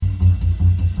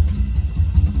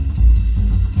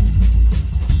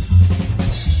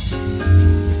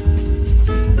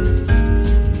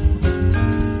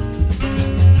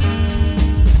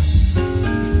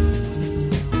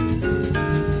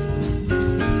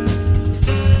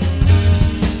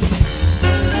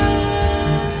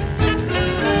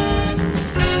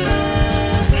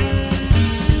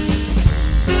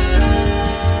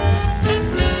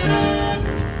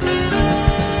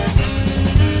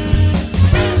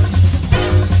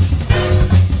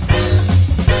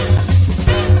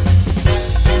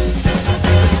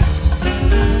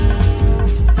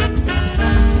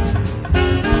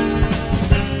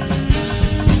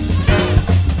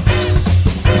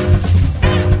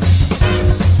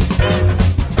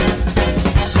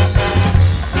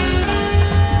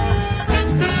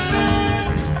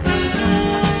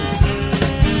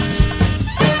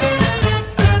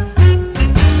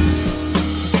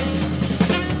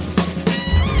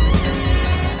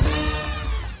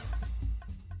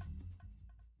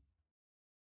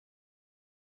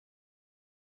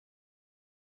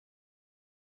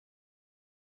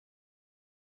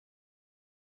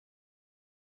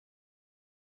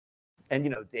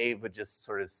And, Dave would just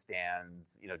sort of stand,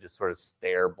 just sort of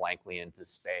stare blankly into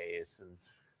space. And,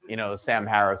 Sam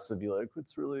Harris would be like,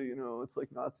 it's really, it's like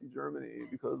Nazi Germany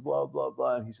because blah, blah,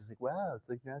 blah. And he's just like, wow, it's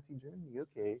like Nazi Germany.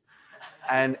 Okay.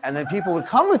 And then people would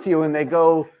come with you and they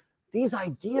go, these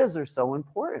ideas are so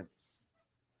important.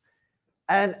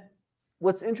 And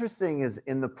what's interesting is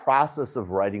in the process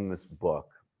of writing this book,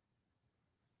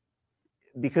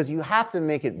 because you have to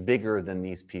make it bigger than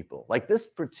these people. Like this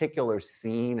particular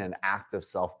scene and act of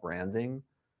self-branding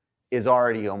is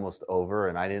already almost over,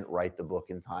 and I didn't write the book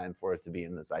in time for it to be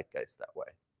in the zeitgeist that way.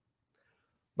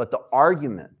 But the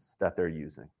arguments that they're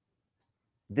using,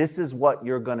 this is what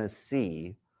you're going to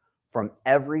see from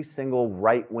every single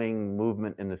right-wing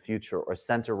movement in the future or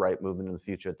center-right movement in the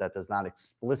future that does not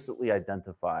explicitly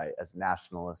identify as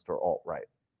nationalist or alt-right.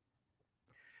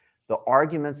 The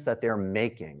arguments that they're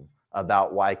making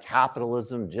about why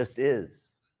capitalism just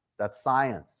is, that's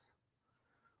science,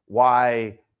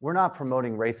 why we're not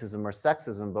promoting racism or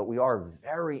sexism, but we are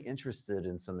very interested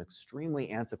in some extremely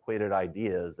antiquated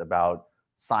ideas about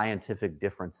scientific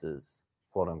differences,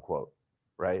 quote unquote,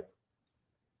 right?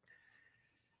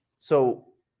 So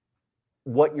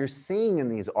what you're seeing in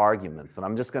these arguments, and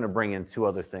I'm just going to bring in two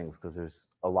other things because there's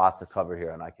a lot to cover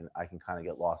here and I can kind of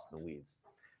get lost in the weeds.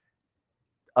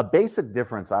 A basic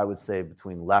difference, I would say,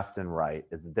 between left and right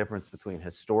is the difference between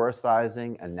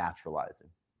historicizing and naturalizing.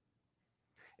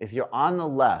 If you're on the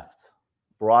left,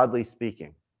 broadly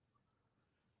speaking,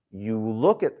 you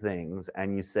look at things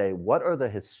and you say, what are the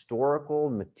historical,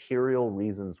 material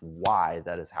reasons why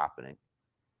that is happening?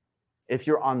 If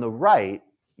you're on the right,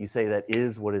 you say that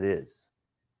is what it is.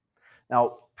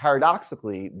 Now,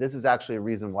 paradoxically, this is actually a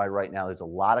reason why right now there's a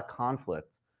lot of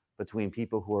conflict between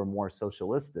people who are more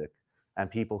socialistic and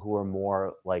people who are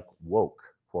more like woke,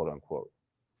 quote unquote,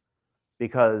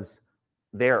 because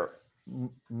their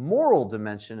moral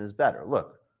dimension is better.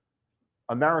 Look,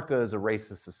 America is a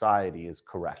racist society is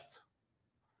correct.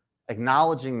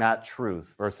 Acknowledging that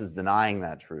truth versus denying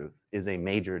that truth is a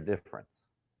major difference,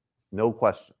 no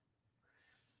question.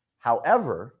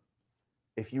 However,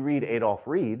 if you read Adolf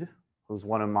Reed, who's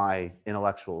one of my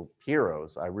intellectual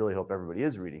heroes, I really hope everybody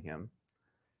is reading him,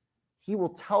 he will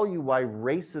tell you why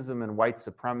racism and white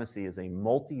supremacy is a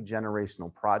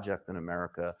multi-generational project in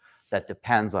America that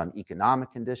depends on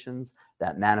economic conditions,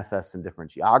 that manifests in different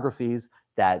geographies,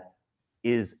 that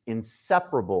is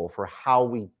inseparable for how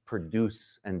we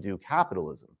produce and do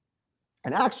capitalism.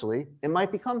 And actually, it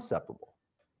might become separable,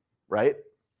 right?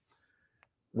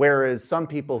 Whereas some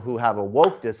people who have a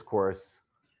woke discourse,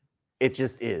 it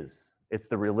just is. It's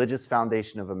the religious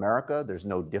foundation of America. There's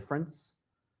no difference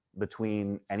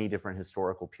between any different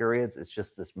historical periods. It's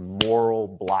just this moral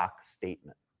block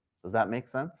statement. Does that make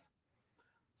sense?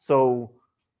 So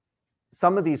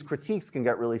some of these critiques can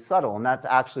get really subtle, and that's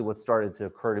actually what started to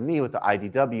occur to me with the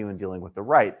IDW and dealing with the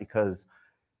right, because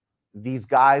these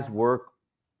guys were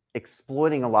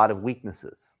exploiting a lot of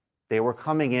weaknesses. They were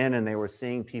coming in and they were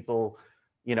seeing people,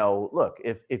 look,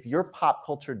 if your pop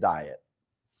culture diet,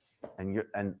 and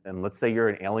let's say you're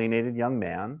an alienated young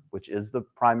man, which is the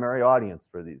primary audience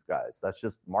for these guys. That's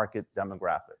just market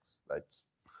demographics. That's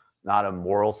not a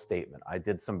moral statement. I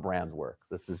did some brand work.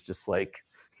 This is just like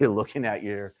you're looking at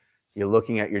your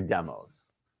demos.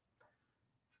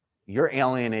 You're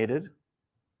alienated.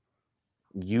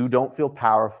 You don't feel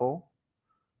powerful.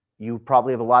 You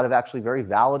probably have a lot of actually very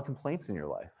valid complaints in your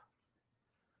life.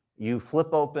 You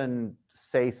flip open,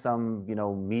 say, some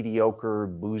mediocre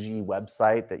bougie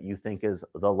website that you think is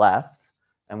the left,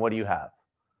 and what do you have?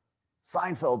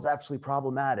 Seinfeld's actually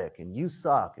problematic, and you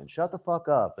suck, and shut the fuck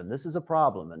up, and this is a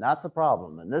problem, and that's a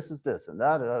problem, and this is this, and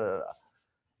that,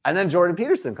 and then Jordan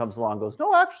Peterson comes along and goes,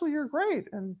 no, actually, you're great,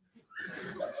 and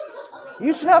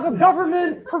you should have a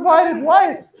government-provided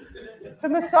wife to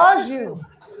massage you.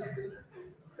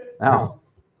 Now,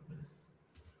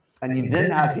 and you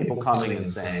didn't have people coming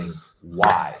and saying,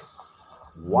 why?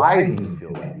 Why do you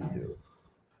feel like you do?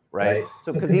 Right?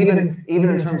 So, because even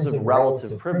in terms of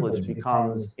relative privilege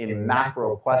becomes in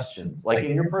macro questions, like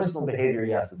in your personal behavior,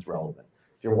 yes, it's relevant.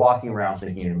 If you're walking around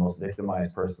thinking you're the most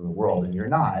victimized person in the world and you're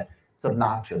not, it's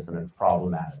obnoxious and it's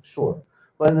problematic, sure.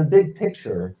 But in the big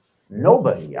picture,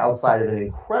 nobody outside of an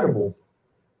incredible,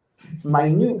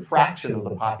 minute fraction of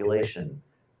the population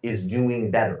is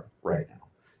doing better right now.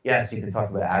 Yes, you can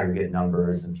talk about aggregate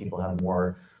numbers and people have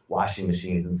more washing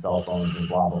machines and cell phones and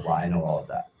blah, blah, blah. I know all of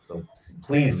that. So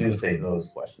please do save those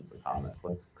questions and comments.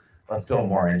 Let's go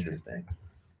more interesting.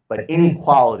 But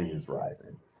inequality is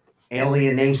rising.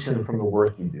 Alienation from the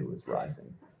work you do is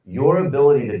rising. Your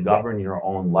ability to govern your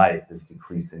own life is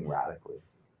decreasing radically.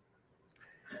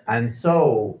 And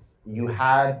so you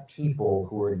had people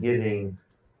who were giving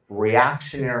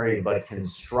reactionary but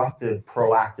constructive,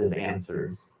 proactive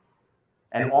answers,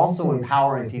 and also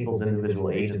empowering people's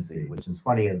individual agency, which is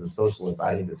funny as a socialist,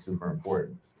 I think is super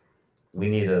important. We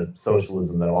need a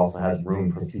socialism that also has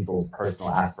room for people's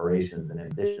personal aspirations and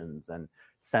ambitions and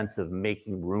sense of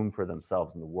making room for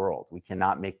themselves in the world. We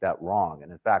cannot make that wrong.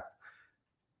 And in fact,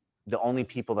 the only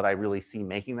people that I really see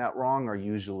making that wrong are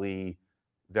usually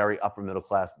very upper middle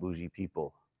class bougie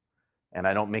people. And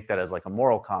I don't make that as like a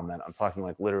moral comment. I'm talking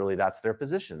like literally that's their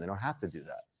position. They don't have to do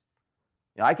that.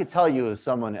 You know, I could tell you as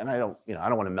someone, and I don't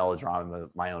want to melodrama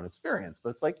my own experience, but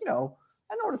it's like, I know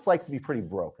what it's like to be pretty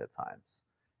broke at times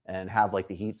and have like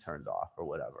the heat turned off or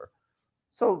whatever.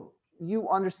 So you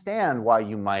understand why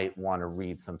you might want to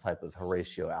read some type of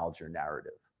Horatio Alger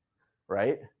narrative,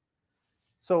 right?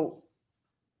 So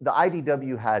the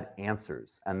IDW had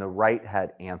answers, and the right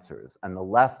had answers, and the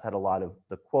left had a lot of,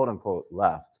 the quote unquote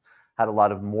left had a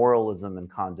lot of moralism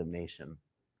and condemnation,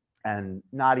 and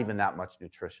not even that much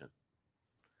nutrition.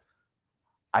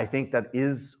 I think that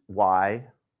is why,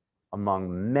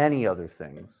 among many other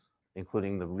things,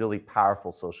 including the really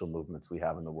powerful social movements we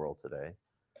have in the world today,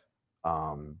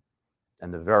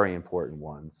 and the very important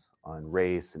ones on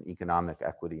race and economic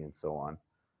equity and so on,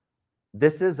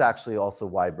 this is actually also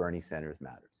why Bernie Sanders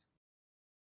matters.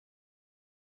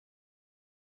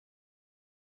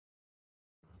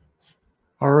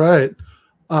 All right.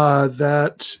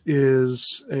 That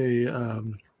is a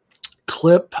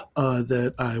clip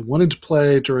that I wanted to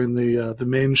play during the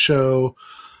main show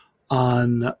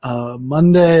on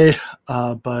Monday,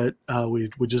 but we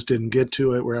just didn't get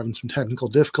to it. We're having some technical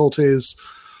difficulties,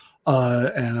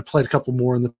 and I played a couple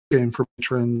more in the game for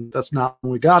patrons. That's not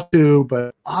when we got to,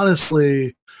 but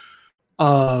honestly,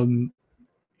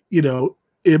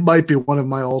 it might be one of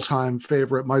my all-time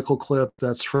favorite Michael clip.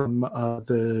 That's from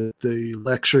the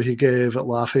lecture he gave at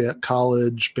Lafayette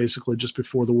College, basically just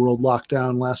before the world locked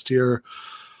down last year.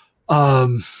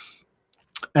 And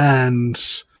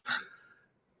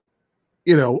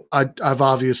I've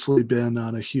obviously been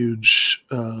on a huge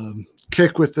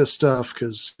kick with this stuff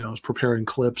because I was preparing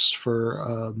clips for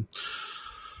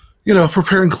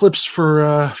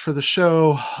the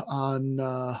show on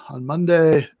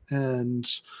Monday,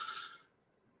 and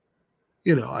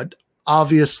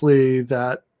obviously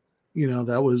that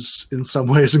was in some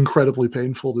ways incredibly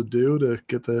painful to do, to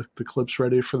get the clips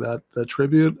ready for that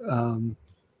tribute. And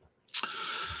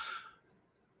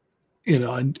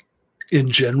in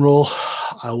general,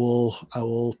 I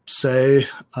will say,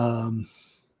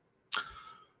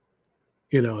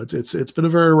 it's been a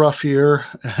very rough year,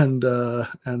 and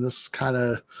this kind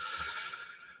of,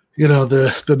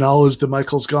 the knowledge that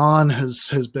Michael's gone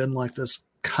has been like this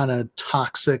kind of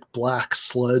toxic black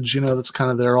sludge, that's kind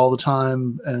of there all the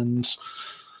time. And,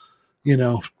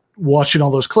 watching all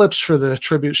those clips for the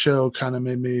tribute show kind of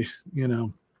made me,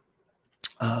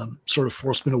 sort of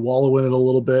forced me to wallow in it a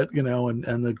little bit,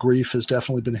 and the grief has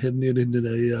definitely been hitting it in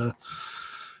a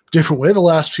different way the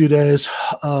last few days.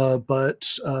 But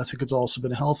I think it's also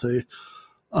been healthy.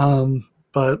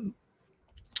 But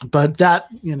that,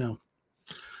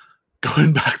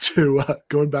 going back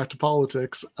to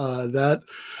politics, that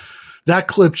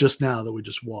clip just now that we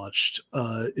just watched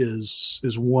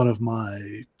is one of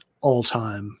my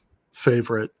all-time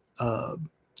favorite.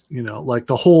 Like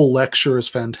the whole lecture is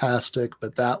fantastic,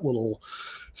 but that little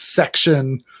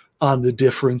section on the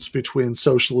difference between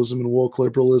socialism and woke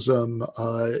liberalism,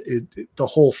 the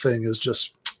whole thing is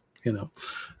just,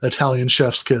 Italian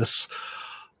chef's kiss.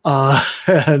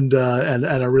 And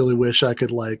I really wish I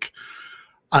could, like,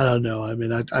 I don't know. I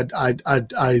mean, I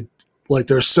like,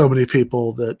 there's so many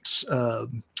people that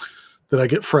I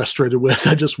get frustrated with.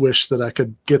 I just wish that I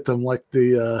could get them like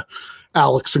the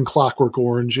Alex and Clockwork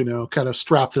Orange, kind of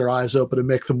strap their eyes open and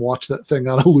make them watch that thing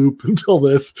on a loop until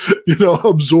they've,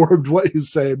 absorbed what he's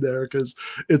saying there, because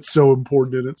it's so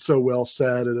important and it's so well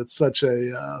said, and it's such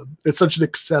an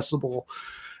accessible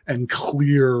and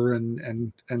clear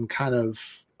and kind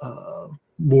of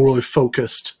morally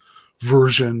focused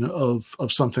version of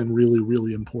something really,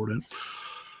 really important.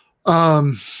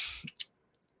 And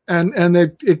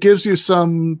it gives you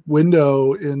some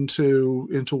window into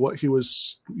what he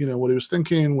was, what he was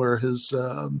thinking, where his,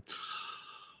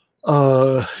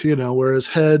 where his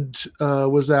head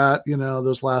was at,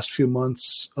 those last few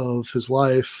months of his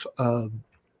life.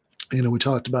 We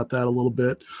talked about that a little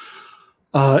bit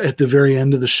at the very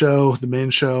end of the show, the main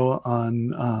show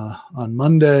on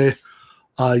Monday.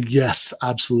 Yes,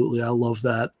 absolutely. I love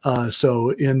that. So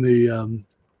in the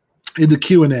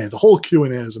Q&A, the whole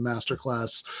Q&A is a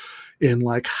masterclass in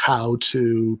like how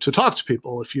to talk to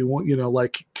people if you want,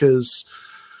 like, because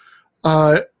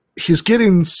he's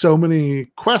getting so many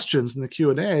questions in the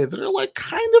Q&A that are like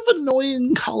kind of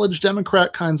annoying college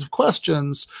Democrat kinds of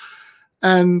questions.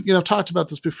 And, you know, I've talked about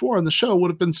this before on the show. It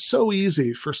would have been so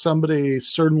easy for somebody,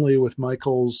 certainly with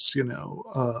Michael's, you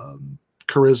know,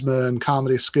 charisma and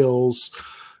comedy skills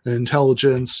and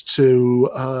intelligence,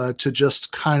 to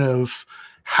just kind of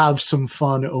have some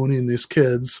fun owning these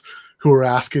kids who are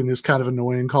asking these kind of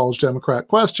annoying college Democrat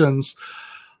questions.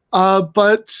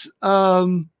 But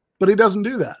he doesn't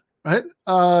do that, right?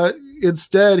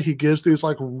 Instead, he gives these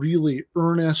like really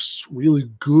earnest, really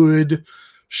good,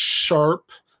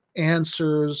 sharp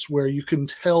answers where you can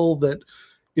tell that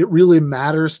it really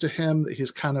matters to him, that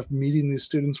he's kind of meeting these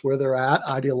students where they're at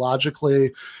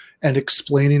ideologically and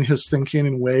explaining his thinking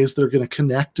in ways that are going to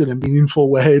connect in a meaningful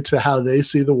way to how they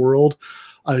see the world.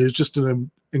 He's just an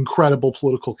incredible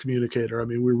political communicator. I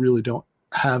mean, we really don't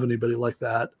have anybody like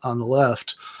that on the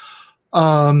left.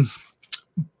 But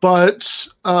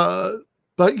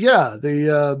yeah,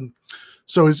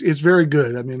 so it's very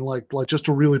good. I mean, like just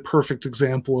a really perfect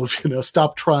example of, you know,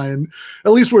 stop trying.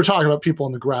 At least we're talking about people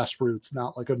on the grassroots,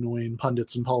 not like annoying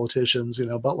pundits and politicians, you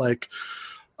know, but like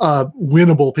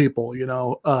winnable people, you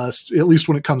know, at least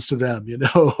when it comes to them, you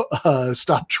know,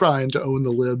 stop trying to own the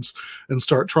libs and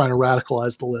start trying to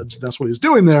radicalize the libs. And that's what he's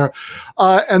doing there.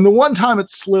 And the one time it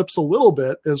slips a little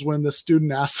bit is when the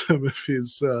student asks him if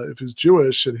he's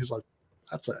Jewish, and he's like,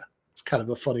 it's kind of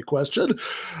a funny question.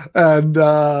 And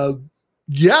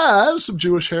yeah, I have some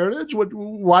Jewish heritage.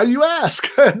 Why do you ask?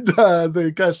 And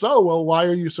the guy says, oh, well, why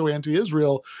are you so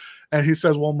anti-Israel? And he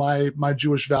says, well, my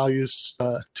Jewish values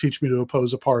teach me to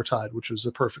oppose apartheid, which was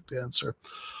a perfect answer.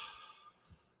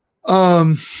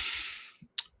 But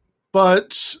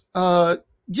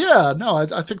yeah, no,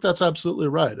 I think that's absolutely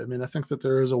right. I mean, I think that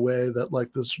there is a way that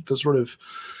like this sort of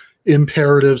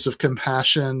imperatives of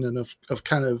compassion and of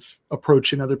kind of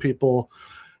approaching other people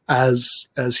as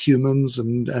humans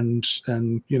and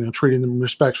you know, treating them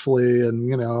respectfully and,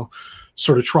 you know,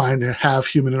 sort of trying to have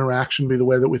human interaction be the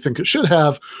way that we think it should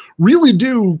have, really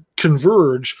do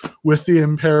converge with the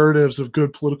imperatives of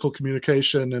good political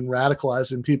communication and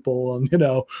radicalizing people and, you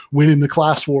know, winning the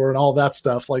class war and all that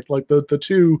stuff. Like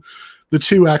the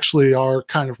two actually are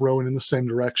kind of rowing in the same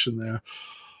direction there.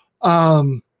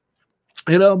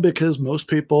 You know, because most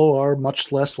people are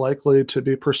much less likely to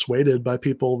be persuaded by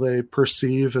people they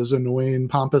perceive as annoying,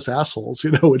 pompous assholes,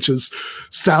 you know, which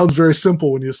sounds very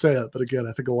simple when you say it. But again,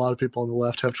 I think a lot of people on the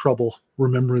left have trouble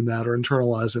remembering that or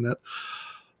internalizing it.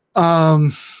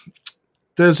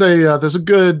 There's a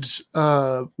good,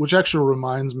 which actually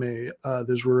reminds me,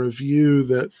 there's a review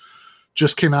that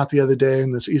just came out the other day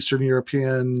in this Eastern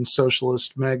European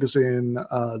socialist magazine,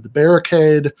 The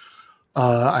Barricade.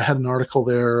 I had an article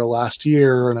there last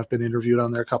year, and I've been interviewed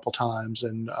on there a couple times.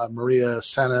 And Maria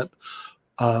Sennett,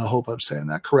 hope I'm saying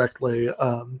that correctly,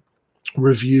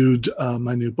 reviewed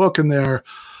my new book in there.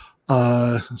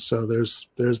 So there's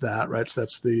that, right? So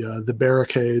that's the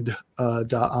barricade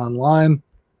 .online.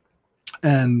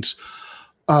 And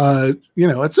you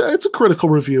know, it's a critical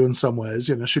review in some ways.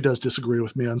 You know, she does disagree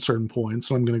with me on certain points,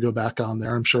 so I'm going to go back on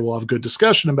there. I'm sure we'll have a good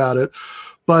discussion about it.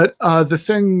 But one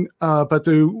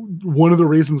of the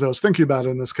reasons I was thinking about it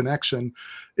in this connection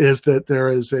is that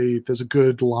there's a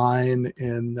good line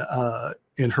in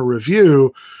her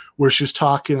review where she's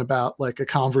talking about like a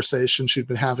conversation she'd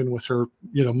been having with her,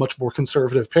 you know, much more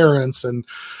conservative parents. And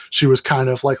she was kind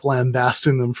of like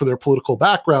lambasting them for their political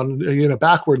background, you know,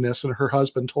 backwardness. And her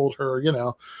husband told her, you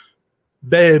know,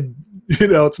 babe, you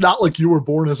know, it's not like you were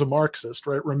born as a Marxist,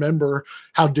 right? Remember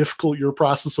how difficult your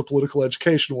process of political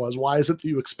education was. Why is it that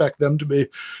you expect them to be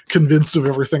convinced of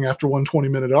everything after one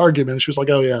 20-minute argument? And she was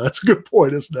like, oh yeah, that's a good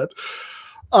point, isn't it?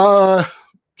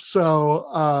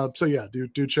 So yeah, do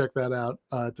check that out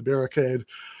at The Barricade.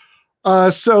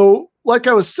 So like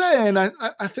I was saying,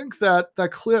 I think that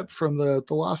clip from the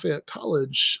Lafayette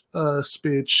College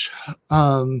speech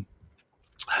had,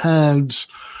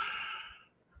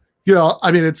 you know, I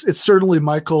mean, it's certainly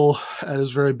Michael at his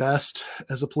very best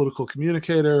as a political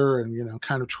communicator, and, you know,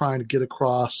 kind of trying to get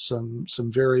across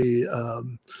some very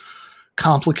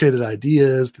complicated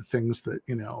ideas, the things that,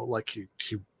 you know, like he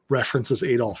references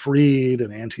Adolf Reed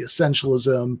and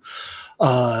anti-essentialism,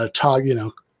 you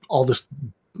know, all this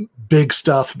big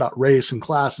stuff about race and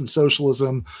class and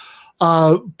socialism,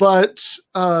 but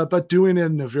doing it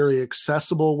in a very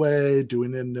accessible way,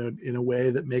 doing it in a way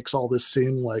that makes all this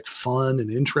seem like fun and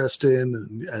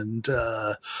interesting, and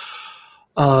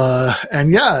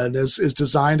yeah, and is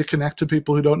designed to connect to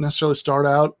people who don't necessarily start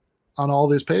out on all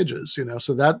these pages, you know.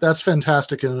 So that's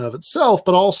fantastic in and of itself,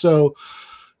 but also,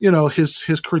 you know, his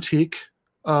critique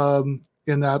in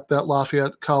that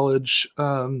Lafayette College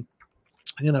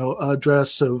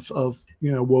address of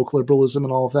woke liberalism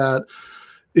and all of that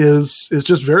is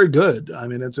just very good. I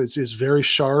mean, it's very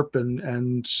sharp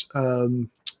and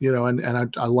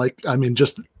I like. I mean,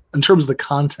 just in terms of the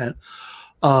content,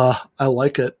 I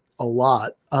like it a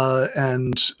lot.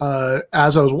 And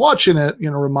as I was watching it,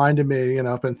 reminded me,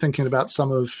 I've been thinking about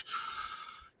some of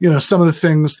the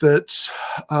things that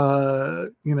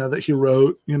that he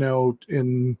wrote,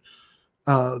 in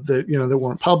that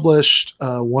weren't published.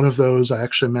 One of those I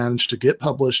actually managed to get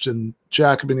published in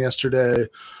Jacobin yesterday.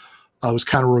 I was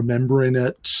kind of remembering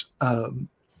it,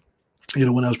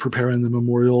 when I was preparing the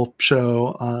memorial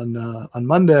show on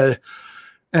Monday,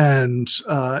 and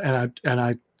I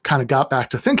kind of got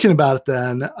back to thinking about it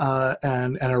then,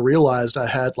 and I realized I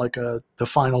had like the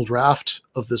final draft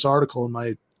of this article in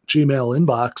my Gmail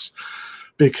inbox,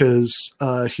 because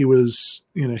he was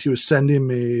sending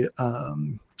me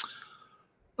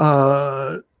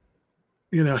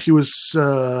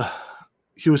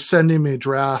he was sending me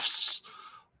drafts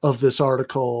of this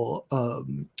article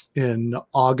in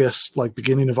August, like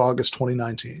beginning of August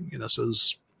 2019. So it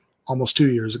was almost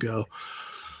 2 years ago.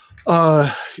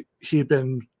 He'd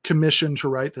been commissioned to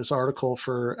write this article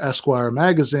for Esquire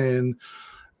magazine,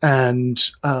 and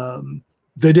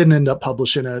they didn't end up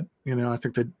publishing it. I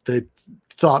think they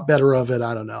thought better of it.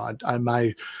 I don't know.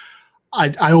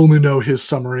 I only know his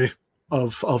summary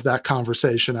of that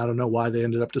conversation. I don't know why they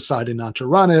ended up deciding not to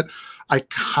run it. I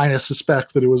kind of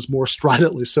suspect that it was more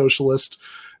stridently socialist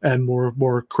and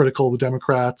more critical of the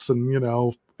Democrats, and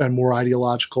and more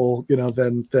ideological,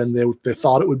 than they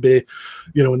thought it would be,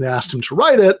 when they asked him to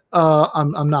write it.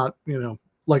 I'm not,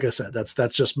 like I said,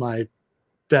 that's just my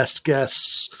best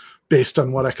guess based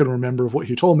on what I can remember of what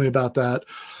he told me about that.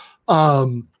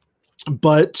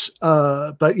 But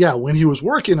yeah, when he was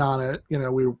working on it,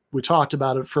 we talked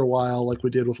about it for a while, like we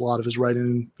did with a lot of his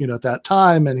writing, at that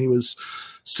time, and he was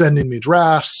sending me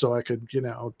drafts so I could,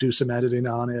 do some editing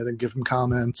on it and give him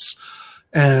comments.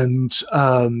 And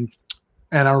I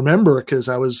remember, because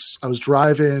I was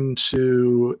driving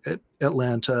to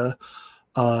Atlanta.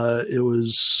 It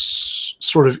was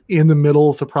sort of in the middle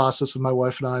of the process of my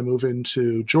wife and I moving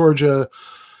to Georgia,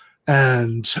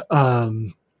 and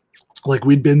like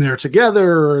we'd been there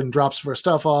together and dropped some of our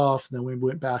stuff off, and then we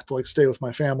went back to like stay with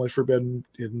my family for a bit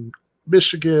in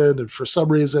Michigan, and for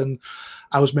some reason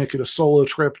I was making a solo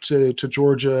trip to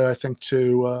Georgia. I think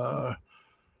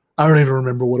I don't even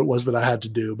remember what it was that I had to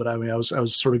do, but I mean, I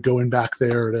was sort of going back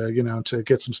there to, to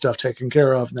get some stuff taken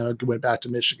care of. And then I went back to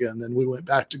Michigan. Then we went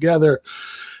back together.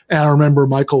 And I remember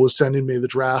Michael was sending me the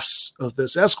drafts of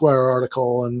this Esquire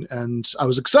article, and I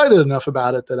was excited enough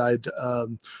about it that I'd,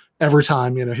 every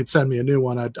time, he'd send me a new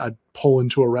one, I'd pull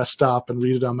into a rest stop and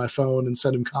read it on my phone and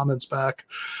send him comments back.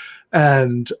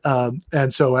 And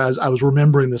so as I was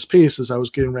remembering this piece, as I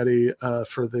was getting ready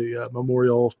for the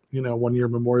memorial, 1 year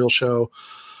memorial show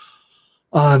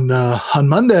on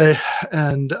Monday,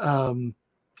 and I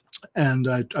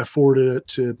forwarded it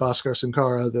to Bhaskar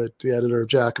Sankara, the editor of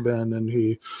Jacobin, and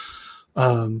he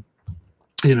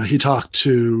he talked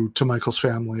to Michael's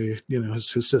family,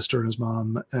 his sister and his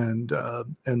mom, and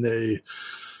they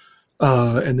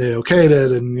okayed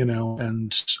it, and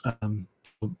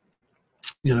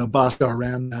Bhaskar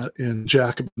ran that in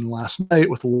Jacobin last night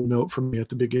with a little note from me at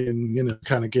the beginning,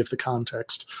 kind of give the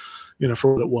context,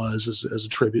 for what it was as a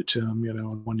tribute to him,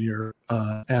 on 1 year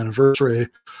anniversary.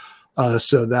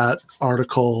 So that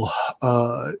article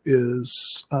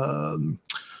is, the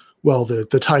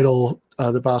title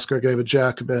that Bhaskar gave it,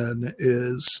 Jacobin,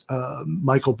 is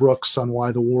Michael Brooks on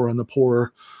Why the War on the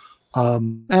Poor.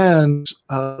 And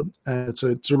it's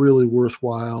a really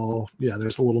worthwhile. Yeah,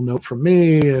 there's a little note from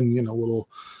me, and a little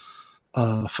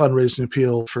fundraising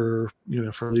appeal for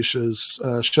for Alicia's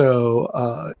show,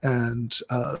 and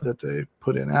that they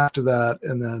put in after that,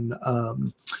 and then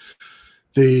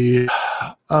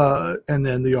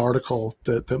the article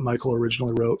that Michael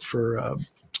originally wrote for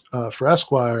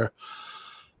Esquire,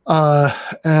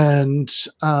 and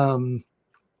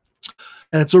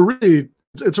it's a really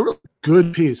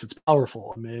good piece. It's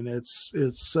powerful. I mean, it's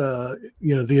the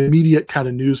immediate kind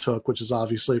of news hook, which is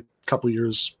obviously a couple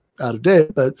years out of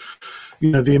date, but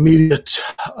the immediate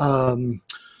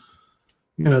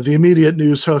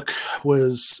news hook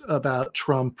was about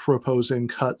Trump proposing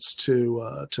cuts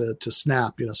to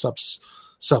SNAP,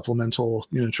 supplemental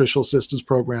nutritional assistance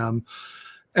program,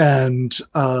 and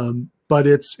but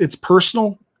it's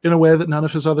personal in a way that none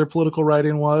of his other political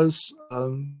writing was,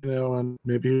 and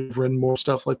maybe he's written more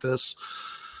stuff like this,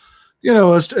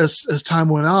 as time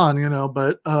went on,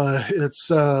 but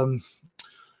it's,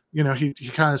 he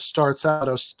kind of starts out.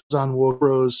 I was on Woke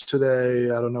Rose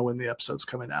today. I don't know when the episode's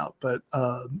coming out, but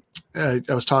I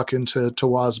was talking to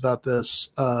Waz about this.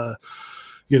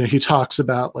 He talks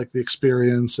about like the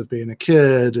experience of being a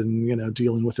kid and,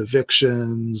 dealing with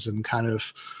evictions and kind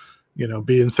of,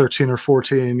 being 13 or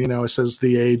 14, it says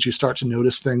the age you start to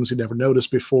notice things you never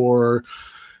noticed before.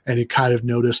 And he kind of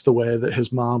noticed the way that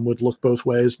his mom would look both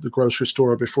ways at the grocery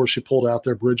store before she pulled out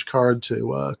their bridge card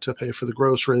to pay for the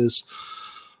groceries.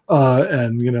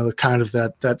 And, the kind of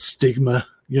that stigma,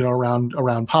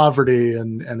 around poverty.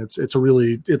 And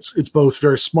it's both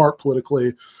very smart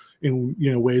politically in,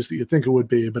 ways that you think it would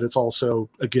be, but it's also,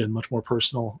 again, much more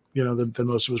personal, than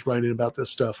most of us writing about this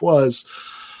stuff was.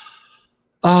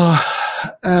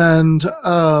 And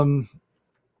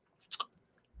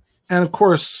of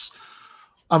course,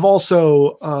 I've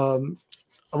also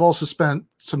spent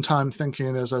some time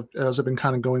thinking as I've been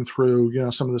kind of going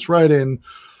through, some of this writing,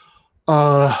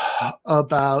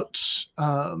 about,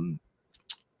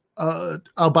 oh,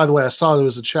 by the way, I saw there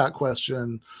was a chat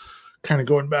question kind of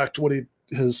going back to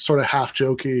his sort of half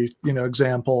jokey,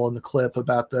 example in the clip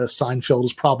about the Seinfeld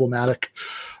is problematic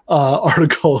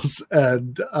articles.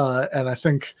 And I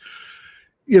think,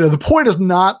 the point is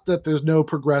not that there's no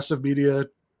progressive media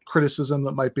criticism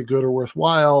that might be good or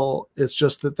worthwhile. It's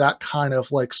just that kind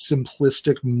of like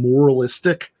simplistic,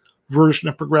 moralistic version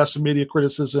of progressive media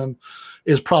criticism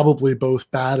is probably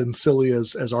both bad and silly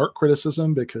as art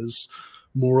criticism, because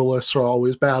moralists are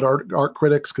always bad art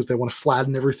critics because they want to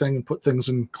flatten everything and put things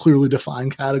in clearly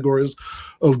defined categories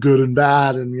of good and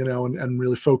bad, and and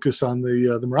really focus on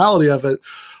the morality of it.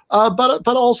 But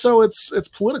also it's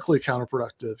politically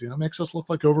counterproductive. It makes us look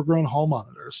like overgrown hall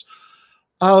monitors.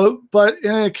 But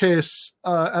in any case,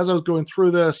 as I was going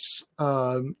through this,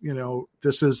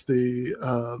 this is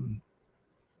the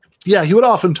he would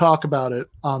often talk about it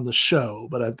on the show,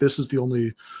 but this is the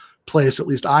only place, at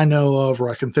least I know of,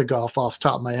 or I can think off the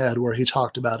top of my head, where he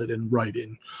talked about it in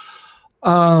writing.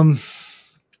 But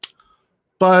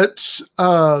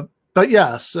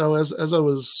yeah, so as I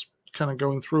was kind of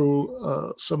going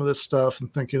through some of this stuff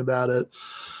and thinking about it,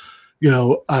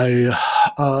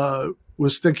 I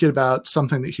was thinking about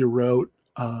something that he wrote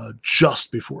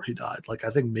just before he died. Like,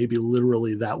 I think maybe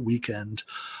literally that weekend,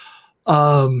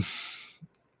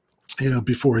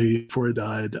 before he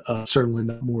died, certainly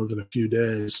not more than a few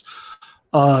days.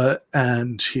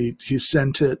 And he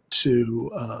sent it to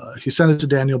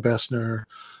Daniel Bessner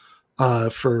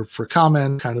for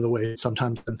comment, kind of the way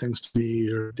sometimes send things to me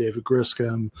or David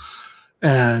Griscom.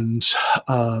 And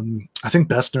I think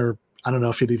Bessner, I don't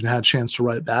know if he'd even had a chance to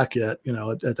write back yet,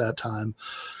 at that time.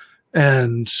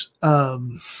 And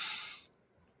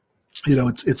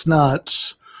it's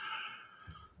not.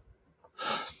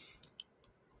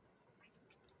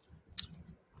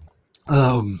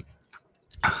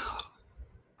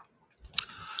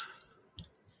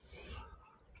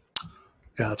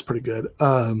 Yeah, that's pretty good.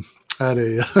 I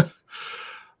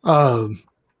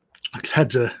had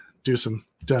to do some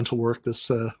dental work this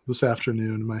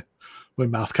afternoon. My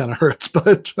mouth kind of hurts,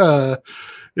 but in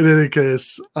any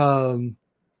case,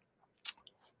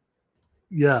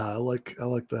 yeah, I like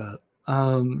that.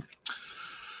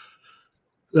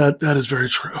 That is very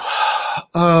true.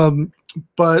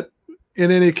 But in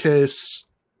any case,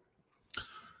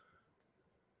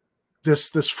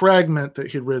 this fragment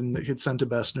that he'd written, that he'd sent to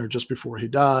Bessner just before he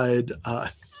died, I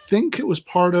think it was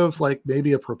part of like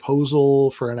maybe a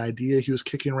proposal for an idea he was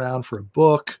kicking around for a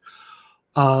book.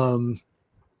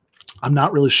 I'm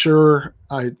not really sure.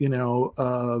 I think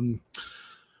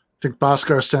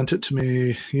Bhaskar sent it to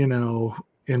me, in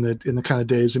the kind of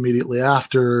days immediately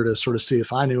after, to sort of see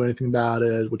if I knew anything about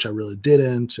it, which I really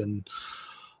didn't. And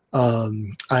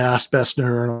I asked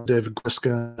Bessner and David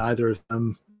Griscom, neither of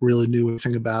them really knew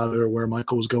anything about it or where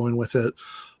Michael was going with it.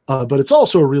 But it's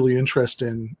also really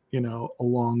interesting,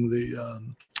 along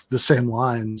the same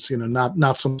lines,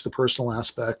 not so much the personal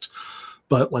aspect,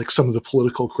 but like some of the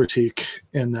political critique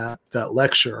in that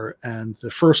lecture. And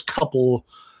the first couple,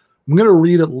 I'm going to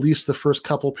read at least the first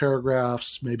couple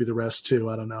paragraphs, maybe the rest too,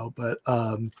 I don't know. But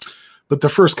the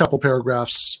first couple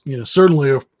paragraphs,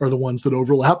 certainly are the ones that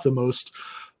overlap the most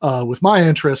with my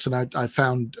interests. And I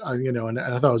found, and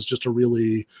I thought it was just a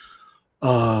really,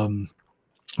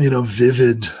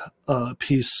 vivid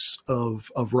piece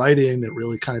of writing that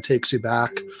really kind of takes you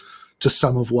back to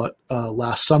some of what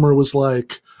last summer was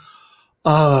like.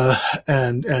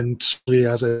 And as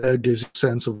I said, gives you a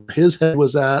sense of where his head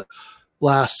was at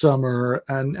last summer.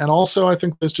 And also I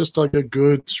think there's just like a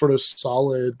good sort of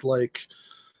solid, like,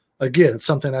 again, it's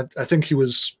something I think he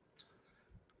was,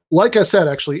 like I said,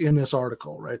 actually in this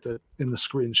article, right, that in the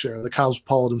screen share, the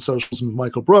Cosmopolitan Socialism of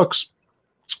Michael Brooks,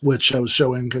 which I was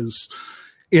showing because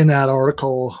in that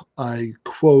article, I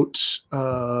quote,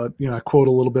 I quote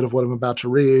a little bit of what I'm about to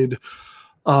read.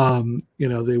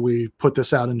 We put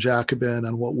this out in Jacobin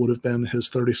on what would have been his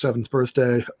 37th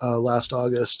birthday last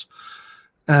August.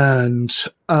 And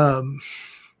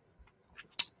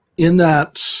in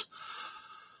that,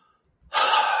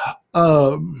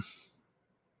 so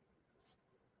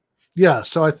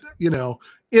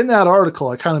in that article,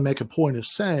 I kind of make a point of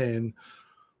saying,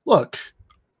 look,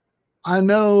 I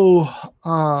know,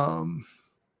 I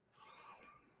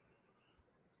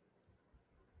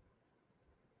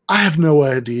have no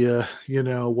idea,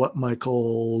 what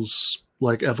Michael's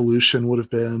like evolution would have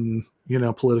been,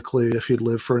 politically if he'd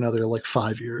lived for another like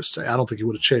 5 years. Say, I don't think he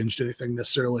would have changed anything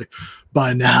necessarily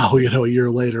by now, a year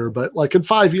later. But like in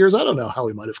 5 years, I don't know how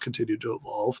he might have continued to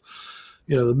evolve.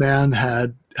 The man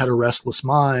had a restless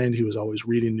mind. He was always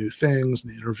reading new things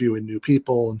and interviewing new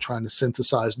people and trying to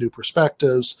synthesize new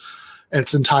perspectives. And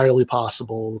it's entirely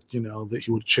possible, that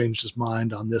he would have changed his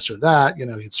mind on this or that.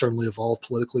 He'd certainly evolved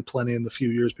politically plenty in the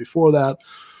few years before that.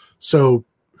 So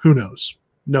who knows?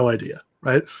 No idea,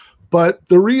 right? But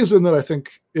the reason that I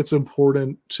think it's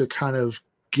important to kind of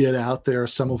get out there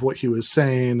some of what he was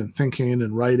saying and thinking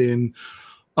and writing,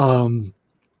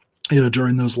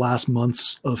 during those last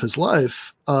months of his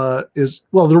life is,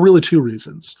 well, there are really two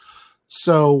reasons.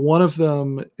 So one of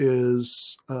them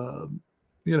is,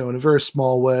 in a very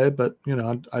small way, but,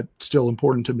 it's still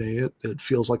important to me. It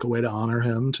feels like a way to honor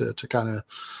him, to kind of,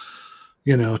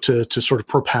 to sort of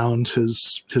propound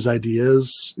his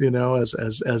ideas,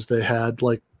 as they had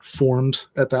like formed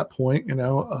at that point, in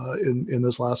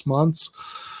those last months.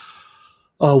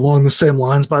 Along the same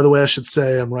lines, by the way, I should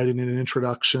say, I'm writing an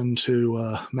introduction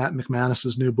to Matt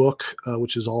McManus's new book,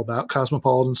 which is all about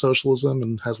cosmopolitan socialism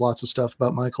and has lots of stuff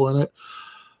about Michael in it.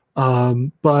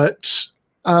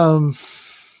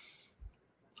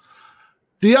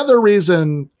 The other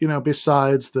reason,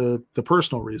 besides the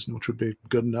personal reason, which would be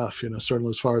good enough,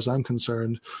 certainly as far as I'm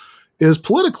concerned, is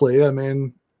politically. I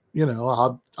mean,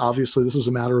 obviously this is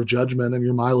a matter of judgment and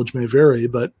your mileage may vary,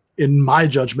 but in my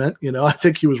judgment, I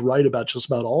think he was right about just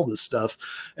about all this stuff.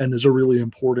 And there's a really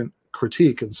important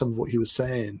critique in some of what he was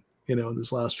saying, in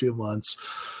these last few months.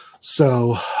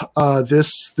 So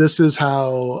this is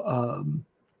how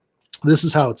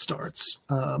it starts.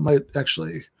 Might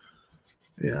actually,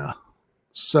 yeah.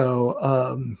 So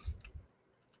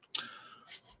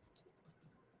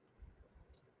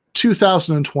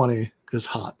 2020 is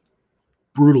hot,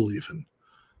 brutal even.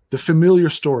 The familiar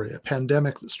story, a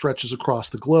pandemic that stretches across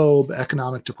the globe,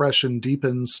 economic depression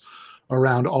deepens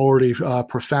around already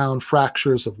profound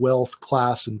fractures of wealth,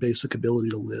 class, and basic ability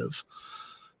to live.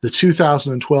 The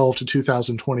 2012 to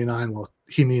 2029, well,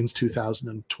 he means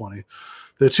 2020.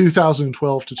 The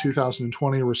 2012 to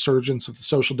 2020 resurgence of the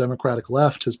social democratic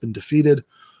left has been defeated,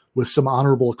 with some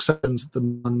honorable exceptions at the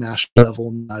non-national level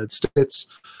in the United States,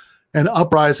 and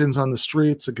uprisings on the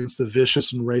streets against the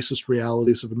vicious and racist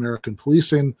realities of American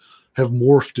policing have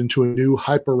morphed into a new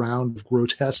hyper round of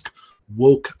grotesque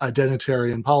woke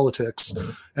identitarian politics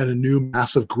and a new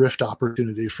massive grift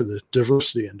opportunity for the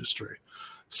diversity industry.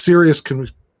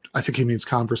 I think he means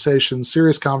conversations,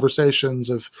 serious conversations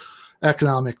of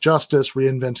economic justice,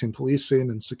 reinventing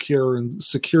policing, and securely and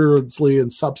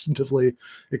substantively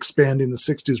expanding the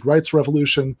 60s rights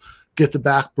revolution get the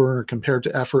back burner compared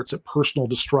to efforts at personal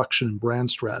destruction and brand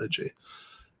strategy.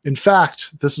 In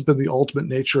fact, this has been the ultimate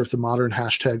nature of the modern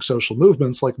hashtag social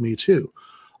movements like Me Too,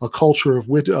 a culture of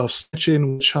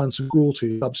snitching, witch hunts, and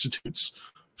cruelty substitutes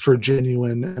for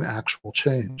genuine and actual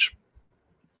change.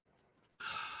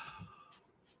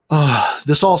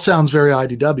 This all sounds very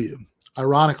IDW.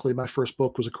 Ironically, my first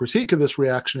book was a critique of this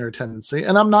reactionary tendency,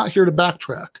 and I'm not here to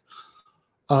backtrack.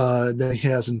 Then he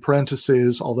has in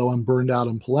parentheses, although I'm burned out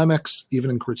in polemics, even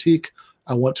in critique,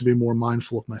 I want to be more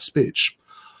mindful of my speech.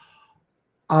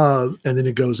 And then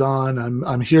it goes on,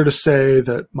 I'm here to say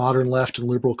that modern left and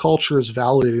liberal culture is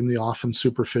validating the often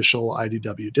superficial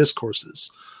IDW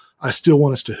discourses. I still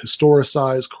want us to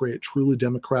historicize, create truly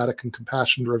democratic and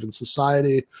compassion-driven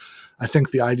society. I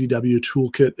think the IDW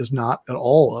toolkit is not at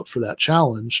all up for that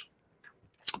challenge,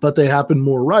 but they have been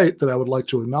more right that I would like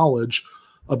to acknowledge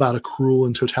about a cruel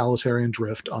and totalitarian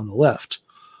drift on the left.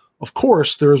 Of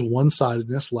course, there is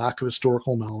one-sidedness, lack of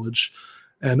historical knowledge,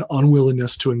 and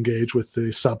unwillingness to engage with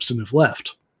the substantive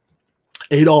left.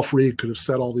 Adolf Reed could have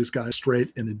set all these guys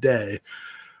straight in a day.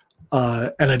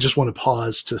 And I just want to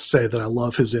pause to say that I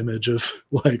love his image of,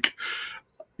 like,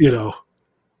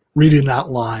 reading that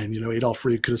line, Adolf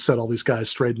Reed could have set all these guys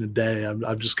straight in a day.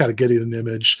 I'm just kind of getting an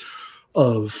image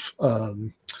of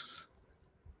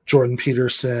Jordan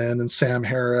Peterson and Sam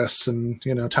Harris and,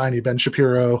 Tiny Ben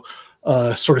Shapiro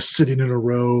sort of sitting in a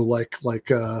row like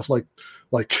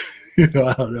I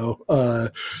don't know,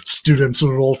 students in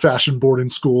an old-fashioned boarding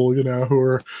school, who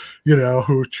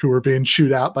are being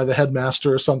chewed out by the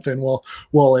headmaster or something.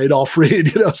 While Adolf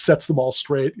Reed, sets them all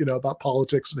straight, about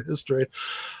politics and history.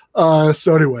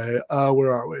 So anyway,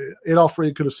 where are we? Adolf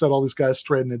Reed could have set all these guys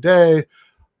straight in a day.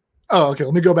 Oh, okay.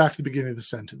 Let me go back to the beginning of the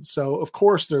sentence. So, of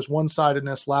course, there's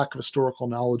one-sidedness, lack of historical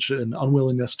knowledge, and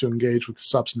unwillingness to engage with the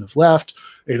substantive left.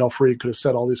 Adolf Reed could have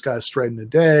set all these guys straight in a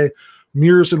day.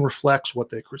 Mirrors and reflects what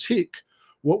they critique.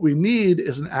 What we need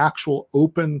is an actual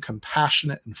open,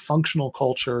 compassionate, and functional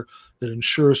culture that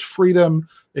ensures freedom,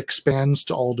 expands it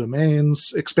to all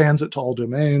domains,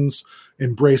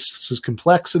 embraces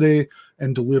complexity,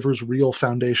 and delivers real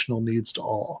foundational needs to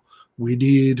all. We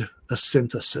need a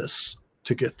synthesis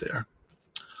to get there.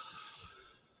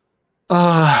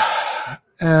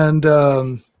 And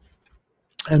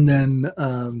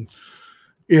then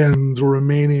in the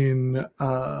remaining,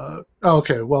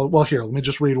 okay, well, here, let me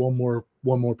just read one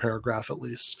more paragraph at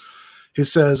least. He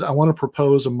says, I want to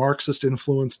propose a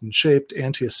Marxist-influenced and shaped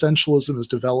anti-essentialism as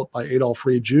developed by Adolf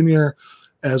Reed Jr.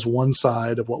 as one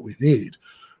side of what we need.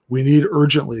 We need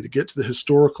urgently to get to the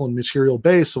historical and material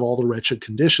base of all the wretched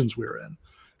conditions we're in.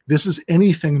 This is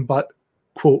anything but,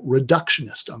 quote,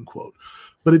 reductionist, unquote,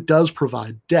 but it does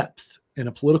provide depth in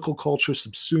a political culture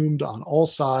subsumed on all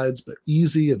sides, but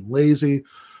easy and lazy,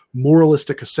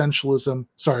 moralistic essentialism.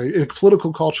 Sorry, in a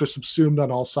political culture subsumed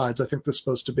on all sides. I think this is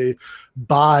supposed to be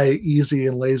by easy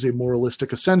and lazy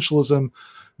moralistic essentialism.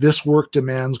 This work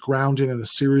demands grounding in a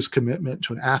serious commitment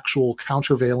to an actual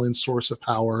countervailing source of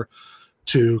power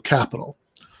to capital.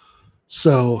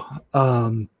 So,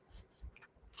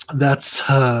 that's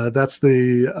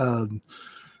the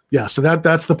so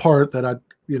that's the part that I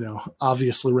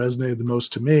obviously resonated the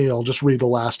most to me. I'll just read the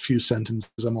last few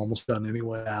sentences. I'm almost done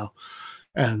anyway now,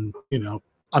 and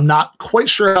I'm not quite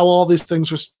sure how all these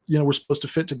things are we're supposed to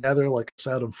fit together. Like I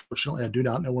said, unfortunately, I do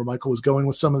not know where Michael was going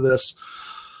with some of this,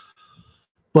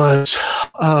 but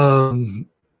I'll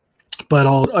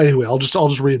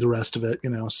just read the rest of it.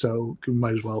 So we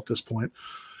might as well at this point.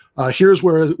 Here's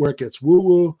where it gets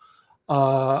woo-woo.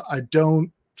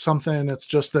 It's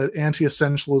just that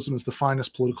anti-essentialism is the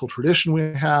finest political tradition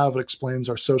we have. It explains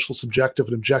our social subjective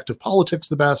and objective politics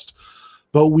the best,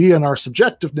 but we in our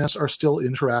subjectiveness are still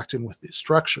interacting with these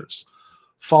structures.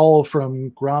 Follow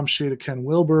from Gramsci to Ken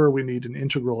Wilber, we need an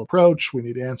integral approach. We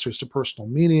need answers to personal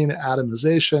meaning,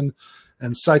 atomization,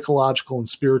 and psychological and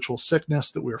spiritual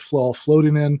sickness that we are all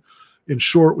floating in. In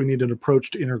short, we need an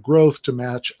approach to inner growth to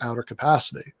match outer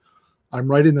capacity. I'm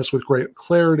writing this with great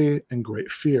clarity and great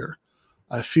fear.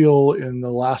 I feel in the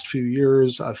last few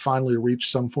years, I've finally reached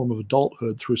some form of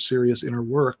adulthood through serious inner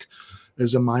work.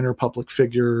 As a minor public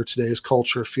figure, today's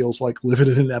culture feels like living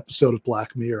in an episode of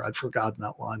Black Mirror. I'd forgotten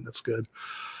that line. That's good.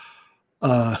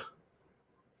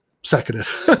 Seconded.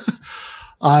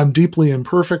 I'm deeply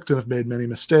imperfect and have made many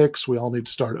mistakes. We all need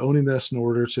to start owning this in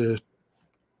order to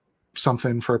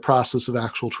something for a process of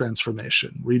actual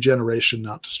transformation, regeneration,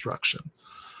 not destruction.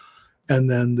 And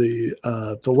then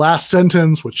the last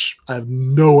sentence, which I have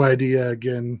no idea,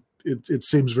 again, it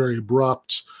seems very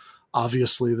abrupt.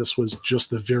 Obviously, this was just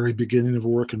the very beginning of a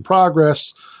work in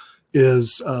progress,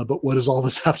 but what does all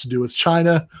this have to do with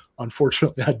China?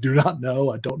 Unfortunately, I do not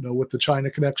know. I don't know what the China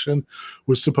connection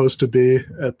was supposed to be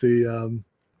at the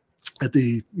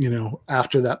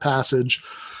after that passage.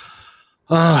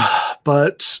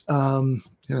 But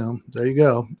there you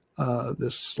go.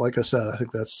 This, like I said, I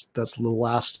think that's the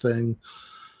last thing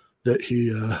that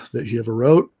he ever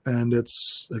wrote, and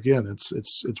it's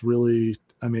really,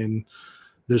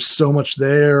 there's so much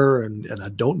there, and I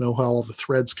don't know how all the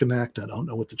threads connect. I don't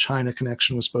know what the China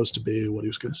connection was supposed to be, what he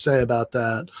was going to say about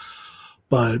that,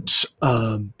 but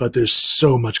there's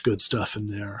so much good stuff in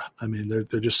there. There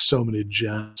are just so many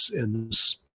gems in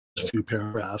this few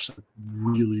paragraphs. I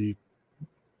really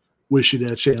wish he'd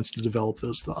had a chance to develop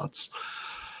those thoughts.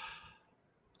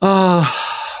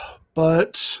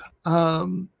 But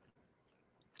in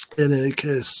any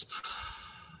case,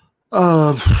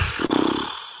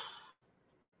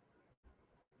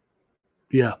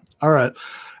 yeah. All right.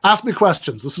 Ask me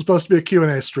questions. This is supposed to be a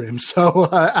Q&A stream, so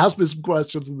ask me some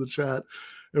questions in the chat,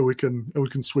 and we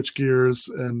can switch gears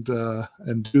and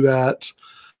do that.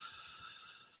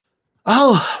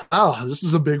 Oh, wow, this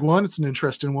is a big one. It's an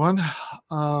interesting one.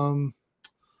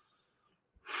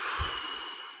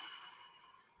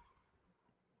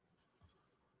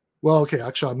 Well, okay.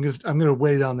 Actually, I'm gonna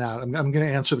wait on that. I'm gonna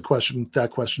answer that question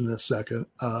in a second.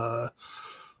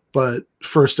 But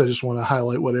first, I just want to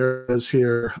highlight what Eric is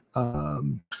here.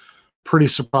 pretty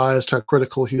surprised how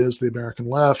critical he is of the American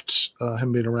left.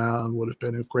 Him being around would have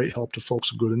been of great help to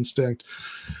folks of good instinct.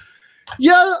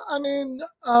 Yeah, I mean,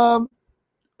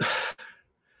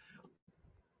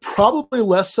 probably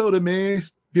less so to me,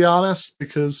 be honest,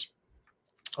 because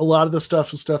a lot of the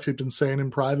stuff is stuff he'd been saying in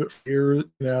private for years,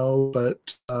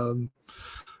 but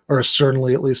or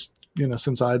certainly at least,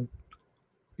 since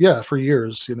for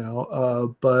years,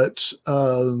 but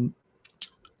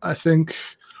I think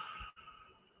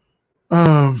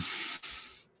I'm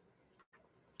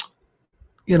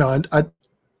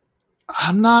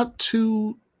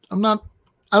not,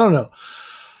 I don't know.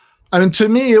 I mean, to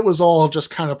me, it was all just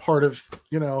kind of part of,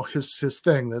 his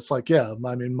thing. That's like, yeah,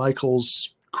 I mean,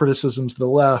 Michael's criticisms to the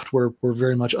left were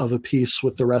very much of a piece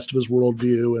with the rest of his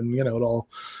worldview, and, it all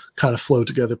kind of flowed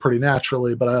together pretty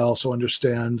naturally. But I also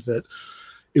understand that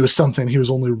it was something he was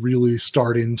only really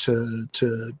starting to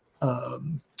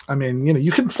I mean,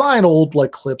 you can find old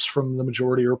like clips from the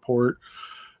Majority Report,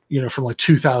 from like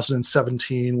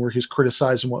 2017, where he's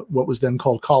criticizing what was then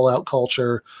called call out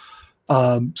culture.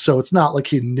 So it's not like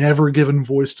he'd never given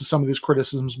voice to some of these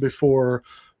criticisms before,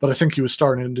 but I think he was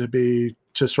starting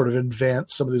to sort of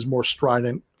advance some of these more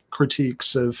strident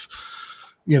critiques of,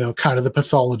 kind of the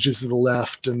pathologies of the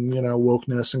left and,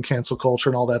 wokeness and cancel culture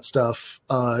and all that stuff,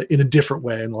 in a different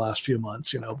way in the last few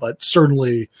months, but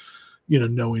certainly,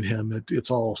 knowing him,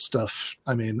 it's all stuff.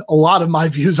 I mean, a lot of my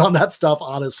views on that stuff,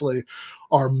 honestly,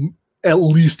 are at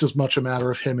least as much a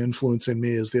matter of him influencing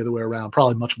me as the other way around.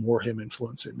 Probably much more him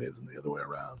influencing me than the other way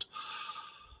around.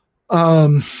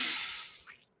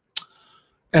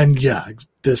 And yeah,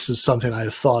 this is something I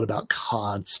have thought about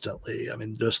constantly. I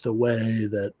mean, just the way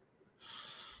that,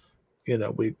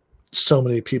 so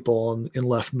many people in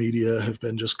left media have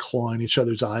been just clawing each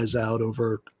other's eyes out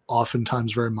over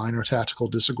oftentimes very minor tactical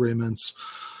disagreements,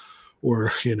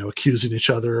 or, accusing each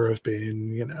other of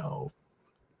being, I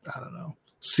don't know,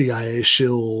 CIA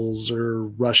shills or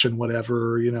Russian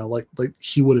whatever, like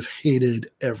he would have hated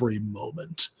every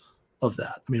moment of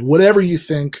that. I mean, whatever you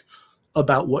think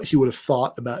about what he would have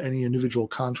thought about any individual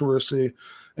controversy,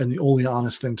 and the only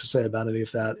honest thing to say about any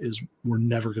of that is we're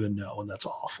never going to know, and that's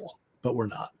awful, but we're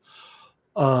not.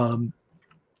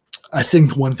 I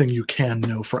think one thing you can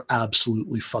know for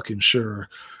absolutely fucking sure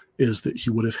is that he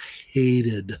would have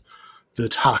hated the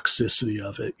toxicity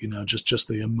of it, just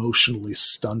the emotionally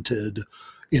stunted,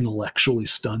 intellectually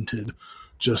stunted,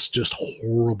 just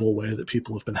horrible way that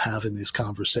people have been having these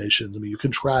conversations. I mean, you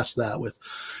contrast that with,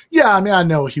 I mean, I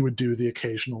know he would do the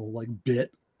occasional like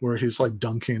bit where he's like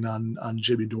dunking on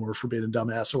Jimmy Dore for being a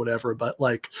dumbass or whatever, but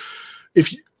like,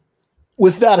 if you,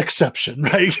 with that exception,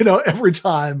 right? Every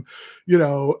time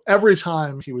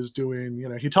he was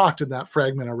doing, he talked in that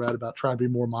fragment I read about trying to be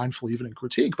more mindful even in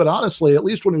critique. But honestly, at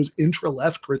least when it was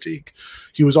intra-left critique,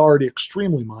 he was already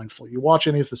extremely mindful. You watch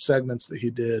any of the segments that he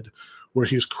did where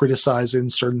he's criticizing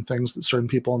certain things that certain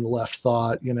people on the left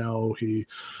thought,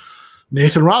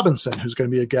 Nathan Robinson, who's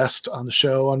going to be a guest on the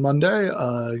show on Monday,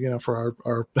 for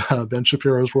our Ben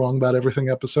Shapiro's Wrong About Everything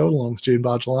episode, along with Gene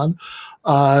Bajalan,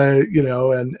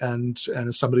 and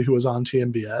as somebody who was on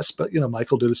TMBS, but,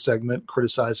 Michael did a segment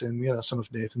criticizing, some of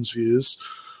Nathan's views,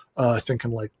 I think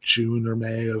in like June or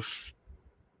May of,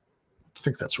 I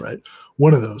think that's right.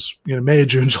 One of those, May,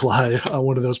 June, July,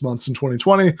 one of those months in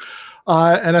 2020.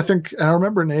 And I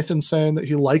remember Nathan saying that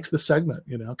he liked the segment,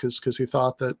 because he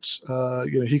thought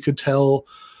that, he could tell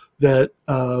that,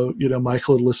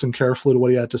 Michael had listened carefully to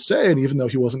what he had to say. And even though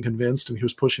he wasn't convinced and he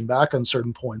was pushing back on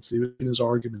certain points, he was in his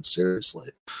arguments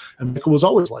seriously. And Michael was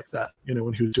always like that,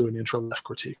 when he was doing intra-left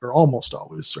critique, or almost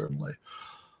always, certainly.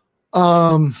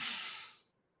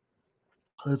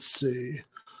 Let's see.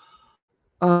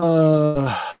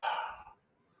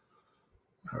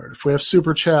 All right, if we have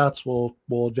super chats, we'll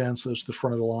advance those to the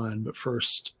front of the line. But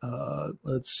first,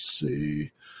 let's see.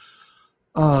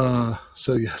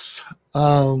 So yes,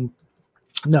 no,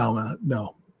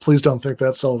 please don't think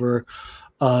that, Silver.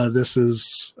 This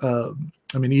is, I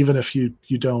mean, even if you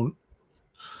don't,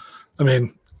 I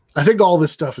mean, I think all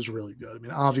this stuff is really good. I mean,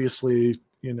 obviously,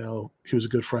 he was a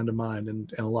good friend of mine,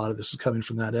 and a lot of this is coming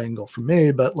from that angle for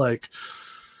me. But like,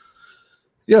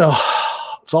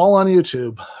 it's all on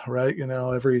YouTube, right?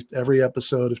 Every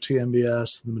episode of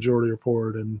TMBS, the Majority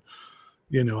Report, and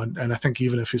and I think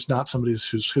even if he's not somebody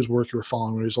whose work you were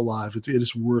following when he's alive,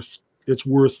 it's worth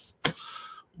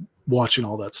watching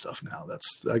all that stuff now.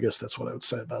 I guess that's what I would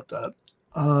say about that.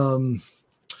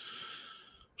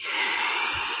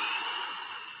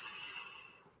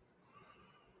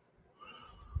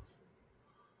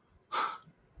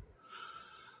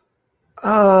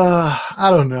 I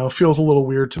don't know. Feels a little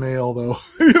weird to me, although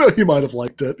he might have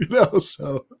liked it.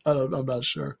 So I'm not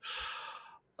sure.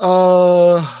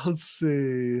 Let's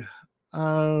see.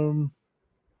 Um,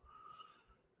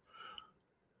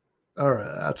 all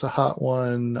right, that's a hot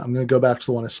one. I'm gonna go back to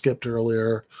the one I skipped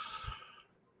earlier.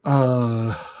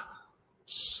 Uh,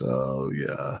 so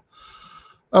yeah.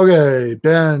 Okay,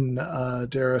 Ben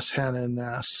Darius Hannon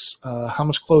asks, how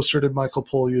much closer did Michael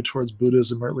pull you towards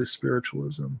Buddhism or at least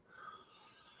spiritualism?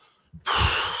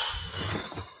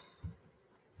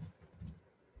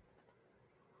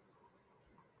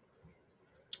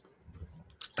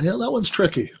 Yeah, that one's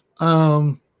tricky.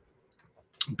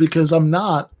 Because I'm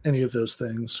not any of those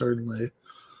things, certainly.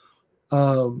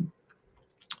 And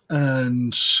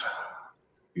I'm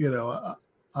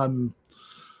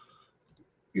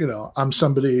I'm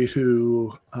somebody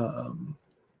who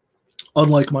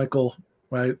unlike Michael,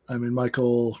 right? I mean,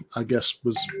 Michael, I guess,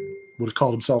 would have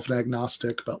called himself an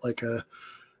agnostic, but like an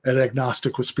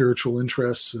agnostic with spiritual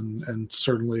interests and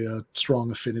certainly a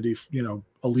strong affinity,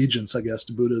 allegiance, I guess,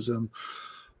 to Buddhism.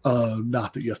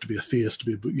 Not that you have to be a theist to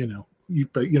be, but you know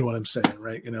what I'm saying,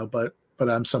 right? But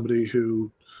I'm somebody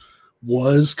who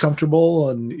was comfortable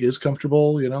and is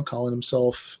comfortable, calling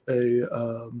himself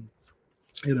an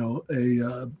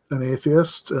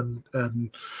atheist, and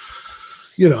I'm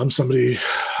somebody,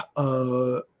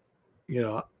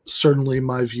 certainly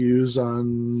my views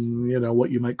on what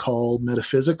you might call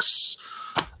metaphysics,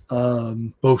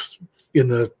 both in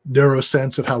the narrow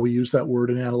sense of how we use that word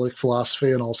in analytic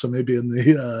philosophy, and also maybe in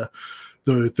the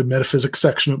metaphysics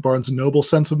section at Barnes and Noble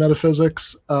sense of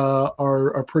metaphysics,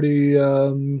 are pretty.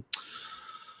 I mean,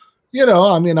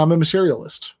 I'm a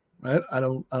materialist, right? I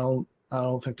don't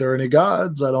think there are any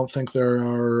gods. I don't think there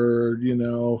are,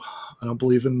 I don't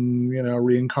believe in,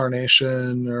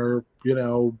 reincarnation or,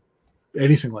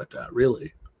 anything like that,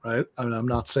 really, right? I mean, I'm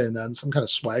not saying that in some kind of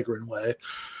swaggering way.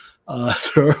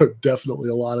 There are definitely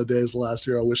a lot of days last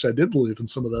year I wish I did believe in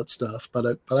some of that stuff,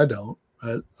 but I don't,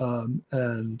 right?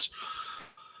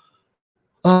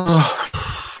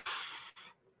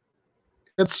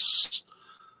 It's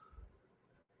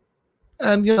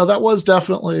and that was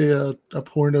definitely a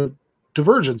point of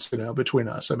divergence, between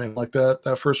us. I mean, like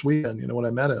that first weekend, when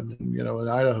I met him, in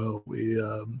Idaho, we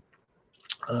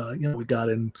we got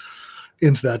into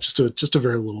that just a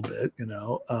very little bit, and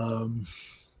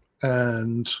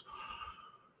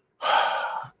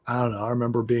I don't know. I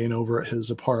remember being over at his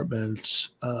apartment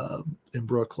in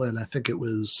Brooklyn. I think it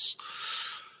was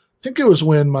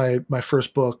when my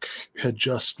first book had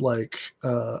just I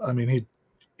mean,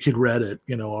 he'd read it,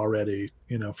 already,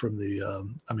 from the,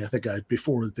 I mean, I think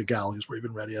before the galleys were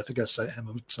even ready, I think I sent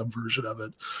him some version of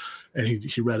it, and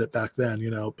he read it back then,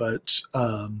 but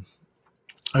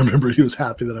I remember he was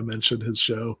happy that I mentioned his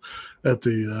show at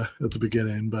the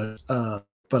beginning, but I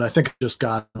think I just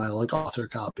got my author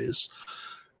copies,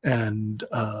 and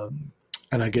I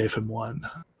gave him one,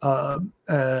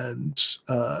 and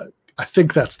I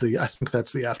think that's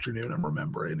the afternoon I'm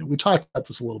remembering, and we talked about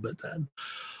this a little bit then,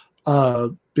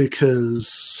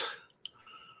 because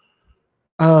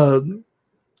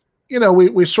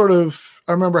we sort of,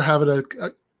 I remember having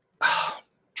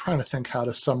trying to think how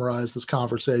to summarize this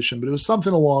conversation, but it was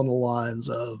something along the lines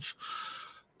of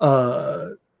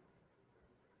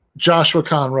Joshua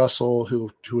Kahn Russell,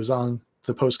 who was on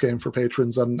the post game for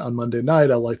patrons on Monday night.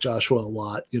 I like Joshua a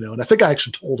lot, and I think I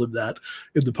actually told him that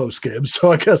in the post game.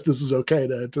 So I guess this is okay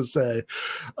to say,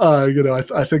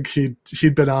 I think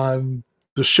he'd been on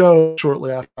the show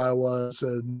shortly after I was,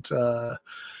 and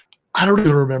I don't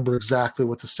even remember exactly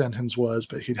what the sentence was,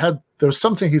 but there was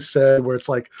something he said where it's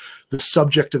like the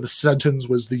subject of the sentence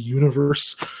was the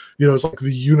universe, it's like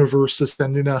the universe is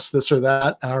sending us this or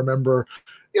that. And I remember,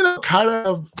 kind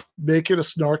of making a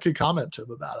snarky comment to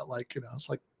him about it. It's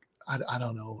like, I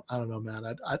don't know, man.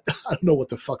 I don't know what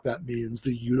the fuck that means.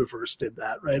 The universe did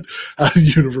that, right? How did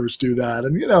the universe do that?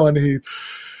 And,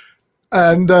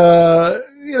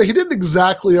 he didn't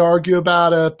exactly argue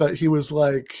about it, but he was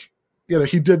like,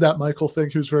 he did that Michael thing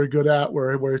he was very good at,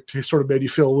 where he sort of made you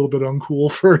feel a little bit uncool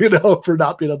for, for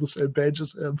not being on the same page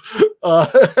as him.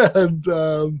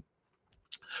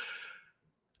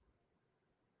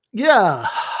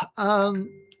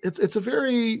 It's a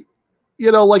very,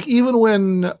 even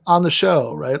when on the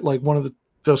show, right? Like one of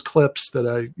those clips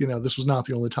that this was not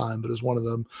the only time, but it was one of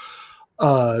them,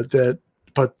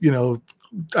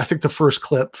 I think the first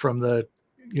clip from the,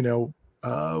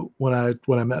 when I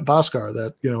met Bhaskar,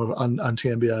 that on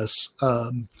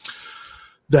TMBS,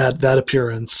 that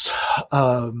appearance,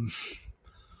 that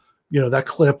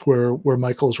clip where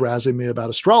Michael's razzing me about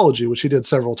astrology, which he did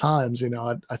several times.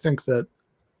 I think that,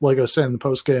 like I was saying in the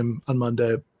post game on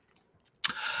Monday,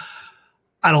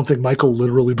 I don't think Michael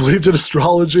literally believed in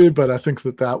astrology, but I think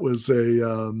that was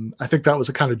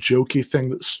a kind of jokey thing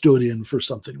that stood in for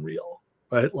something real,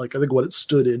 right? Like I think what it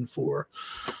stood in for,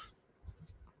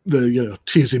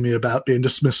 teasing me about being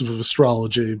dismissive of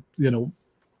astrology,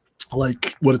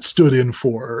 like what it stood in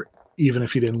for, even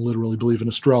if he didn't literally believe in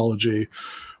astrology,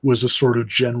 was a sort of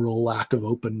general lack of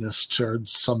openness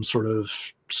towards some sort of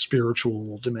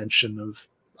spiritual dimension of,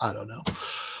 I don't know.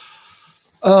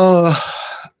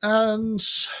 And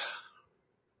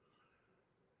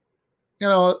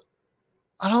I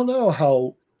don't know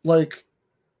how, like,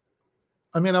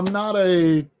 I've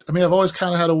always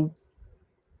kind of had a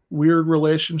weird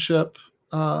relationship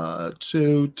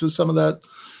to some of that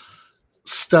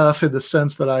stuff, in the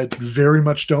sense that I very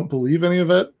much don't believe any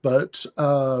of it, but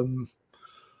I'm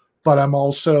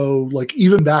also, like,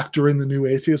 even back during the new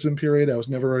atheism period, I was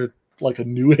never a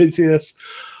new atheist.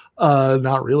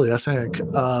 Not really, I think.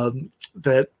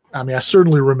 I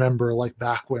certainly remember, like,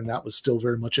 back when that was still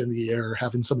very much in the air,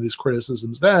 having some of these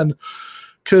criticisms then,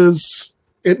 because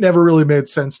it never really made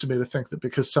sense to me to think that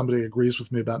because somebody agrees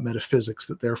with me about metaphysics,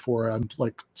 that therefore I'm,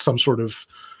 like, some sort of,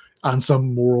 on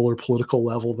some moral or political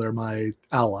level, they're my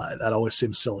ally. That always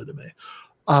seems silly to me.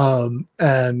 And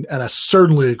I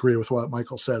certainly agree with what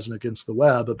Michael says in Against the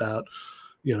Web about,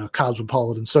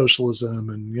 cosmopolitan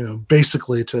socialism, and,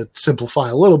 basically, to simplify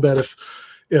a little bit,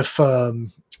 if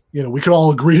we could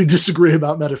all agree to disagree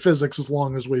about metaphysics, as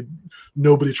long as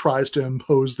nobody tries to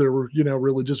impose their,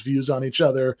 religious views on each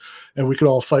other, and we could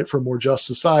all fight for a more just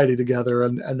society together.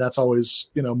 And that's always,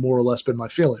 more or less been my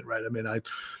feeling, right? I mean, I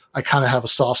kind of have a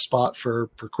soft spot for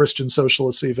Christian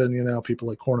socialists, even, people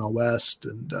like Cornel West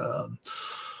and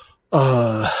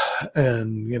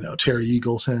Terry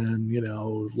Eagleton, a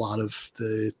lot of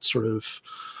the sort of,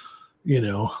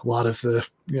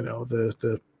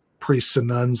 the priests and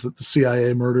nuns that the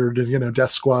CIA murdered, and,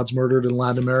 death squads murdered in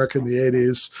Latin America in the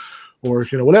 80s, or,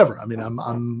 whatever. I mean,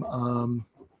 I'm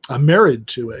married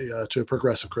to a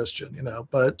progressive Christian,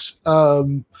 but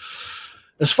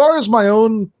as far as my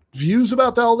own views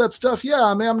about all that stuff, yeah,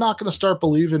 I mean, I'm not going to start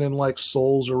believing in, like,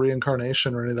 souls or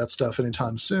reincarnation or any of that stuff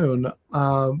anytime soon.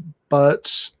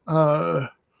 But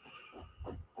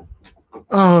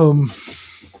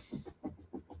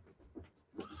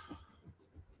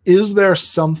is there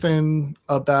something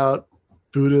about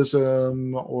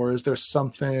Buddhism, or is there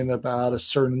something about a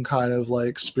certain kind of,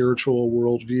 like, spiritual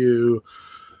worldview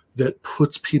that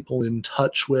puts people in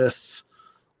touch with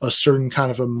a certain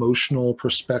kind of emotional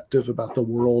perspective about the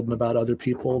world and about other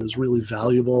people is really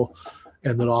valuable,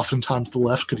 and that oftentimes the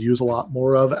left could use a lot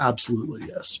more of? Absolutely,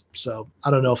 yes. So I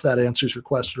don't know if that answers your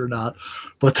question or not,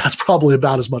 but that's probably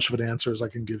about as much of an answer as I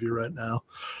can give you right now.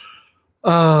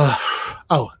 And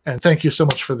thank you so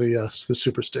much for the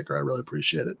super sticker. I really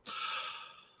appreciate it.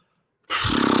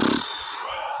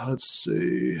 Let's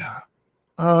see.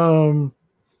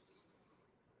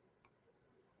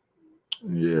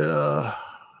 Yeah.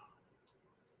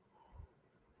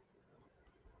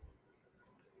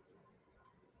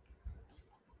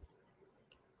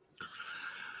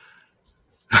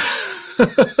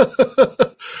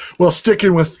 Well,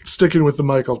 sticking with the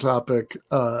Michael topic,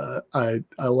 I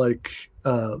like.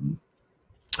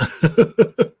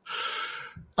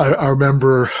 I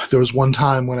remember there was one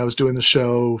time when I was doing the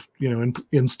show,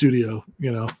 in studio,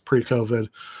 pre-COVID,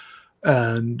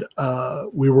 and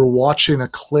we were watching a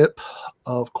clip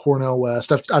of Cornel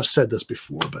West. I've said this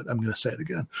before, but I'm going to say it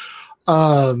again.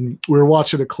 We were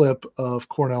watching a clip of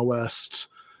Cornel West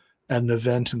at an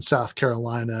event in South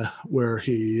Carolina where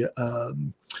he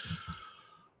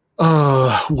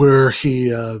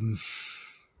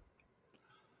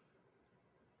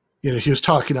he was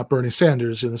talking up Bernie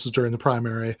Sanders, and this is during the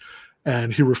primary,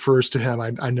 and he refers to him.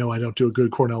 I know I don't do a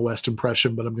good Cornel West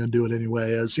impression, but I'm going to do it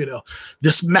anyway, as,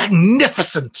 this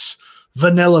magnificent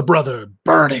vanilla brother,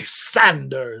 Bernie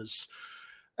Sanders.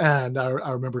 And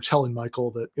I remember telling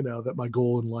Michael that, that my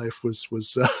goal in life was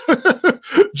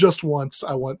just once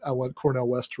I want Cornel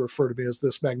West to refer to me as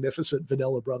this magnificent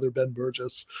vanilla brother, Ben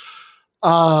Burgess.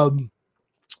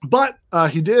 But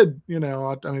he did,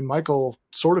 Michael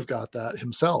sort of got that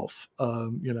himself,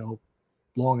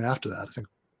 long after that. I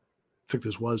think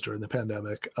this was during the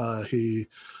pandemic. He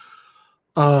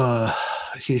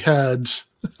had,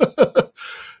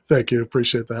 thank you.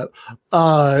 Appreciate that.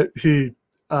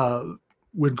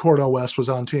 When Cornel West was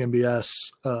on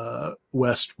TMBS,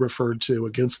 West referred to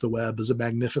Against the Web as a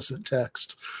magnificent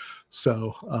text.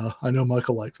 So I know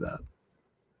Michael liked that.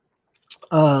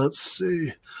 Let's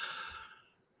see.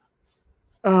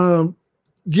 Yeah,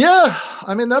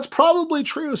 that's probably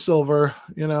true, Silver.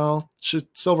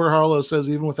 Silver Harlow says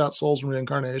even without souls and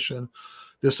reincarnation,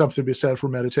 there's something to be said for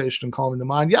meditation and calming the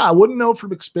mind. Yeah, I wouldn't know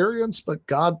from experience, but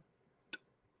God,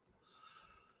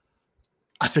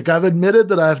 I think I've admitted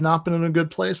that I have not been in a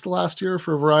good place the last year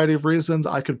for a variety of reasons.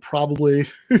 I could probably,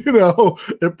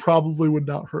 it probably would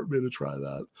not hurt me to try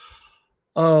that.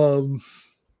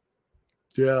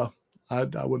 Yeah,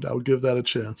 I would give that a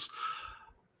chance.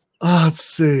 Let's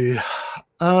see.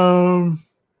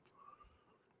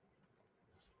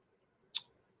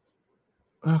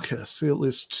 Okay, see at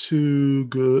least two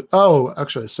good. Oh,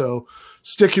 actually, so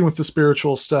sticking with the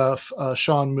spiritual stuff,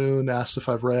 Sean Moon asks if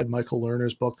I've read Michael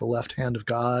Lerner's book, The Left Hand of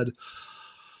God.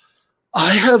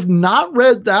 I have not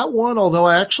read that one, although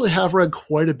I actually have read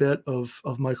quite a bit of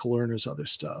Michael Lerner's other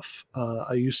stuff.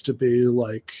 I used to be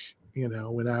like,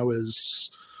 when I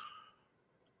was,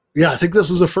 I think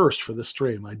this is a first for this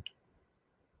stream. I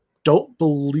don't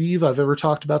believe I've ever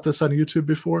talked about this on YouTube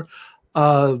before.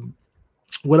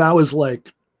 When I was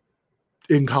like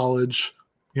in college,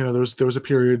 there was a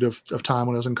period of time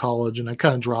when I was in college, and I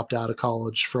kind of dropped out of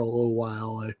college for a little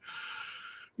while. I,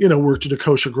 worked at a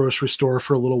kosher grocery store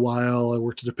for a little while. I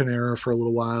worked at a Panera for a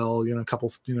little while, a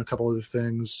couple other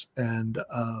things. And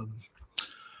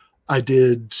I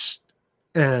did,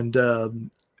 and I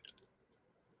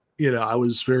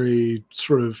was very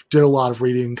did a lot of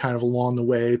reading kind of along the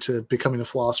way to becoming a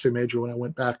philosophy major when I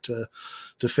went back to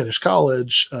finish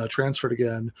college, transferred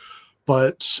again.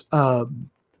 But I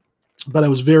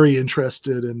was very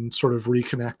interested in sort of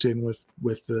reconnecting with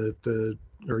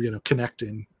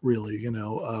connecting really,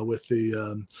 with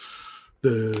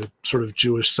the sort of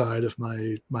Jewish side of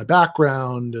my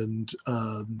background. And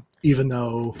even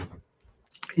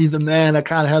then I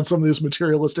kind of had some of these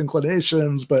materialist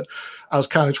inclinations, but I was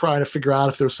kind of trying to figure out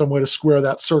if there's some way to square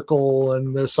that circle,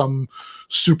 and there's some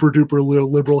super duper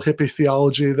liberal hippie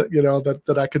theology that,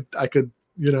 that I could,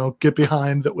 get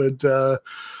behind, that would,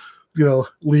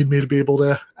 lead me to be able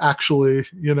to actually,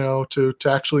 to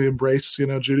actually embrace,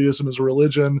 Judaism as a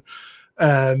religion.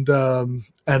 And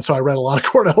so I read a lot of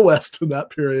Cornel West in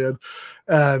that period.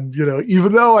 And,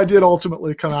 even though I did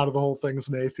ultimately come out of the whole thing as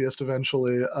an atheist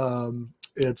eventually,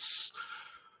 it's,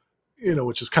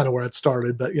 which is kind of where it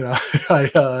started, but,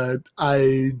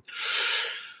 I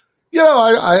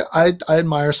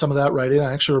admire some of that writing.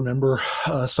 I actually remember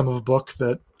some of a book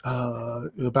that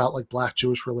about like Black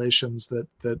Jewish relations that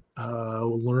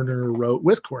Lerner wrote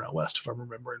with Cornel West, if I'm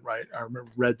remembering right. I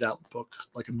read that book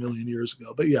like a million years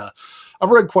ago. But yeah, I've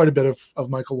read quite a bit of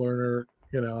Michael Lerner.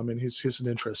 He's an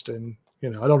interesting.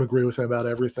 I don't agree with him about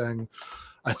everything.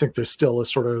 I think there's still a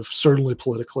sort of, certainly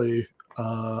politically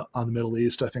on the Middle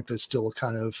East, I think there's still a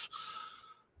kind of,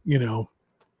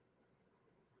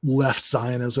 left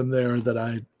Zionism there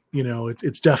that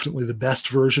it's definitely the best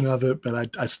version of it,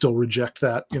 but I still reject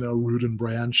that, root and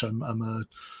branch. I'm a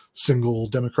single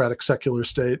democratic secular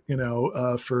state,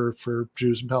 for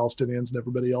Jews and Palestinians and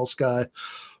everybody else guy.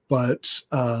 But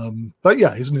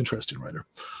yeah, he's an interesting writer.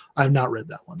 I have not read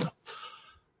that one though.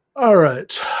 All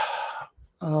right.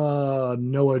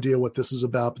 No idea what this is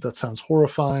about, but that sounds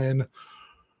horrifying.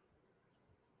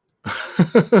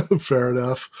 Fair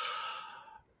enough.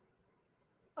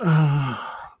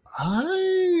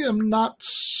 I am not.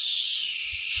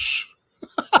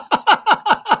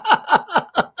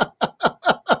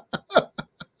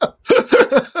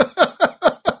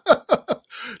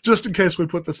 Just in case we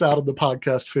put this out on the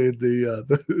podcast feed,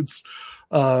 it's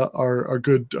our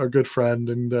good friend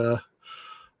and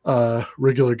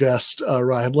regular guest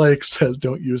Ryan Lake says,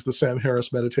 "Don't use the Sam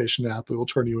Harris meditation app; it will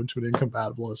turn you into an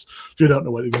incompatibilist." If you don't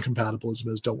know what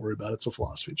incompatibilism is, don't worry about it. It's a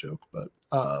philosophy joke, but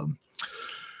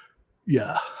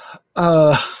yeah.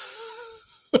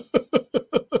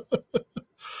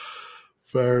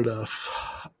 Fair enough.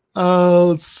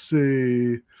 Let's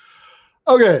see.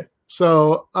 Okay,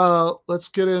 so let's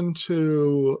get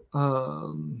into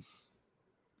oh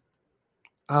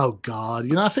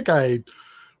God, I think I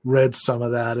read some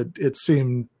of that. It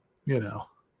seemed,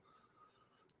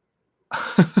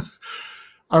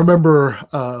 I remember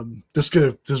this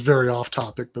is very off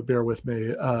topic, but bear with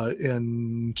me.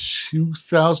 In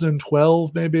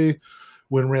 2012, maybe,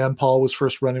 when Rand Paul was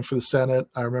first running for the Senate,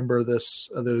 I remember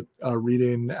the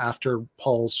reading after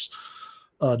Paul's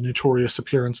notorious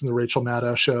appearance in the Rachel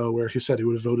Maddow show, where he said he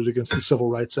would have voted against the Civil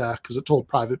Rights Act because it told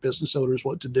private business owners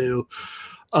what to do.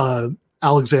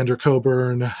 Alexander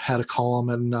Coburn had a column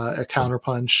in a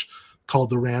Counterpunch called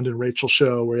The Rand and Rachel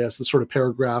Show, where he has the sort of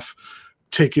paragraph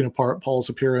taking apart Paul's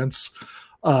appearance.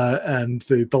 And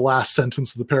the last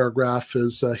sentence of the paragraph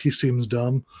is, he seems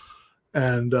dumb.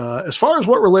 And as far as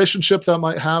what relationship that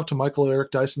might have to Michael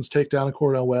Eric Dyson's takedown of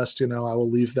Cornel West, I will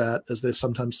leave that, as they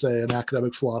sometimes say in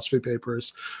academic philosophy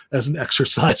papers, as an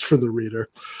exercise for the reader.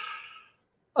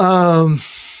 Let's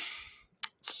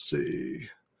see.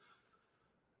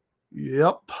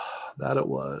 Yep, that it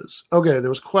was. Okay, there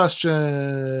was a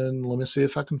question. Let me see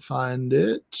if I can find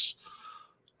it.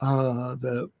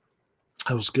 That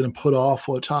I was going to put off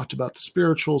while I talked about the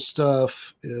spiritual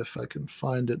stuff. If I can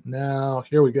find it now.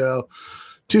 Here we go.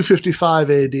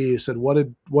 255 AD said, what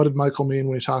did Michael mean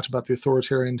when he talked about the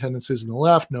authoritarian tendencies in the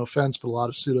left? No offense, but a lot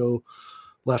of pseudo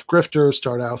left grifters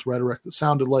start out with rhetoric that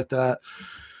sounded like that.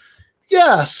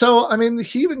 Yeah, so I mean,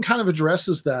 he even kind of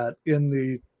addresses that in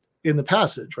the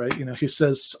passage, right? You know, he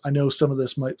says, "I know some of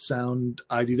this might sound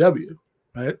IDW,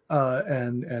 right?"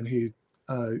 And he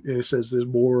says there's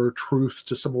more truth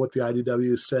to some of what the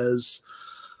IDW says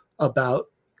about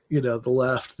the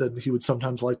left than he would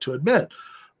sometimes like to admit.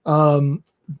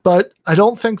 But I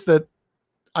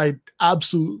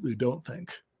absolutely don't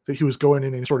think that he was going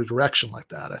in any sort of direction like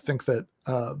that. I think that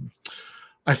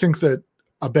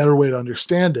a better way to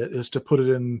understand it is to put it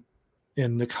in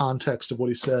the context of what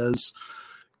he says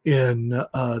in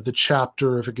the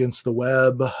chapter of Against the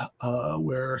Web,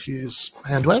 where he's,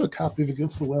 and do I have a copy of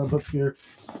Against the Web up here?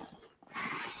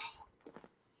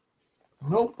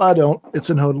 Nope, I don't. It's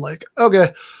in Houghton Lake.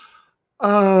 Okay.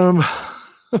 But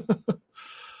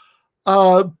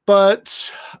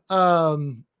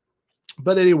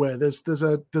anyway, there's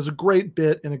a great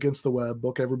bit in Against the Web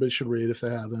book everybody should read if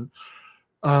they haven't.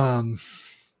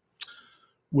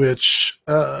 Which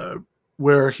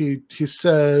where he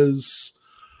says,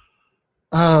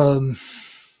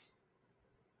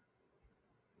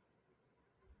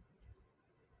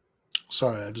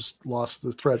 sorry, I just lost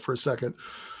the thread for a second.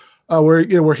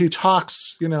 Where he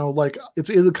talks, like it's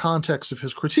in the context of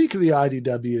his critique of the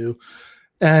IDW,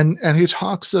 and he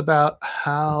talks about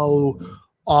how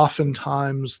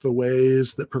oftentimes the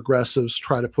ways that progressives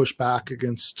try to push back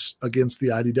against the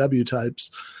IDW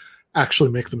types actually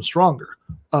make them stronger.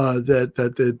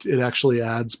 That it actually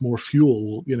adds more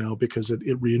fuel, because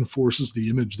it reinforces the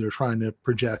image they're trying to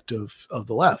project of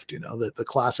the left. That the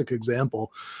classic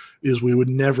example is we would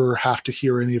never have to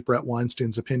hear any of Brett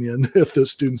Weinstein's opinion if the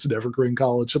students at Evergreen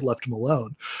College had left him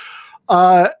alone.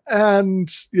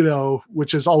 And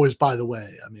which is always, by the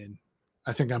way, I mean,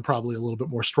 I think I'm probably a little bit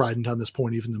more strident on this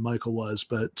point even than Michael was,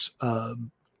 but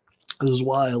this is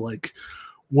why, like,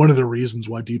 one of the reasons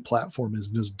why deplatform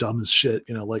isn't as dumb as shit,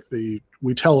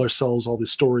 we tell ourselves all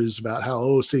these stories about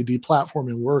how, say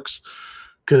deplatforming works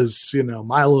because,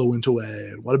 Milo went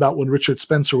away. And what about when Richard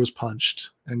Spencer was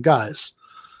punched? And guys,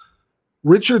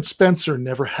 Richard Spencer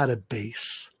never had a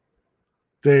base.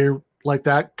 They're like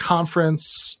that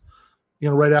conference,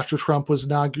 right after Trump was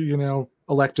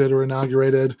elected or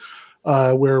inaugurated,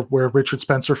 where Richard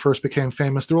Spencer first became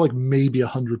famous. There were like maybe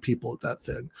 100 people at that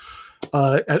thing.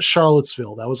 At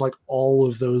Charlottesville, that was like all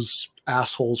of those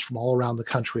assholes from all around the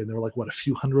country, and there were like a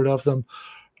few hundred of them.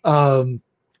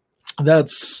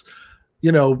 That's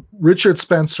Richard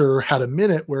Spencer had a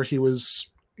minute where he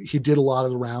did a lot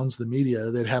of the rounds of the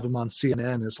media. They'd have him on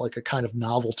CNN as like a kind of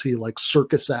novelty, like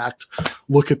circus act.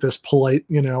 Look at this polite,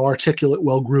 articulate,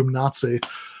 well-groomed Nazi.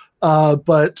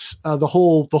 But the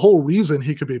whole reason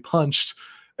he could be punched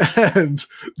and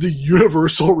the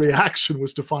universal reaction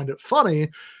was to find it funny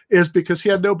is because he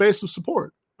had no base of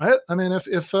support, right? I mean, if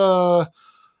I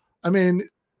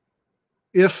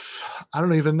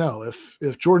don't even know if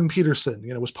Jordan Peterson,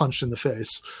 was punched in the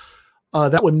face,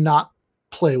 that would not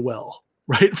play well,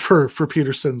 right? For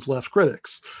Peterson's left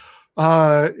critics.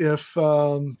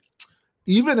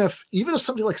 Even if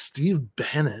somebody like Steve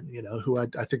Bannon, who I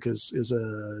think is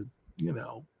a,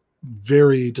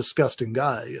 very disgusting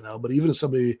guy, but even if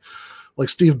somebody like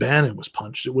Steve Bannon was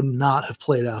punched, it would not have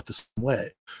played out the same way.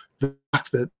 The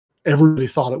fact that everybody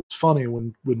thought it was funny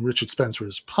when Richard Spencer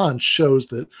was punched shows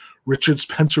that Richard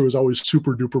Spencer was always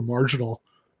super duper marginal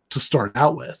to start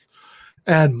out with.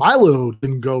 And Milo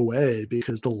didn't go away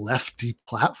because the left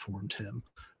deplatformed him.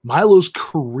 Milo's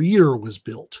career was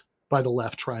built by the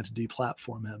left trying to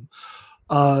deplatform him.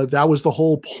 That was the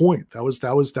whole point. That was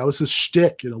his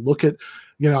shtick. Look at,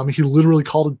 he literally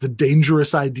called it the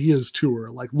Dangerous Ideas Tour.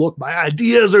 Like, look, my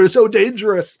ideas are so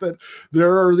dangerous that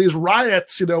there are these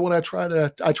riots. When I try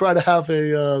to have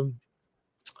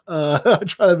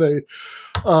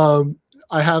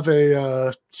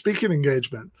a speaking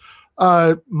engagement.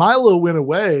 Milo went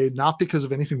away not because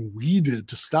of anything we did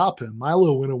to stop him.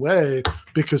 Milo went away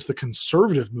because the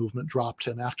conservative movement dropped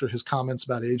him after his comments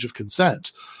about age of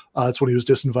consent. It's when he was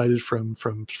disinvited from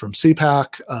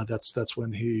CPAC. That's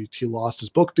when he lost his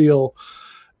book deal.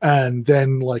 And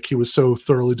then, like, he was so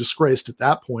thoroughly disgraced at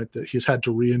that point that he's had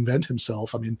to reinvent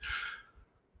himself. I mean,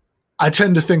 I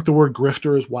tend to think the word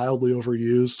grifter is wildly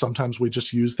overused. Sometimes we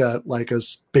just use that like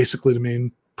as basically to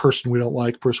mean person we don't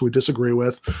like, person we disagree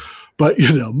with. But,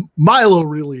 Milo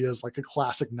really is like a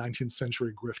classic 19th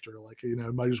century grifter. Like,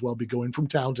 might as well be going from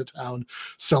town to town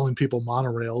selling people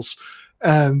monorails.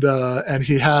 And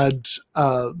he had,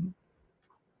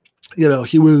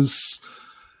 he was,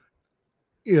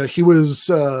 and he was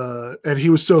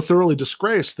so thoroughly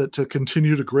disgraced that to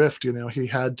continue to grift, he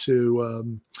had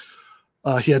to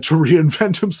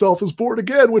reinvent himself as Born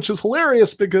Again, which is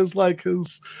hilarious because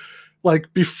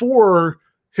before,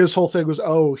 his whole thing was,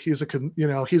 oh, he's a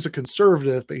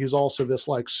conservative, but he's also this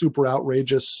like super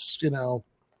outrageous,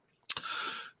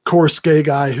 coarse gay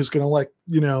guy who's going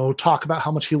to talk about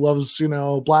how much he loves,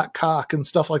 black cock and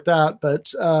stuff like that.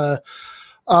 But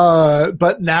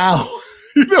now,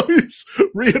 he's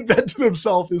reinvented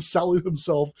himself, he's selling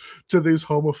himself to these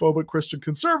homophobic Christian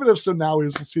conservatives. So now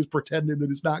he's pretending that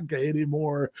he's not gay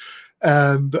anymore.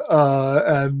 And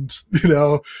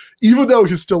even though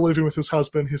he's still living with his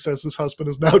husband, he says his husband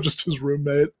is now just his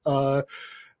roommate.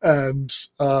 And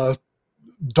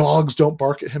dogs don't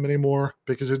bark at him anymore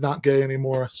because he's not gay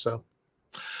anymore. So,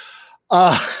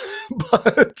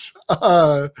 but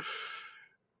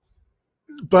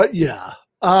yeah.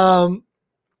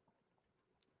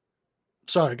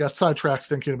 Sorry, I got sidetracked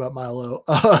thinking about Milo.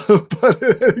 But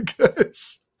in any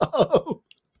case,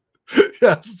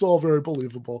 yes, it's all very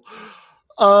believable.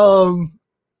 But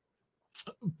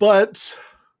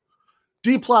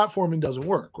deplatforming doesn't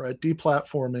work, right?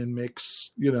 Deplatforming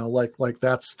makes,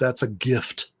 that's a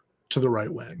gift to the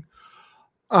right wing.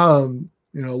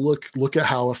 Look at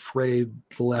how afraid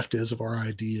the left is of our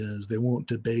ideas. They won't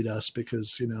debate us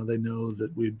because, they know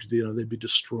that they'd be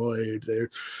destroyed. They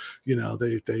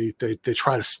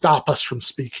try to stop us from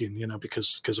speaking,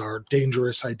 because our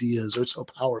dangerous ideas are so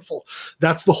powerful.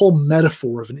 That's the whole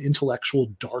metaphor of an intellectual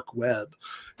dark web.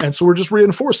 And so we're just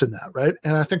reinforcing that, right?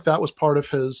 And I think that was part of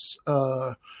his,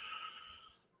 I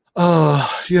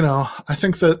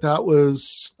think that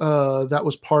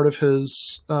was part of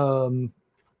his,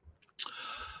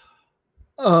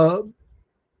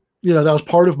 that was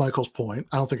part of Michael's point.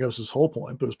 I don't think that was his whole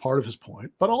point, but it was part of his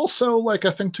point. But also, I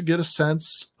think to get a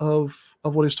sense of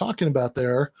what he's talking about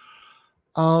there,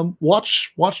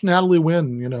 watch Natalie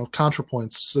Wynn,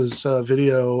 ContraPoints'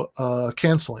 video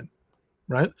canceling,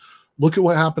 right? Look at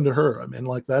what happened to her. I mean,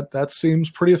 that seems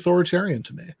pretty authoritarian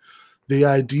to me. The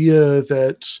idea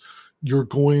that you're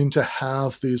going to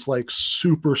have these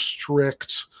super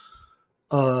strict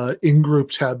in-group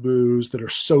taboos that are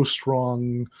so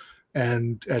strong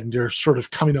and they're sort of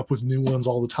coming up with new ones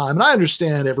all the time. And I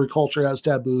understand every culture has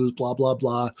taboos, blah, blah,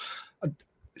 blah.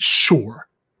 Sure.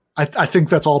 I think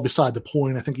that's all beside the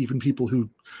point. I think even people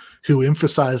who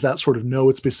emphasize that sort of know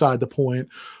it's beside the point.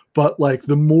 But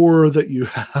the more that you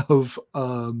have,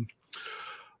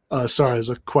 sorry, there's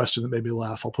a question that made me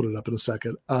laugh. I'll put it up in a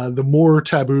second. The more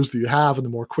taboos that you have and the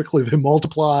more quickly they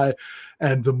multiply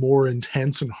and the more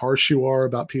intense and harsh you are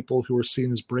about people who are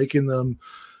seen as breaking them,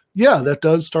 yeah, that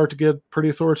does start to get pretty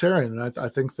authoritarian. And I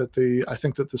think that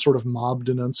the sort of mob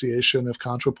denunciation of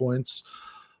ContraPoints,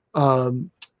 I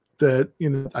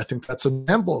think that's an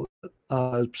example.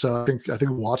 So I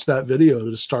think watch that video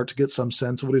to start to get some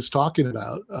sense of what he's talking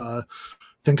about.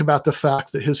 Think about the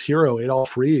fact that his hero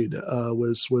Adolf Reed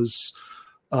was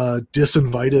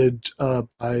disinvited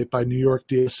by New York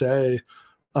DSA,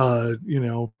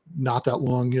 not that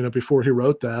long before he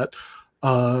wrote that,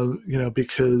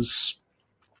 because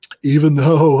even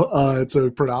though it's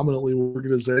a predominantly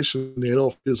organization,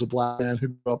 Adolf is a black man who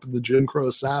grew up in the Jim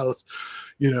Crow South.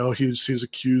 He's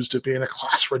accused of being a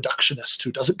class reductionist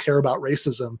who doesn't care about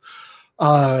racism,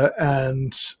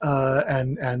 and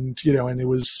it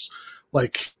was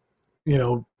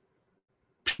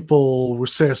people would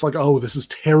say it's oh, this is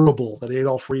terrible that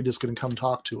Adolf Reed is going to come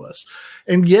talk to us.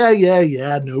 And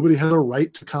yeah, nobody has a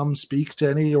right to come speak to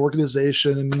any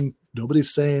organization, and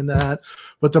nobody's saying that.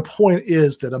 But the point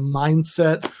is that a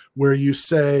mindset where you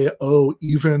say, oh,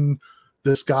 even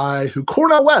this guy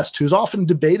Cornel West, who's often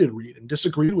debated Reed and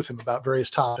disagreed with him about various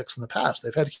topics in the past.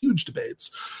 They've had huge debates,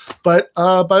 but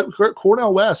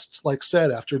Cornel West,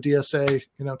 said after DSA,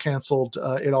 canceled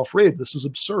Adolf Reed, this is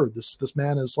absurd. This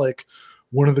man is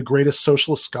one of the greatest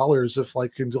socialist scholars of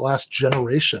in the last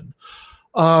generation.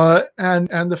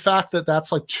 And the fact that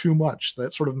that's too much,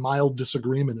 that sort of mild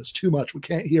disagreement is too much. We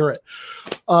can't hear it.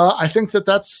 I think that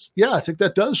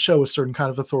does show a certain kind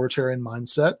of authoritarian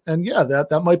mindset. And yeah,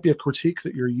 that might be a critique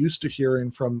that you're used to hearing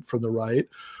from the right,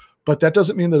 but that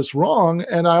doesn't mean that it's wrong.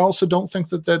 And I also don't think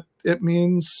that it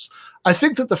means, I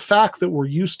think that the fact that we're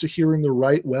used to hearing the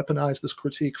right weaponize this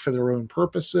critique for their own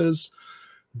purposes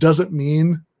doesn't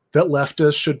mean that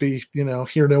leftists should be,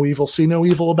 hear no evil, see no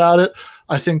evil about it.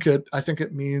 I think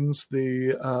it means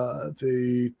the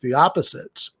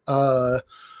opposite. I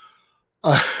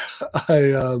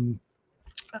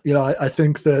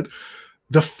think that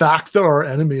the fact that our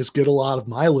enemies get a lot of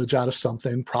mileage out of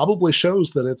something probably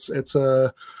shows that it's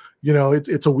a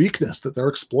weakness that they're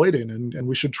exploiting, and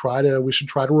we should try to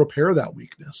repair that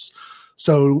weakness.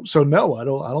 So no, I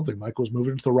don't think Michael was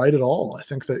moving to the right at all. I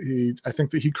think that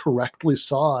he correctly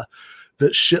saw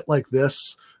that shit like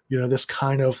this, this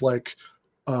kind of like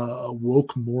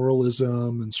woke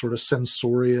moralism and sort of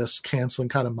censorious canceling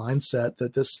kind of mindset,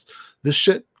 that this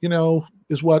shit,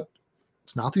 is what,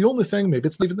 it's not the only thing, maybe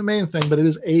it's not even the main thing, but it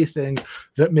is a thing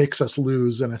that makes us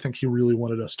lose. And I think he really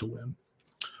wanted us to win.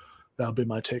 That'll be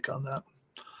my take on that.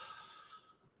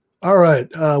 All right.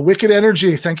 Wicked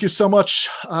Energy, thank you so much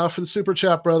for the super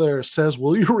chat, brother. Says,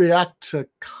 will you react to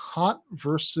Kant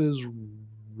versus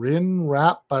Rin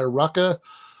rap by Rucka?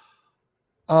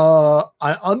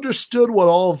 I understood what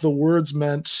all of the words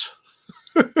meant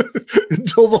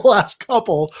until the last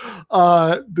couple.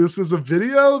 This is a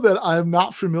video that I'm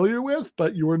not familiar with,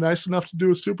 but you were nice enough to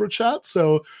do a super chat.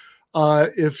 So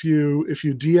if you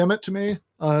DM it to me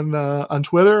on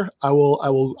Twitter, I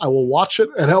will watch it,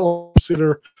 and I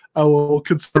will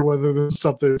consider whether this is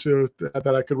something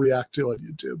that I could react to on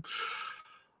YouTube.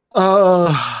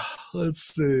 Let's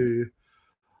see.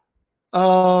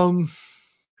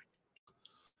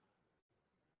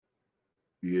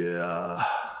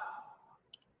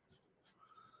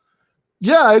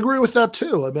 Yeah, I agree with that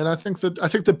too. I mean, I think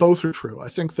that both are true. I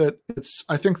think that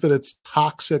it's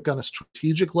toxic on a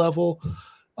strategic level.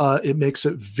 It makes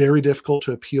it very difficult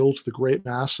to appeal to the great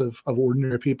mass of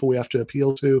ordinary people we have to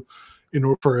appeal to in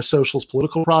order for a socialist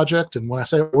political project. And when I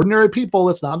say ordinary people,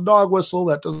 it's not a dog whistle.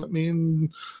 That doesn't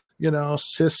mean,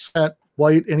 cis, het,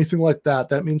 white, anything like that.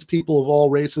 That means people of all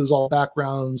races, all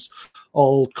backgrounds,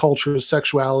 all cultures,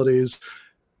 sexualities,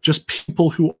 just people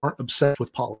who aren't obsessed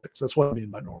with politics. That's what I mean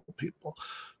by normal people.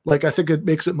 Like, I think it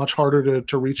makes it much harder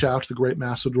to reach out to the great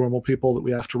mass of normal people that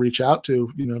we have to reach out to,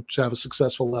 to have a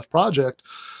successful left project.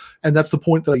 And that's the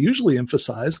point that I usually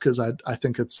emphasize, because I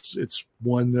think it's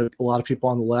one that a lot of people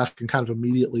on the left can kind of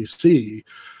immediately see.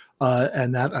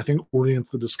 And that, I think, orients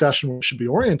the discussion where it should be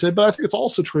oriented. But I think it's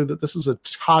also true that this is a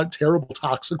terrible,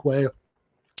 toxic way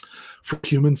for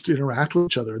humans to interact with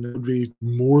each other. And there would be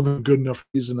more than good enough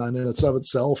reason in and of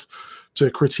itself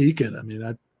to critique it. I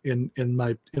mean, in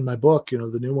my book,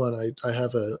 the new one, I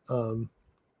have a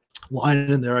line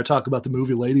in there. I talk about the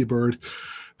movie Lady Bird.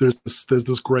 There's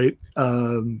this great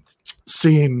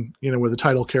scene, where the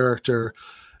title character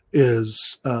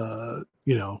is,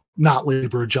 not Lady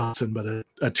Bird Johnson, but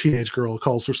a teenage girl who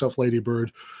calls herself Lady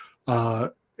Bird,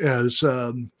 as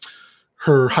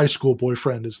her high school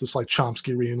boyfriend is this like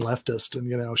Chomsky-rean leftist.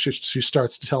 And, she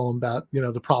starts to tell him about,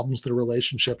 the problems of the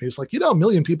relationship. And he's like, 1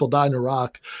 million people died in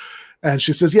Iraq. And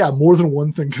she says, yeah, more than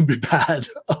one thing can be bad.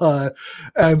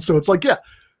 And so it's like, yeah,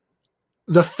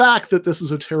 the fact that this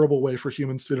is a terrible way for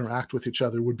humans to interact with each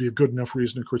other would be a good enough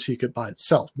reason to critique it by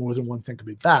itself. More than one thing can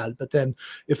be bad. But then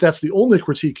if that's the only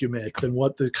critique you make, then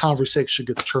what the conversation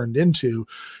gets turned into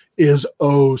is,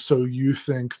 oh, so you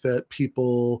think that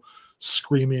people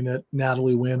screaming at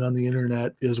Natalie Wynn on the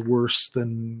internet is worse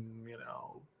than,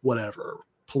 whatever,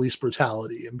 police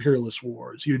brutality, imperialist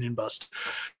wars, union bust.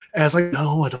 And it's like,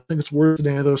 no, I don't think it's worse than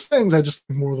any of those things. I just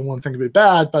think more than one thing can be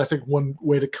bad. But I think one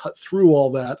way to cut through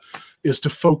all that is to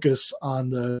focus on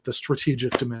the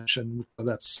strategic dimension.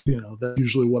 That's, that's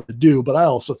usually what I do. But I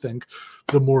also think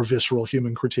the more visceral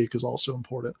human critique is also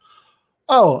important.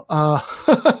 Oh,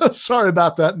 sorry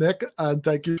about that, Nick.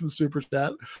 Thank you for the super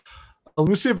chat. Let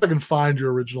me see if I can find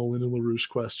your original Lyndon LaRouche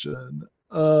question.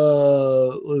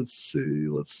 Let's see.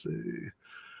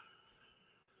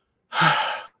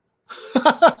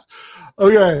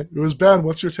 Okay, it was Ben.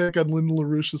 What's your take on Lyndon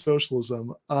LaRouche's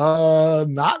socialism?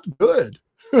 Not good.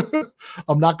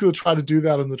 I'm not going to try to do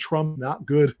that in the Trump not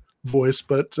good voice,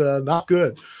 but not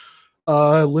good.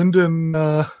 Lyndon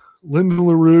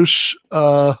LaRouche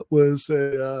was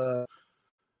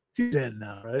he's dead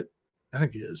now, right? I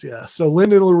think he is, yeah. So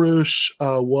Lyndon LaRouche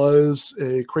was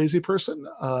a crazy person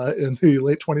in the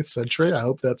late 20th century.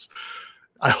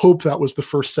 I hope that was the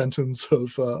first sentence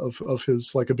of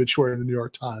his like obituary in the New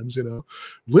York Times.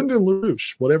 Lyndon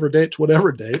LaRouche, whatever date to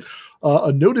whatever date,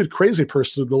 a noted crazy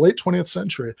person in the late 20th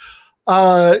century.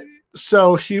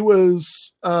 So he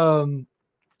was.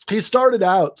 He started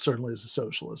out certainly as a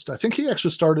socialist. I think he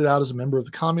actually started out as a member of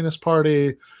the Communist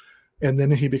Party. And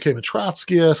then he became a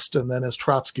Trotskyist, and then as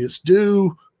Trotskyists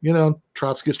do,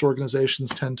 Trotskyist organizations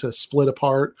tend to split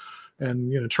apart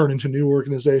and, turn into new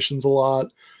organizations a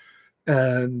lot.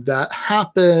 and that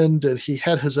happened, and he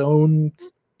had his own,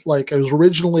 like, it was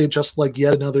originally just like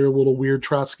yet another little weird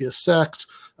Trotskyist sect.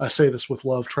 I say this with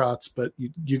love, Trots, but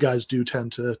you guys do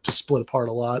tend to split apart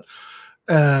a lot.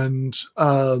 And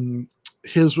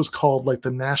his was called like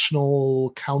the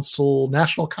National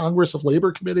Congress of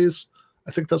Labor Committees.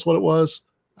 I think that's what it was.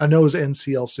 I know it was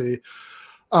NCLC.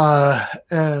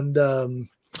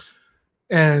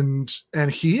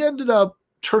 And he ended up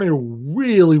turning a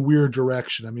really weird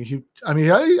direction. I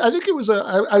think it was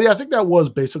I think that was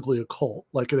basically a cult,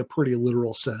 like in a pretty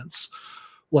literal sense,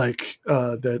 like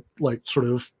that, like sort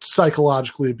of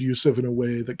psychologically abusive in a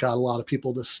way that got a lot of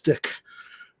people to stick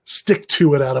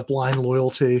to it out of blind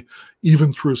loyalty,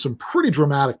 even through some pretty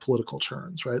dramatic political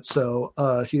turns, right? So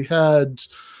he had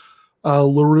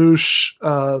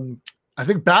LaRouche, I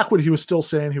think back when he was still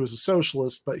saying he was a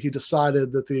socialist, but he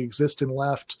decided that the existing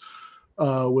left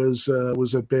was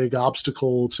a big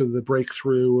obstacle to the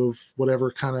breakthrough of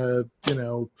whatever kind of,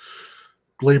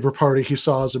 Labor Party he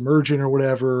saw as emerging or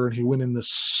whatever. And he went in this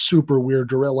super weird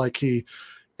direction,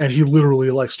 he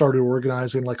literally like started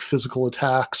organizing like physical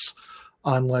attacks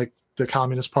on like the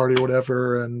Communist Party or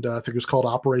whatever. And I think it was called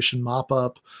Operation Mop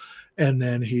Up. And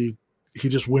then he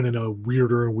just went in a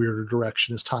weirder and weirder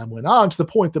direction as time went on, to the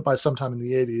point that by sometime in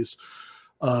the 80s,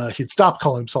 he'd stopped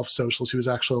calling himself a socialist. He was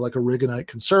actually like a Reaganite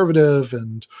conservative.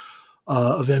 And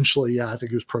eventually, I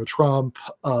think he was pro-Trump.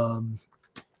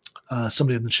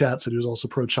 Somebody in the chat said he was also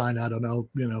pro-China. I don't know,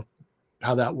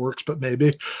 how that works, but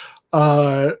maybe.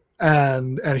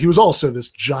 And he was also this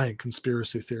giant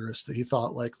conspiracy theorist that he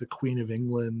thought like the Queen of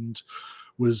England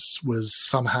was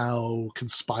somehow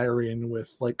conspiring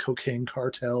with like cocaine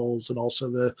cartels, and also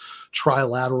the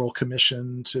Trilateral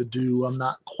Commission to do, I'm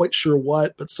not quite sure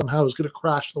what, but somehow it was going to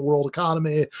crash the world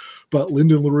economy. But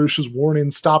Lyndon LaRouche's warning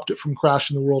stopped it from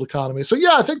crashing the world economy. So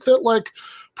yeah, I think that like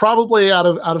probably out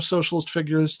of socialist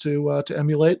figures to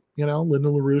emulate,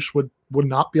 Lyndon LaRouche would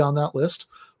not be on that list.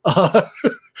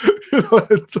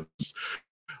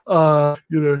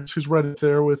 Who's right up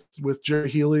there with Jerry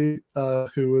Healy,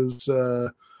 who was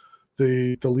the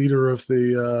leader of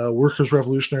the Workers'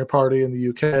 Revolutionary Party in the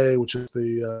UK, which is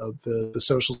the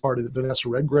Socialist Party that Vanessa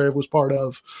Redgrave was part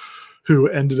of, who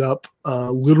ended up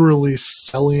literally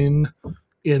selling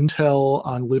intel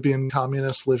on Libyan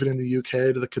communists living in the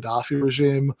UK to the Gaddafi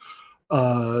regime.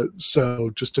 So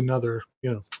just another,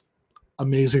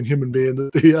 amazing human being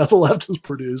that the left has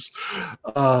produced.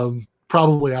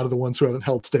 Probably out of the ones who haven't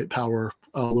held state power,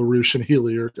 LaRouche and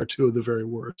Healy are two of the very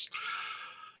worst.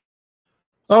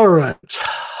 All right.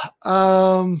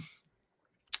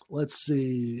 Let's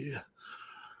see.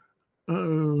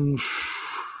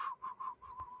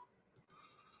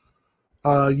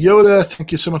 Yoda,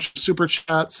 thank you so much for super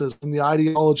chat. Says, when the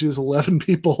ideology is 11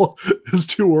 people is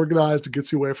too organized, it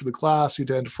gets you away from the class. You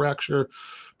tend to fracture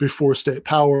before state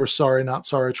power. Sorry, not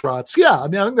sorry, Trots. Yeah, I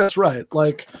think that's right.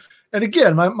 Like, and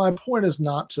again, my point is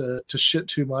not to shit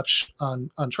too much on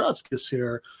Trotskyists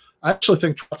here. I actually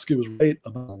think Trotsky was right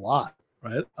about a lot,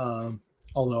 right?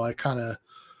 Although I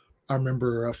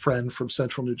remember a friend from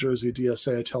Central New Jersey,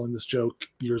 DSA, telling this joke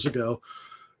years ago.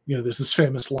 There's this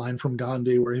famous line from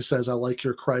Gandhi where he says, "I like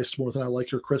your Christ more than I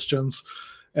like your Christians."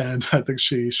 And I think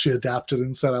she adapted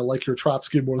and said, "I like your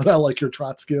Trotsky more than I like your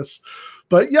Trotskyists."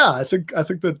 But yeah, I think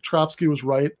that Trotsky was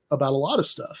right about a lot of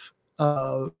stuff.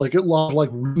 Like a lot of like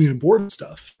really important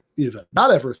stuff, even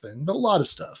not everything, but a lot of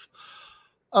stuff.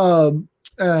 And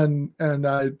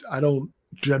I don't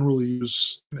generally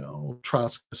use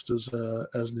Trotskyist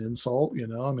as an insult.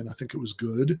 I think it was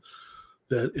good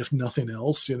that, if nothing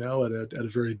else, at a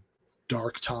very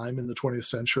dark time in the 20th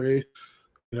century,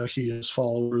 he and his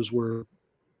followers were,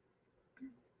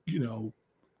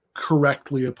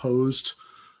 correctly opposed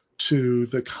to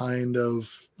the kind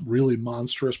of really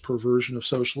monstrous perversion of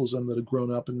socialism that had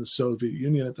grown up in the Soviet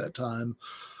Union at that time,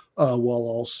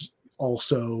 while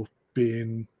also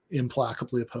being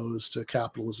implacably opposed to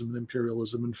capitalism and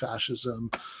imperialism and fascism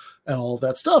and all of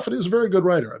that stuff. And he was a very good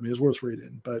writer. It was worth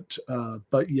reading. But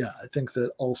yeah, I think that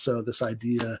also this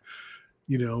idea,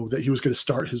 that he was going to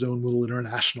start his own little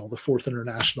international, the Fourth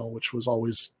International, which was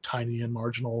always tiny and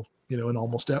marginal, in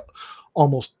almost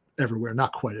everywhere,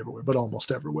 not quite everywhere, but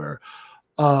almost everywhere.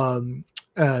 And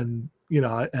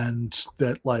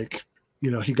that, like,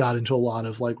 he got into a lot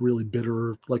of like really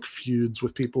bitter like feuds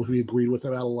with people who he agreed with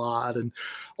about a lot. And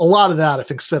a lot of that, I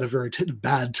think, set a very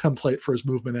bad template for his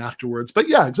movement afterwards. But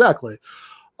yeah, exactly.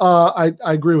 I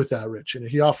agree with that, Rich.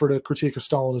 He offered a critique of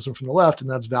Stalinism from the left, and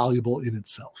that's valuable in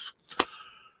itself.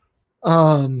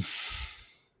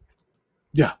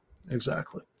 Yeah,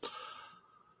 exactly.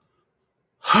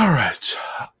 All right.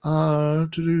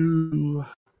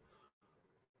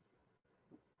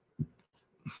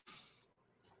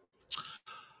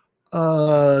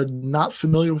 Not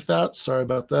familiar with that. Sorry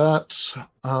about that.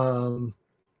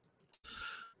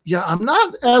 Yeah, I'm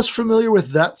not as familiar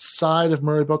with that side of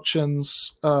Murray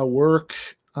Bookchin's work.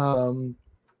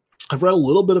 I've read a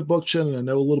little bit of Bookchin, and I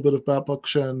know a little bit about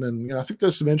Bookchin, and I think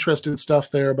there's some interesting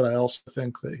stuff there. But I also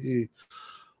think that he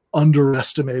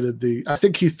underestimated I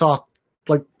think he thought,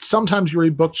 like, sometimes you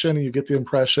read Bookchin and you get the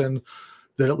impression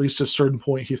that at least at a certain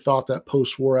point he thought that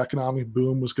post-war economic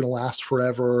boom was going to last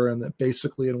forever, and that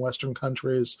basically in Western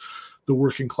countries the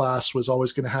working class was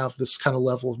always going to have this kind of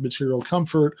level of material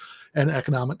comfort, and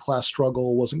economic class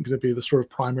struggle wasn't going to be the sort of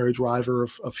primary driver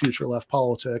of future left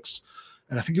politics.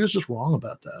 And I think he was just wrong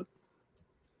about that.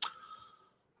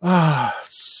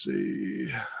 Let's see.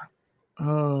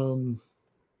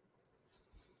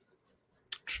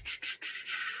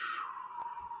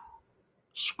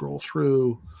 Scroll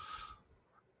through.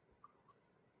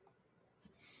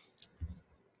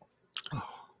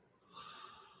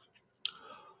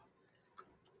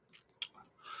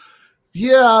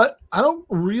 Yeah, I don't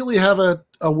really have a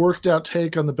worked out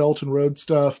take on the Belt and Road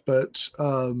stuff, but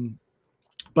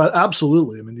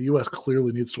absolutely, I mean, the U.S.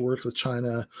 clearly needs to work with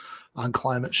China on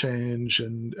climate change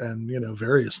and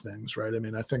various things, right? I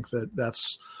mean, I think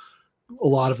that's a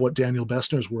lot of what Daniel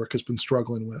Bessner's work has been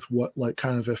struggling with. What, like,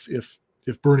 kind of if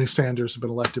Bernie Sanders had been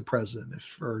elected president,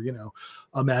 or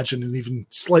imagine an even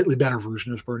slightly better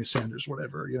version of Bernie Sanders,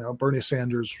 whatever, Bernie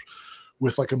Sanders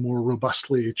with like a more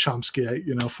robustly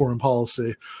Chomsky, foreign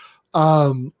policy.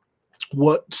 And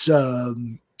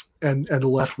the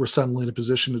left were suddenly in a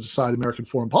position to decide American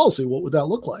foreign policy, what would that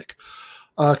look like?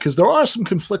 Because there are some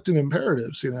conflicting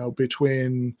imperatives,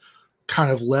 between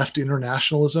kind of left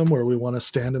internationalism, where we want to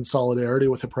stand in solidarity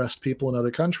with oppressed people in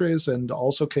other countries, and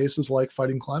also cases like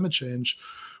fighting climate change,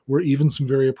 where even some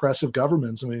very oppressive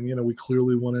governments, I mean, we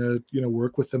clearly want to,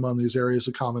 work with them on these areas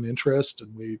of common interest,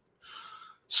 and we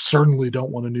certainly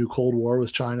don't want a new Cold War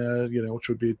with China, which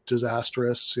would be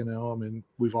disastrous. I mean,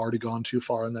 we've already gone too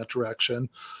far in that direction.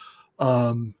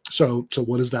 So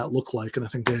what does that look like? And I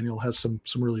think Daniel has some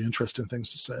really interesting things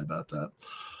to say about that.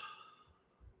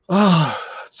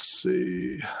 Let's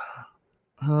see.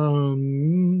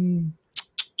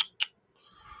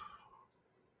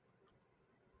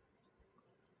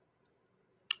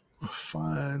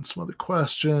 Find some other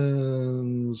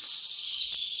questions.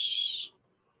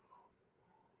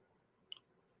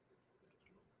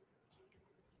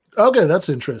 Okay, that's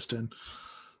interesting.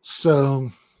 So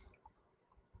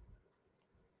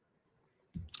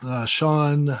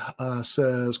Sean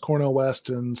says Cornel West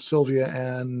and Sylvia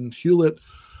Ann Hewlett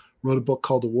wrote a book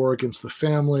called The War Against the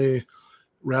Family.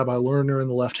 Rabbi Lerner in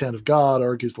The Left Hand of God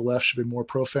argues the left should be more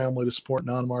pro-family to support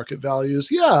non-market values.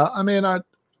 Yeah, I mean, I'm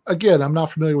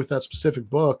not familiar with that specific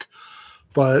book,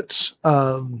 but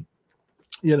I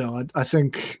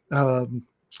think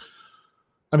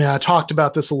I talked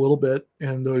about this a little bit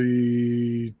in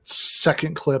the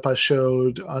second clip I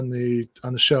showed on the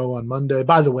show on Monday.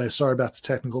 By the way, sorry about the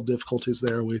technical difficulties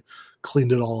there. We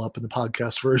cleaned it all up in the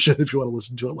podcast version if you want to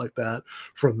listen to it like that,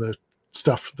 from the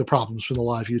problems from the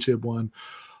live YouTube one.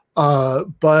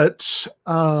 But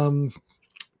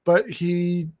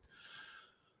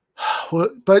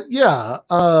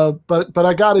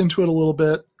I got into it a little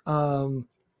bit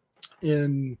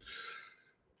in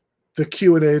the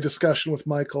Q&A discussion with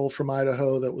Michael from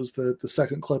Idaho. That was the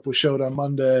second clip we showed on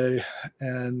Monday.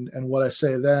 And what I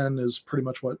say then is pretty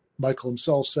much what Michael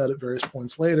himself said at various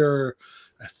points later.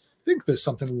 I think there's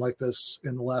something like this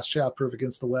in the last chapter of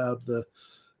Against the Web, the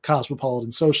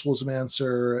cosmopolitan socialism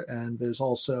answer. And there's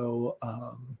also,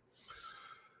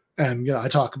 I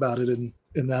talk about it in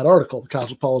that article, the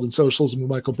cosmopolitan socialism of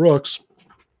Michael Brooks.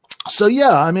 So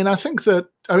yeah, I think that,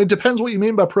 it depends what you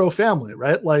mean by pro-family,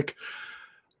 right? Like,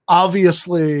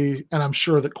 obviously, and I'm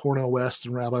sure that Cornel West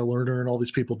and Rabbi Lerner and all these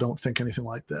people don't think anything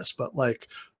like this, but like,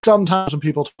 sometimes when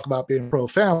people talk about being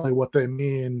pro-family, what they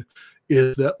mean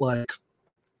is that, like,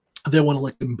 they want to,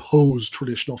 like, impose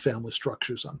traditional family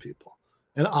structures on people.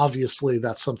 And obviously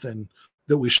that's something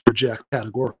that we should reject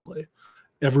categorically.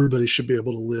 Everybody should be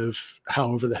able to live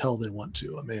however the hell they want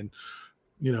to. I mean,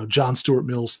 John Stuart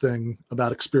Mill's thing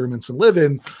about experiments in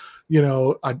living,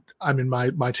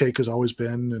 my take has always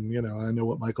been, and, I know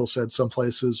what Michael said some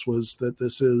places, was that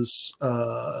this is,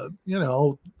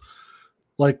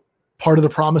 like, part of the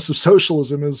promise of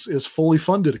socialism is fully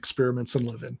funded experiments in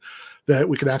living, that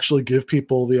we can actually give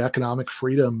people the economic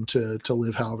freedom to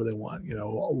live however they want.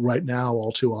 Right now,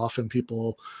 all too often,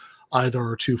 people either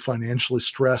are too financially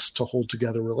stressed to hold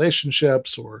together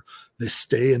relationships, or they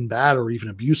stay in bad or even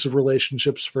abusive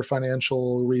relationships for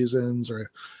financial reasons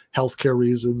or healthcare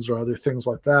reasons or other things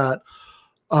like that.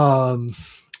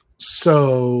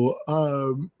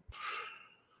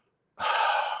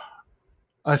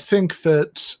 I think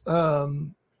that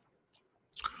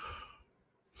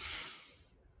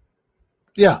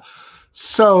yeah.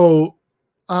 So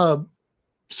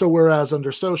so whereas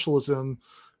under socialism,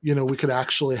 we could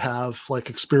actually have like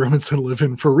experiments and live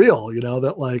in for real,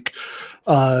 that like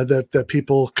that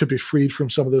people could be freed from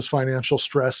some of those financial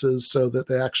stresses so that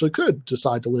they actually could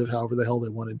decide to live however the hell they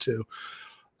wanted to.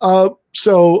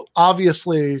 So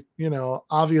obviously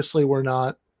we're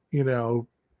not,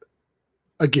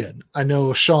 again, I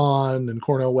know Sean and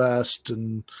Cornel West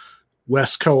and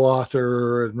West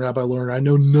co-author and Rabbi Lerner, I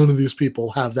know none of these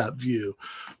people have that view,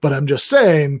 but I'm just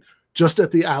saying, just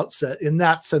at the outset, in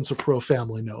that sense of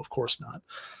pro-family, no, of course not.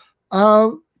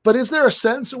 But is there a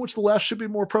sense in which the left should be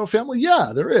more pro-family?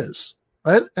 Yeah, there is,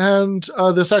 right? And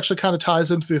this actually kind of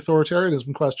ties into the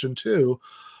authoritarianism question too,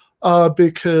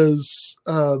 because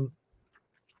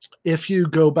if you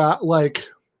go back, like,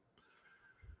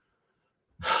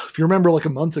 if you remember, like a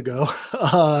month ago,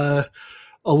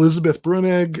 Elizabeth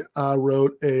Brunig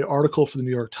wrote an article for the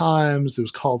New York Times that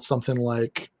was called something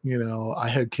like, I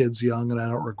had kids young and I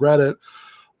don't regret it,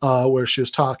 where she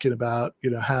was talking about,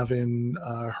 having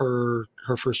her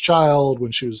first child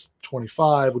when she was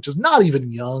 25, which is not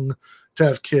even young to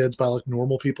have kids by like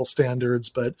normal people standards,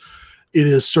 but it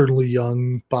is certainly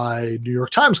young by New York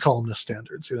Times columnist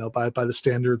standards, by the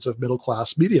standards of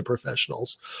middle-class media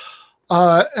professionals.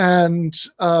 And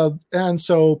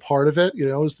so part of it,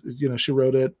 is, she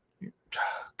wrote it, I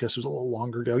guess it was a little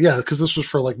longer ago. Yeah. Cause this was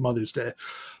for like Mother's Day.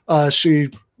 She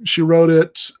wrote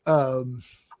it.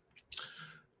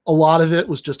 A lot of it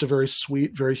was just a very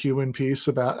sweet, very human piece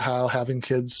about how having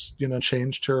kids,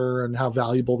 changed her and how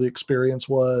valuable the experience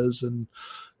was, and,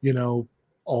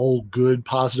 all good,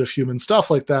 positive human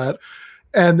stuff like that.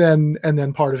 And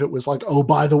then part of it was like, oh,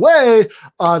 by the way,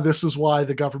 this is why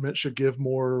the government should give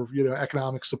more,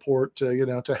 economic support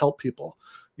to, to help people,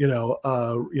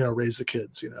 raise the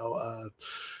kids,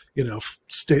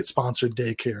 state sponsored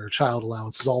daycare, child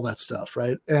allowances, all that stuff.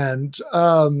 Right. And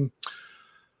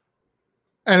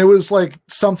it was like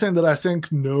something that I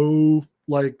think no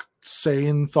like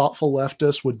sane, thoughtful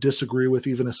leftist would disagree with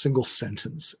even a single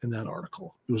sentence in that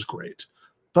article. It was great.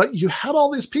 But you had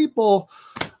all these people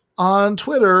on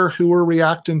Twitter who were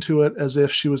reacting to it as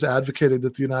if she was advocating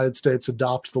that the United States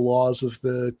adopt the laws of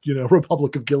the,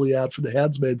 Republic of Gilead for the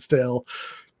Handmaid's Tale.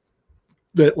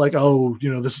 That like, oh,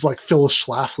 this is like Phyllis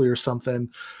Schlafly or something.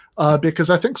 Because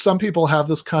I think some people have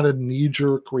this kind of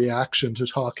knee-jerk reaction to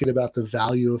talking about the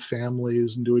value of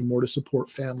families and doing more to support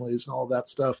families and all that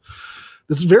stuff.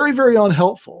 That's very, very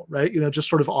unhelpful, right? Just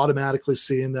sort of automatically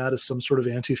seeing that as some sort of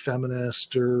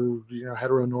anti-feminist or,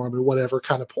 heteronormative, whatever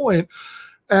kind of point.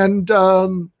 And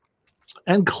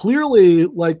clearly,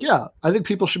 like, yeah, I think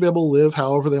people should be able to live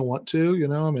however they want to,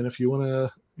 I mean, if you want to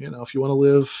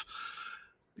live,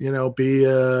 be,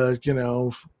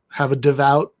 have a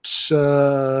devout,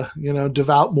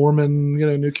 devout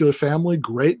Mormon, nuclear family,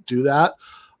 great, do that.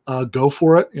 Go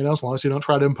for it, as long as you don't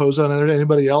try to impose on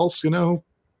anybody else,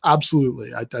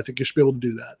 absolutely. I think you should be able to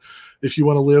do that. If you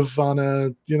want to live on a,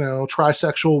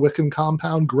 trisexual Wiccan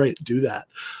compound, great, do that.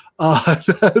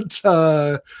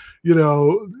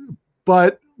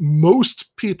 But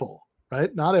most people,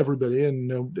 right? Not everybody, and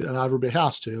not everybody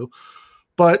has to,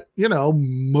 but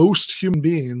most human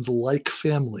beings like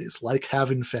families, like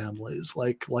having families,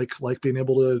 like being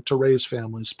able to raise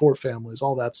families, support families,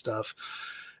 all that stuff.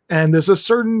 And there's a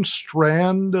certain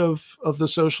strand of the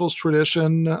socialist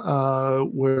tradition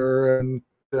where, and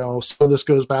some of this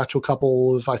goes back to a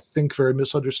couple of, I think, very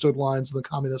misunderstood lines in the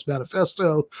Communist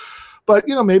Manifesto. But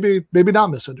maybe not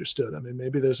misunderstood. I mean,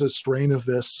 maybe there's a strain of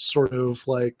this sort of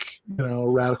like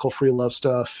radical free love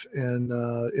stuff in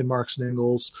Marx and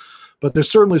Engels, but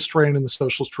there's certainly a strain in the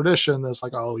socialist tradition that's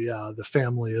like, oh yeah, the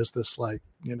family is this like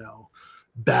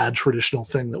bad traditional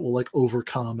thing that will like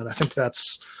overcome, and I think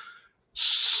that's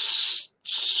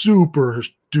super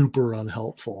duper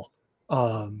unhelpful.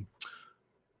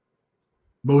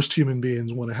 Most human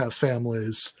beings want to have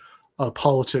families.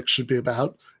 Politics should be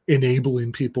about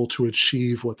enabling people to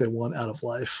achieve what they want out of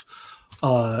life.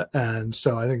 And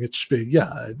so I think it should be,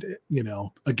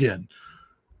 again,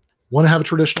 want to have a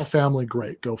traditional family,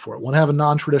 great, go for it. Want to have a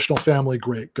non-traditional family,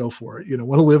 great, go for it.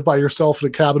 Want to live by yourself in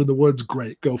a cabin in the woods,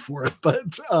 great, go for it.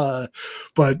 But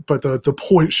the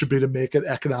point should be to make it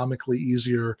economically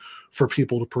easier for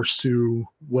people to pursue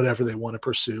whatever they want to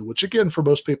pursue, which again, for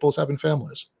most people is having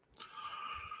families.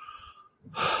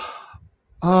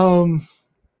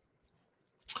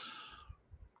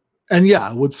 And yeah,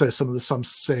 I would say some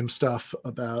same stuff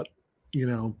about,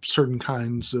 certain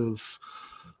kinds of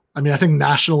I mean, I think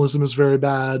nationalism is very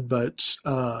bad, but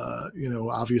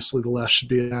obviously the left should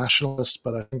be a nationalist.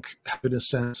 But I think having a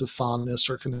sense of fondness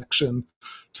or connection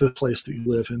to the place that you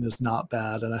live in is not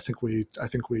bad. And I think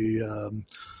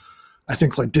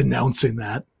like denouncing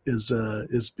that is a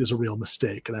real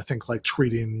mistake. And I think like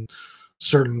treating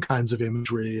certain kinds of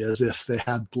imagery as if they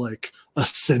had like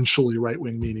essentially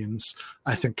right-wing meanings,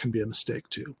 I think can be a mistake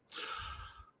too.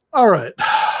 All right.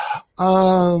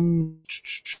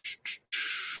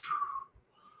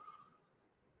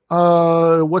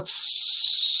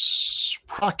 What's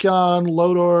Prakyan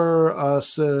Lodor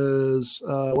says,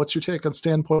 what's your take on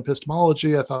standpoint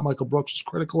epistemology? I thought Michael Brooks was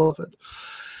critical of it.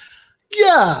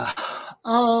 Yeah.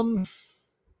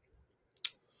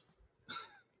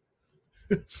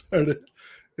 It started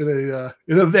in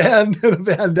a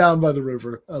van down by the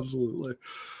river. Absolutely.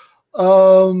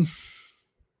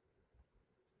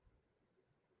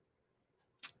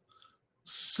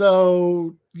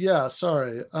 So yeah,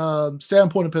 sorry.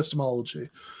 Standpoint epistemology.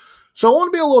 So I want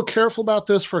to be a little careful about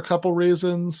this for a couple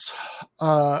reasons.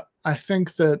 I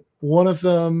think that one of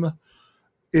them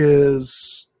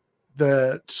is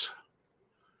that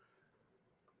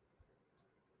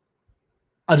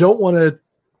I don't want to,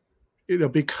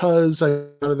 because I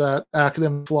have that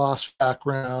academic philosophy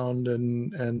background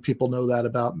and people know that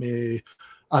about me,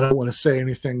 I don't want to say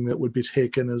anything that would be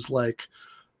taken as like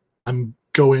I'm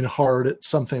going hard at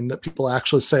something that people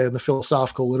actually say in the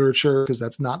philosophical literature, because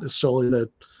that's not necessarily the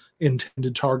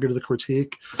intended target of the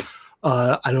critique.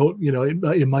 I don't,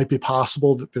 it might be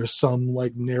possible that there's some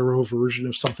like narrow version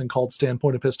of something called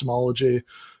standpoint epistemology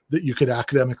that you could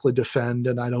academically defend,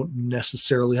 and I don't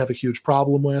necessarily have a huge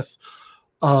problem with.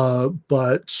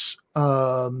 But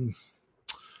I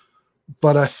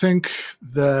think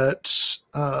that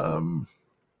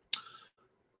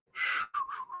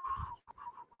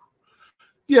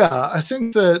I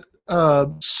think that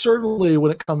certainly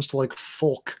when it comes to like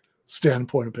folk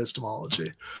standpoint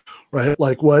epistemology, right?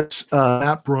 Like what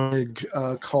Matt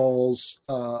Bruegg calls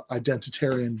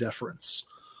identitarian deference,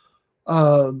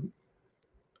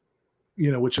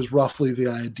 which is roughly the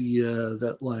idea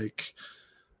that like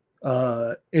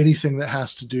anything that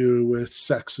has to do with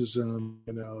sexism,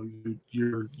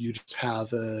 you just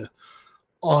have a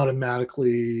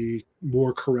automatically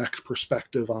more correct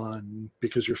perspective on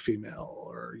because you're female,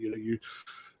 or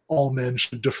all men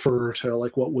should defer to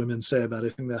like what women say about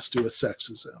anything that has to do with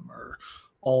sexism, or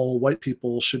all white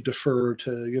people should defer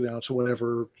to to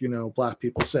whatever black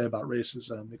people say about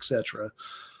racism, etc.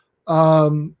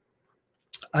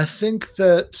 I think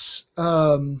that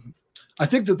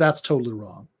that's totally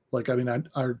wrong. Like, I mean,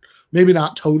 I maybe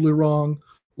not totally wrong.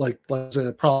 Like there's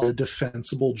probably a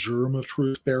defensible germ of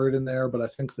truth buried in there, but I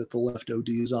think that the left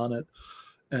ODs on it,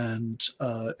 and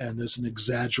there's an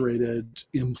exaggerated,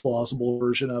 implausible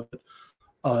version of it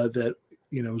that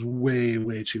is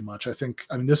way too much. I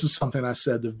mean, this is something I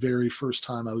said the very first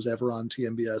time I was ever on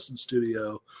TMBS in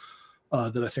studio,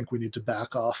 that I think we need to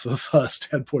back off of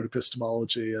standpoint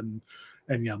epistemology, and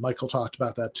yeah, Michael talked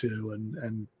about that too,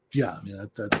 and yeah, I mean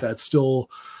that's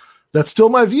still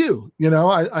my view.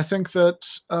 I think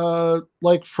that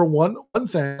like for one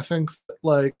thing, I think that,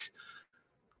 like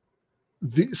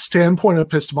the standpoint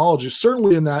epistemology,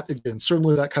 certainly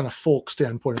that kind of folk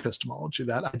standpoint epistemology,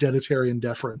 that identitarian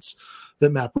deference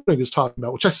that Matt Bruegg is talking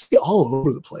about, which I see all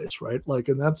over the place, right? Like,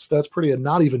 and that's pretty, and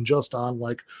not even just on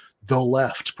like the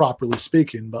left, properly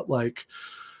speaking, but like,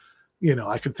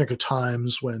 I can think of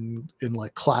times when in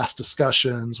like class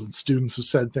discussions, when students have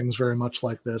said things very much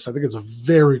like this. I think it's a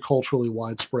very culturally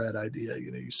widespread idea.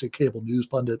 You see cable news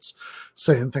pundits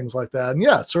saying things like that. And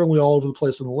yeah, it's certainly all over the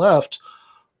place on the left.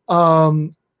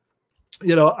 I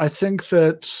think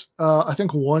that I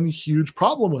think one huge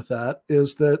problem with that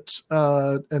is that,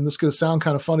 and this is going to sound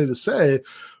kind of funny to say,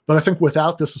 but I think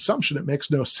without this assumption, it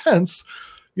makes no sense.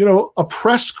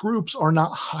 Oppressed groups are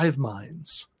not hive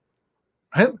minds,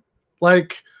 right?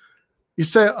 Like you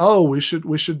say, oh, we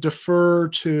should defer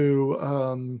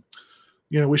to,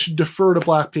 we should defer to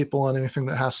black people on anything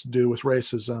that has to do with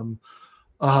racism.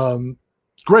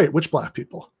 Great. Which black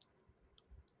people?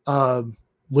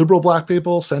 Liberal black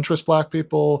people, centrist black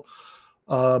people,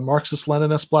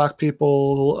 Marxist-Leninist black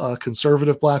people,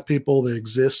 conservative black people. They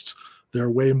exist. There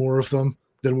are way more of them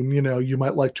than you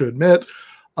might like to admit.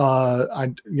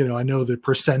 I know the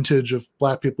percentage of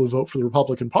black people who vote for the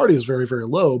Republican Party is very, very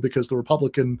low because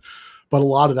but a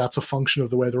lot of that's a function of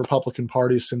the way the Republican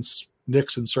Party, since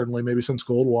Nixon, certainly maybe since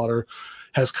Goldwater,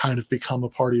 has kind of become a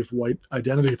party of white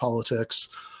identity politics.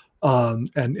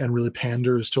 and really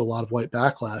panders to a lot of white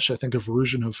backlash. I think a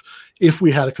version of, if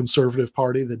we had a conservative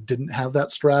party that didn't have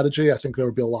that strategy, I think there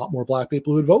would be a lot more black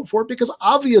people who'd vote for it, because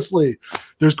obviously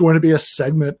there's going to be a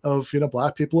segment of,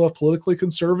 black people who have politically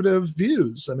conservative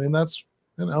views. I mean, that's,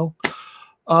 there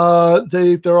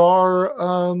are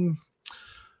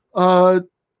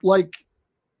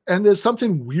and there's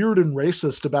something weird and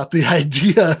racist about the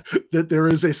idea that there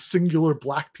is a singular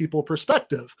black people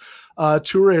perspective.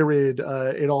 Toure Reid,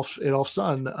 Adolph's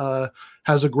son,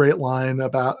 has a great line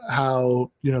about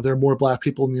how, there are more black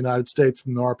people in the United States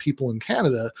than there are people in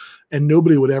Canada. And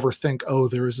nobody would ever think, oh,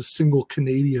 there is a single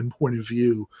Canadian point of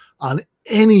view on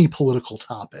any political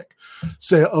topic.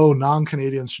 Say, oh,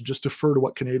 non-Canadians should just defer to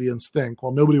what Canadians think.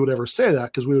 Well, nobody would ever say that,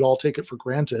 because we would all take it for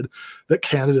granted that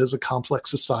Canada is a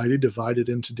complex society divided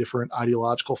into different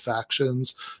ideological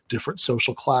factions, different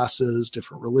social classes,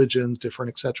 different religions, different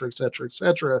et cetera, et cetera, et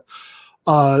cetera,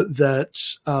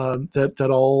 that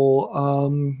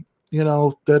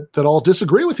all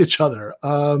disagree with each other.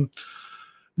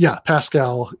 Yeah,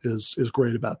 Pascal is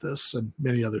great about this and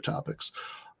many other topics.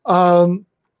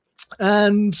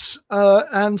 And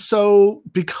so,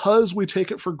 because we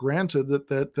take it for granted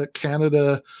that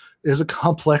Canada is a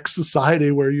complex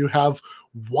society where you have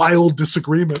wild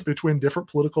disagreement between different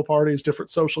political parties, different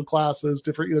social classes,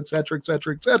 different, et cetera, et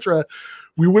cetera, et cetera,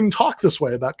 we wouldn't talk this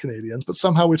way about Canadians, but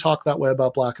somehow we talk that way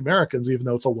about Black Americans, even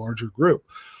though it's a larger group.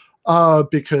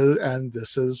 And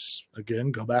this is,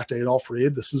 again, go back to Adolph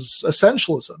Reed, this is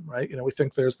essentialism, right? We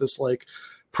think there's this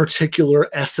particular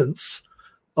essence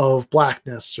of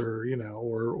blackness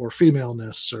or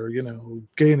femaleness or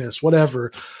gayness,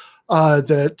 whatever,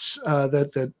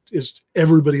 that is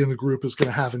everybody in the group is going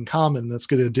to have in common, that's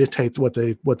going to dictate what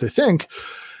they think.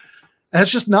 And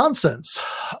it's just nonsense.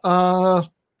 Fair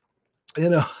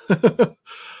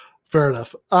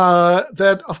enough.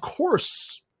 That, of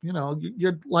course,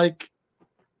 you're like,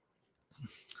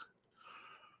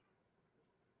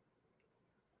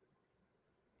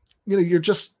 you're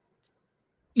just,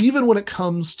 even when it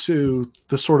comes to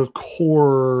the sort of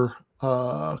core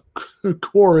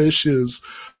issues,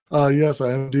 yes,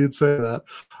 I indeed say that.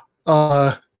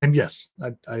 And yes,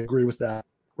 I agree with that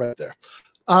right there.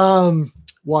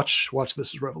 Watch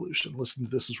This Is Revolution. Listen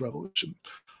to This Is Revolution.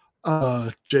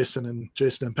 Jason and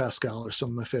Pascal are some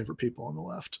of my favorite people on the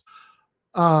left.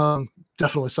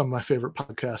 Definitely some of my favorite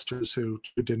podcasters who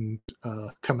didn't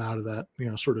come out of that,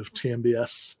 sort of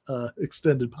TMBS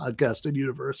extended podcasting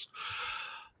universe.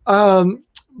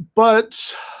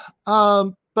 But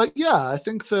yeah, I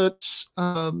think that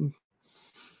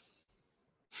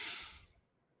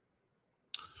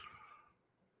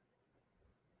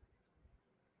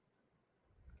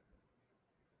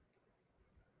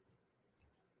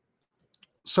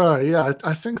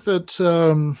I think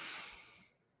that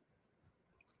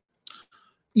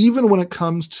even when it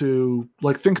comes to,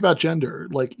 think about gender,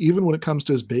 even when it comes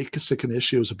to as basic an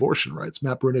issue as abortion rights,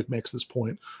 Matt Brunick makes this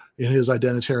point in his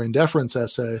Identitarian Deference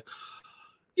essay.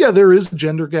 Yeah, there is a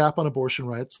gender gap on abortion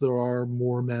rights. There are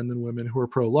more men than women who are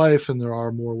pro-life, and there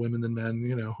are more women than men,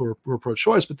 who are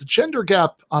pro-choice. But the gender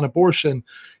gap on abortion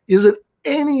isn't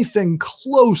anything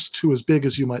close to as big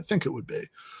as you might think it would be.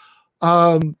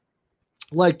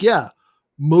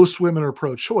 Most women are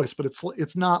pro-choice, but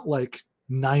it's not like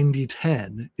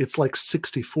 90-10, it's like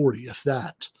 60-40, if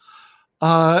that.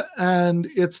 And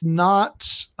it's not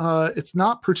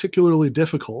particularly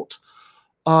difficult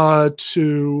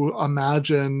to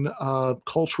imagine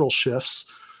cultural shifts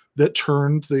that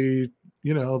turned the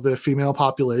female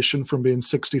population from being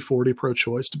 60-40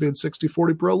 pro-choice to being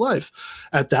 60-40 pro-life.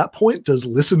 At that point, does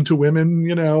listen to women,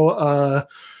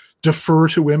 defer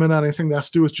to women on anything that has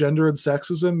to do with gender and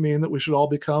sexism mean that we should all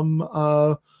become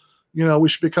we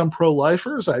should become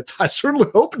pro-lifers? I certainly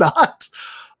hope not.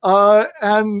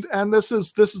 And this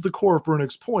is the core of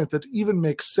Brunick's point, that even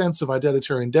makes sense of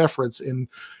Identitarian Deference in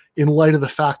light of the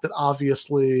fact that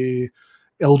obviously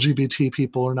LGBT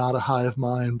people are not a hive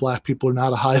mind, Black people are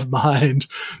not a hive mind,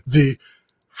 the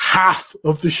half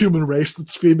of the human race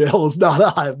that's female is not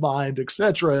a hive mind,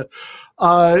 etc.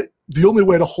 The only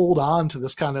way to hold on to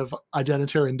this kind of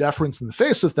Identitarian Deference in the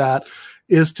face of that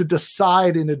is to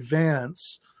decide in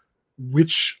advance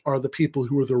which are the people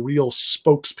who are the real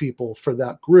spokespeople for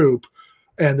that group,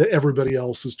 and that everybody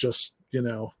else is just,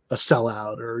 a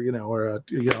sellout or a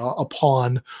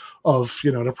pawn of,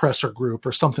 an oppressor group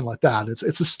or something like that.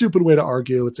 It's a stupid way to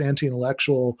argue. It's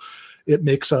anti-intellectual. It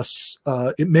makes us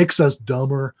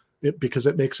dumber. Because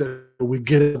we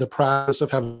get into the practice of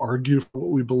having to argue for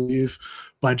what we believe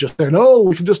by just saying, oh,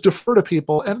 we can just defer to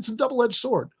people. And it's a double-edged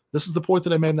sword. This is the point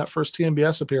that I made in that first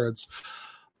TMBS appearance.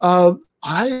 I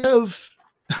have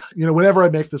whenever I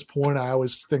make this point, I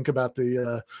always think about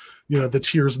the the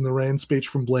Tears in the Rain speech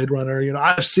from Blade Runner.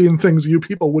 I've seen things you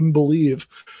people wouldn't believe.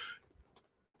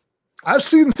 I've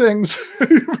seen things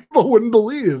people wouldn't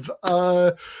believe.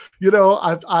 I've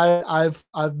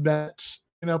met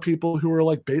people who are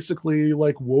like basically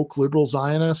like woke liberal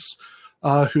Zionists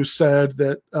who said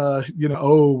that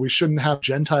we shouldn't have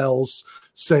Gentiles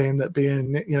saying that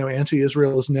being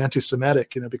anti-Israel is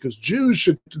anti-Semitic, because Jews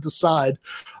should get to decide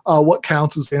what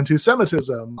counts as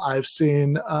anti-Semitism. I've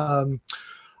seen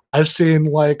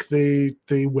like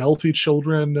the wealthy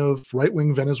children of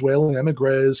right-wing Venezuelan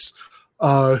emigres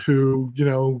who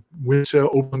went to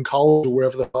Oberlin College or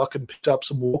wherever the fuck and picked up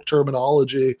some woke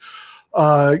terminology,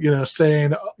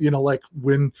 saying like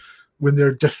when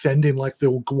they're defending like the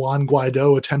Juan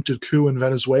Guaido attempted coup in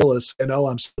Venezuela, saying, "Oh,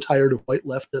 I'm so tired of white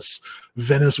leftists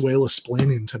Venezuela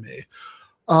splaining to me."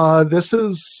 This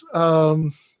is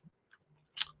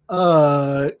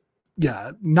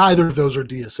neither of those are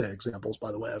DSA examples,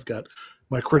 by the way. I've got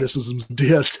my criticisms of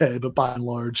DSA, but by and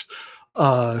large,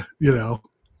 I'm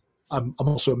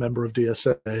also a member of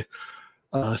DSA.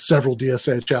 Several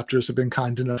DSA chapters have been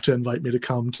kind enough to invite me to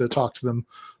come to talk to them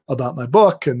about my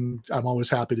book, and I'm always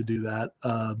happy to do that.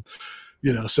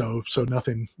 So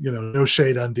nothing, no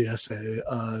shade on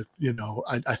DSA.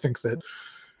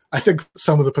 I think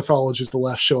some of the pathologies of the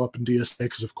left show up in DSA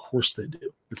because of course they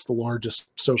do. It's the largest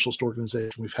socialist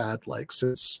organization we've had like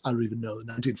since, I don't even know, the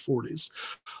 1940s.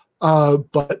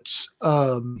 But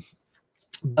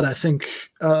I think,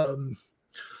 but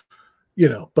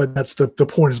that's the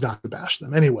point is not to bash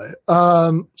them anyway.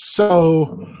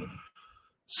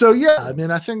 So yeah, I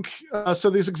mean, I think so.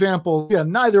 These examples,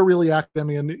 neither really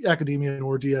academia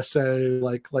nor DSA,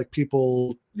 like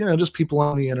people, just people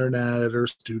on the internet or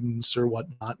students or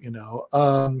whatnot,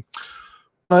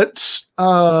 but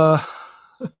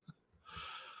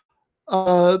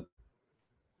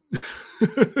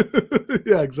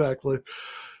yeah, exactly.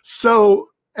 So,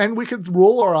 and we could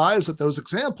roll our eyes at those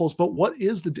examples, but what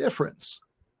is the difference,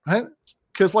 right?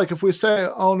 Because like if we say,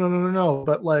 oh no,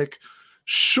 but like,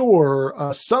 sure,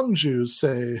 some Jews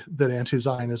say that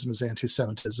anti-Zionism is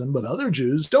anti-Semitism, but other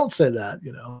Jews don't say that.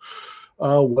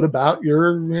 What about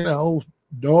your, Noam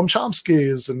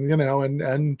Chomsky's and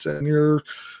and your,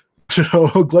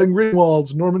 Glenn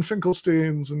Greenwald's, Norman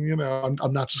Finkelstein's, and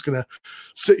I'm not just gonna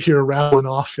sit here rattling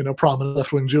off prominent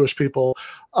left-wing Jewish people,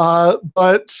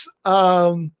 but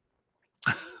I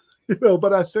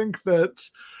think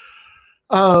that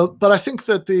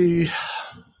the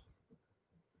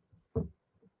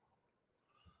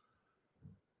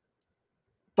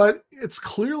but it's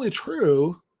clearly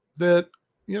true that,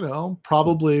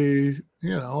 probably,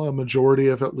 a majority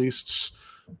of at least,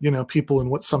 people in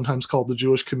what's sometimes called the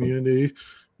Jewish community,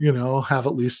 have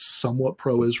at least somewhat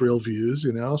pro-Israel views,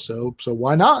 so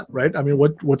why not, right? I mean,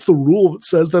 what's the rule that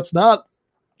says that's not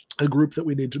a group that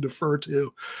we need to defer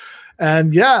to?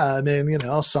 And yeah, I mean,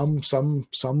 some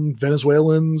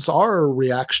Venezuelans are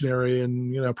reactionary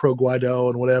and, pro Guaido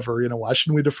and whatever, why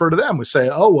shouldn't we defer to them? We say,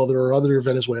 oh, well, there are other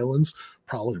Venezuelans,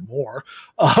 probably more,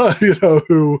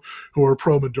 who are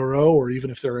pro Maduro, or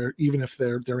even if they're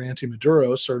anti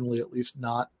Maduro, certainly at least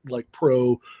not like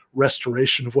pro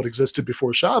restoration of what existed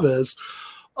before Chavez.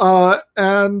 But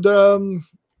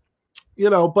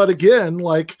again,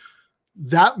 like,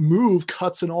 that move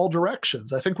cuts in all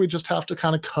directions. I think we just have to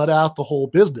kind of cut out the whole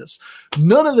business.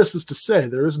 None of this is to say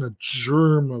there isn't a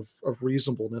germ of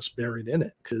reasonableness buried in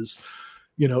it, because,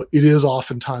 it is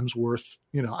oftentimes worth,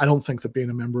 I don't think that being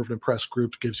a member of an oppressed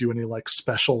group gives you any like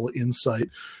special insight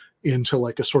into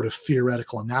like a sort of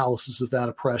theoretical analysis of that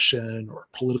oppression or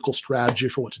political strategy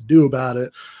for what to do about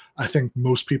it. I think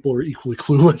most people are equally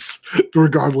clueless,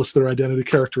 regardless of their identity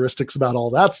characteristics, about all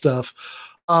that stuff.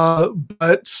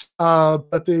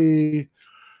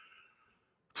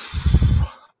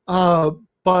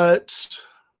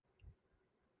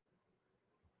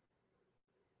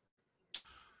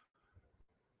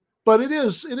 But it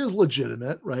is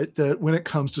legitimate, right? That when it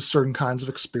comes to certain kinds of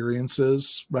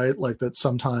experiences, right? Like that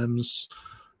sometimes,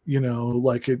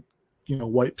 like it,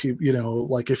 white people,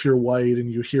 like if you're white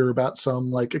and you hear about some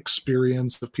like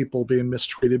experience of people being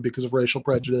mistreated because of racial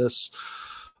prejudice,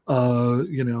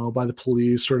 by the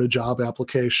police or at a job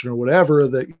application or whatever,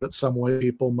 that some white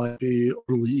people might be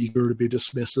really eager to be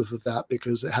dismissive of that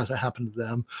because it hasn't happened to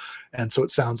them. And so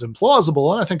it sounds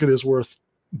implausible. And I think it is worth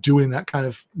doing that kind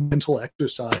of mental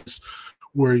exercise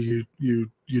where you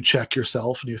check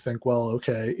yourself and you think, well,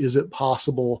 okay, is it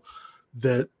possible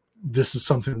that this is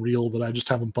something real that I just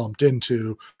haven't bumped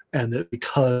into? and that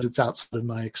because it's outside of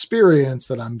my experience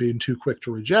that I'm being too quick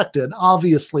to reject it. And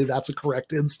obviously that's a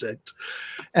correct instinct.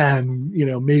 And,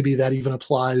 maybe that even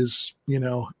applies,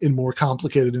 in more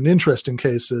complicated and interesting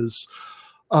cases.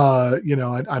 I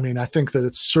think that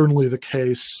it's certainly the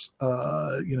case.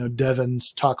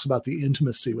 Devins talks about the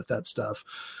intimacy with that stuff.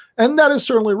 And that is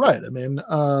certainly right. I mean,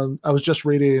 I was just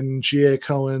reading G.A.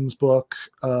 Cohen's book,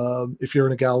 If You're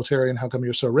an Egalitarian, How Come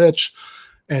You're So Rich?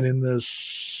 And in the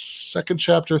second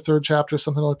chapter, third chapter,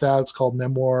 something like that, it's called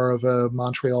Memoir of a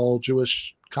Montreal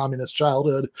Jewish Communist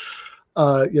Childhood.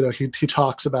 He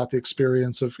talks about the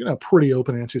experience of, pretty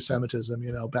open anti-Semitism,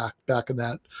 back in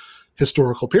that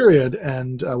historical period.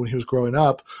 And when he was growing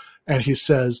up, and he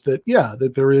says that,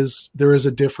 that there is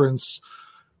a difference.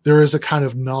 There is a kind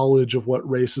of knowledge of what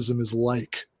racism is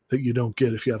like that you don't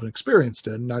get if you haven't experienced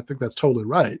it. And I think that's totally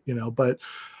right, but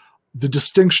the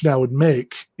distinction I would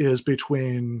make is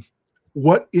between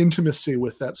what intimacy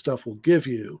with that stuff will give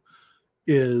you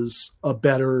is a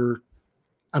better,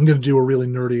 I'm going to do a really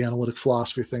nerdy analytic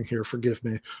philosophy thing here, forgive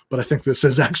me, but I think this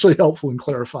is actually helpful in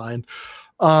clarifying.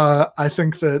 I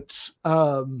think that,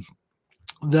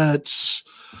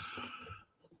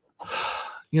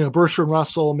 Bertrand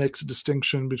Russell makes a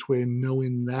distinction between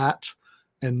knowing that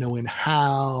and knowing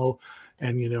how,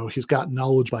 and, he's got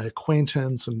knowledge by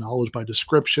acquaintance and knowledge by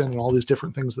description and all these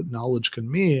different things that knowledge can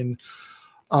mean.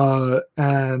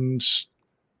 And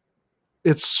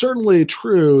it's certainly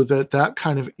true that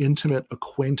kind of intimate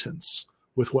acquaintance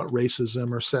with what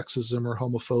racism or sexism or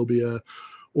homophobia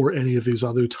or any of these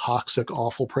other toxic,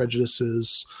 awful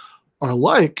prejudices are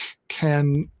like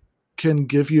can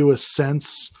give you a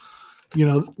sense,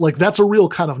 like that's a real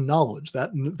kind of knowledge,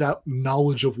 that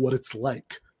knowledge of what it's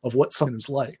like, of what something is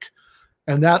like.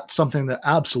 And that's something that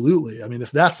absolutely, I mean,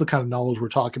 if that's the kind of knowledge we're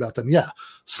talking about, then yeah,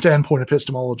 standpoint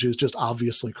epistemology is just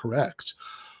obviously correct.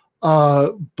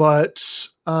 But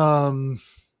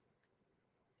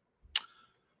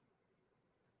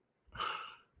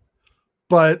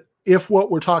if what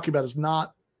we're talking about is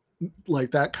not like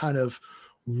that kind of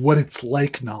what it's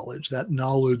like knowledge, that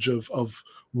knowledge of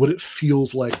what it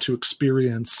feels like to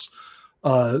experience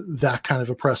that kind of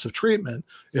oppressive treatment,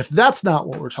 if that's not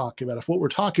what we're talking about, if what we're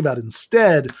talking about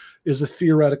instead is a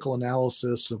theoretical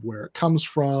analysis of where it comes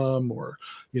from, or,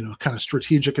 kind of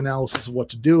strategic analysis of what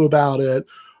to do about it,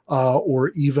 or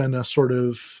even a sort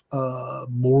of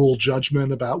moral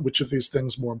judgment about which of these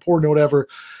things are more important or whatever,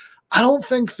 I don't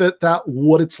think that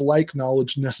what it's like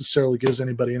knowledge necessarily gives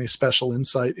anybody any special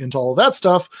insight into all of that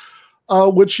stuff,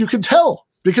 which you can tell.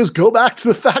 Because go back to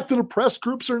the fact that oppressed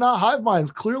groups are not hive minds.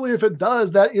 Clearly, if it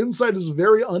does, that insight is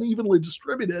very unevenly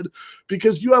distributed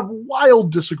because you have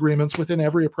wild disagreements within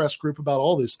every oppressed group about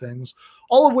all these things,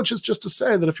 all of which is just to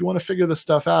say that if you want to figure this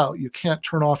stuff out, you can't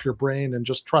turn off your brain and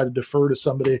just try to defer to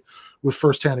somebody with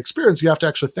firsthand experience. You have to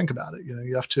actually think about it.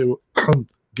 You have to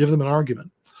give them an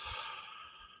argument.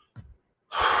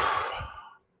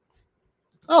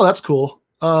 Oh, that's cool.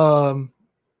 Do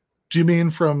you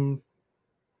mean from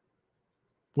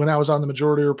when I was on the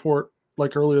Majority Report,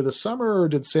 like earlier this summer, or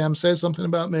did Sam say something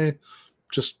about me?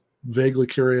 Just vaguely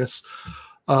curious.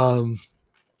 I'm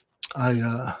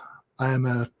a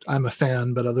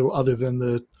fan, but other than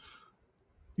the,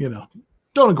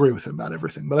 don't agree with him about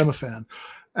everything, but I'm a fan.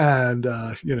 And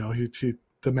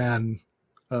the man,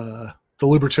 the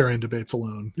libertarian debates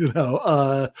alone,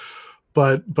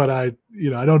 but I,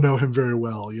 I don't know him very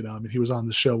well. I mean, he was on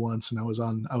the show once, and I was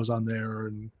on there,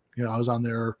 and I was on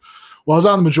there. Well, I was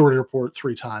on the Majority Report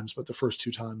 3 times, but the first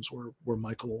 2 times were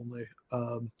Michael only.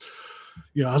 I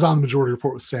was on the Majority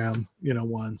Report with Sam,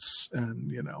 once,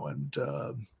 and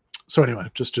so anyway,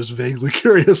 just vaguely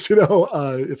curious,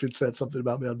 if he'd said something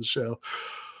about me on the show.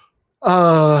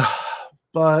 Yeah,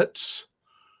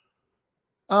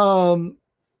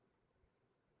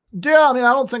 I mean,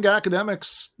 I don't think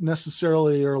academics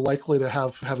necessarily are likely to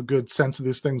have a good sense of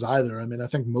these things either. I mean, I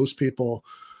think most people,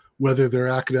 whether they're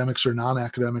academics or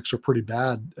non-academics, are pretty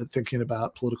bad at thinking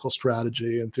about political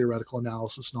strategy and theoretical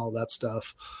analysis and all that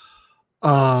stuff.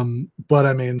 But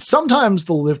I mean, sometimes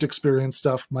the lived experience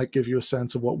stuff might give you a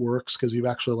sense of what works because you've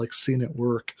actually seen it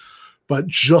work. But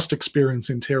just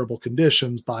experiencing terrible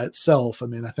conditions by itself, I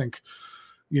mean, I think,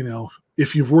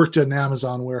 if you've worked at an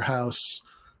Amazon warehouse,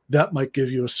 that might give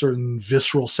you a certain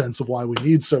visceral sense of why we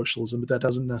need socialism, but that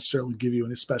doesn't necessarily give you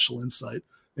any special insight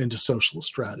into socialist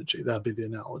strategy. That'd be the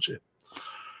analogy.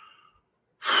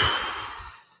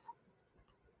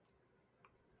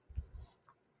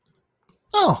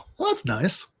 Oh, well, that's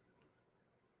nice.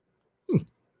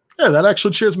 Yeah, that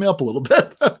actually cheers me up a little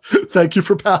bit. Thank you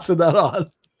for passing that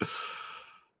on.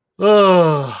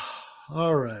 Oh,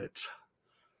 all right.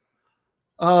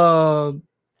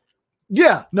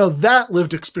 Yeah, no, that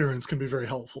lived experience can be very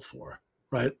helpful for,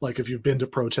 right? Like if you've been to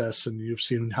protests and you've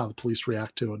seen how the police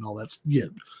react to it and all that. Yeah,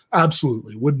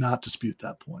 absolutely. Would not dispute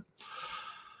that point.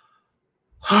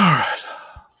 All right.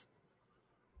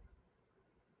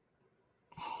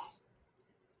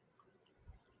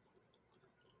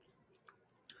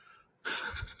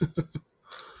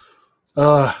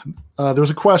 There was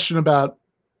a question about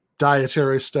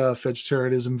dietary stuff,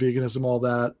 vegetarianism, veganism, all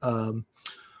that.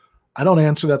 I don't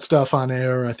answer that stuff on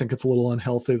air. I think it's a little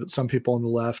unhealthy that some people on the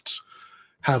left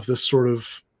have this sort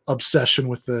of obsession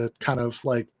with the kind of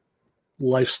like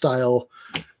lifestyle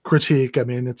critique. I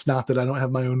mean, it's not that I don't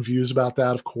have my own views about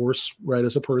that, of course, right?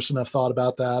 As a person, I've thought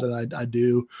about that, and I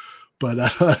do, but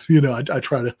I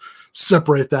try to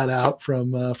separate that out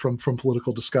from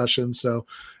political discussion. So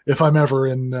if I'm ever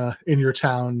in your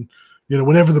town,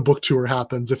 whenever the book tour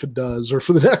happens, if it does, or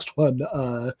for the next one,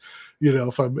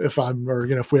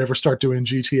 if we ever start doing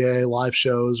GTA live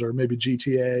shows, or maybe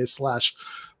GTA /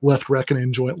 Left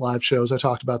Reckoning joint live shows, I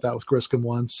talked about that with Griscom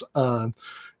once. Buy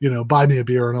me a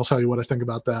beer and I'll tell you what I think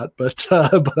about that. But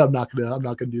I'm not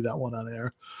gonna do that one on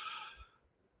air.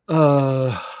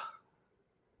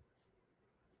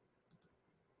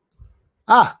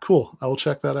 Cool. I will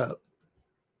check that out.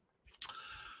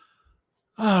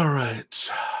 All right.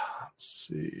 Let's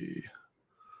see.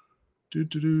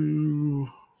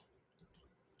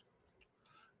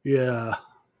 Yeah.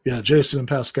 Jason and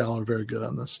Pascal are very good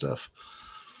on this stuff.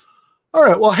 All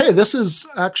right. Well, hey, this is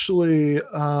actually,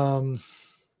 I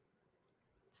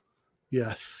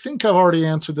think I've already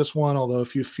answered this one. Although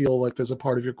if you feel like there's a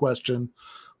part of your question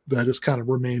that has kind of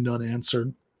remained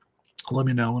unanswered, let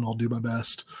me know and I'll do my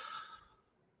best.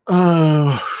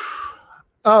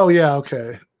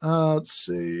 Okay. Let's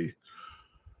see.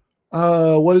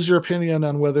 What is your opinion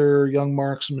on whether young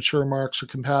Marx and mature Marx are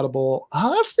compatible?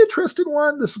 That's an interesting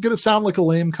one. This is going to sound like a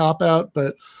lame cop-out,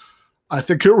 but I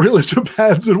think it really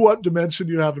depends on what dimension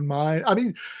you have in mind. I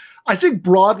mean, I think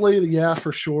broadly, yeah,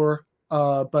 for sure.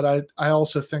 But I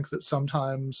also think that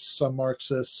sometimes some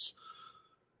Marxists,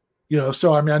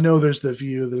 so I mean, I know there's the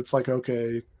view that it's like,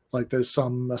 okay, like there's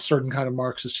a certain kind of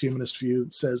Marxist humanist view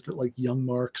that says that like young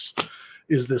Marx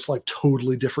is this like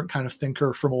totally different kind of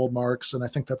thinker from old Marx. And I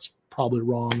think that's probably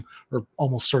wrong, or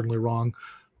almost certainly wrong.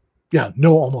 Yeah,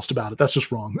 no almost about it. That's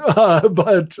just wrong.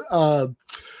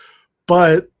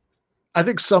 But I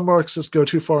think some Marxists go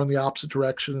too far in the opposite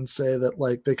direction and say that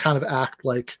like they kind of act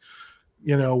like,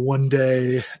 one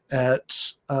day I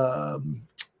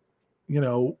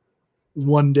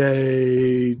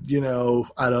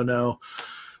don't know,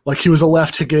 like he was a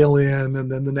left Hegelian,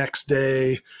 and then the next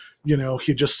day,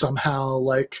 he just somehow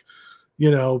like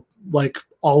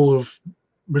all of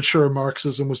mature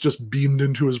Marxism was just beamed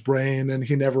into his brain, and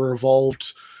he never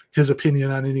evolved his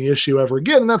opinion on any issue ever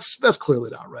again. And that's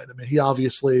clearly not right. I mean, he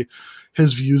obviously,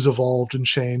 his views evolved and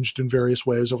changed in various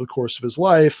ways over the course of his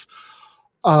life.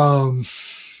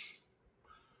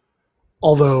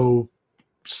 Although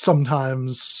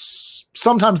sometimes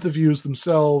the views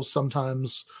themselves,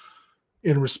 sometimes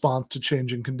in response to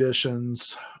changing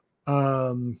conditions.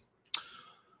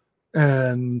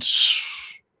 And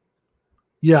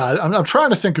yeah, I'm trying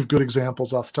to think of good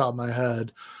examples off the top of my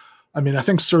head. I mean, I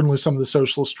think certainly some of the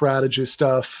socialist strategy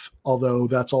stuff, although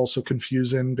that's also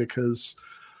confusing because,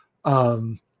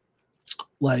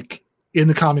 like in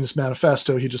the Communist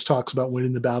Manifesto, he just talks about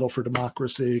winning the battle for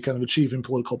democracy, kind of achieving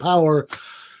political power.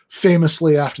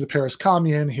 Famously, after the Paris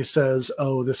Commune, he says,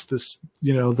 "Oh, this,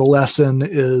 the lesson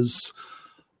is,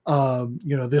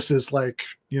 this is like,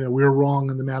 we were wrong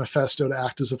in the manifesto to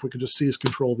act as if we could just seize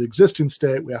control of the existing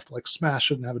state. We have to like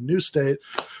smash it and have a new state."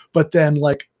 But then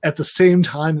like at the same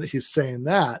time that he's saying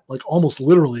that, like almost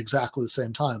literally exactly the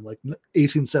same time, like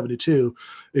 1872,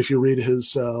 if you read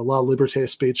his La Liberté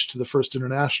speech to the First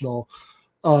International,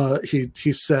 he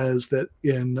says that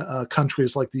in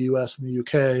countries like the US and the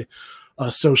UK,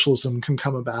 socialism can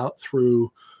come about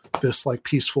through this like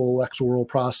peaceful electoral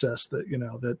process that,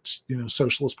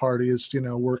 socialist parties,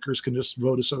 workers can just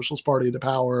vote a socialist party into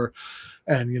power,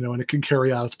 and, and it can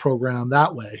carry out its program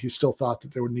that way. He still thought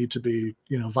that there would need to be,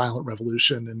 violent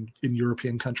revolution in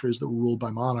European countries that were ruled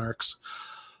by monarchs.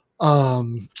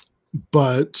 But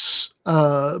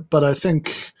I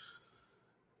think,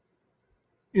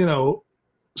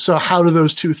 so how do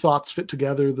those two thoughts fit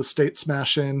together, the state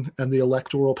smashing and the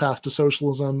electoral path to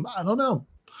socialism? I don't know.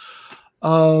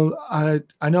 I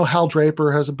know Hal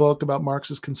Draper has a book about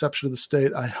Marx's conception of the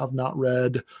state. I have not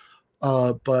read,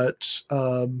 but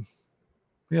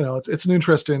it's an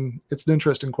interesting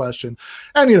question.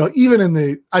 And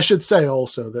even I should say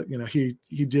also that he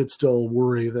did still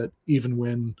worry that even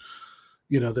when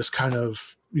this kind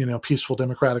of peaceful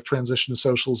democratic transition to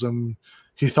socialism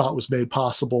he thought was made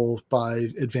possible by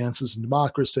advances in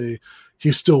democracy.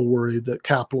 He's still worried that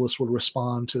capitalists would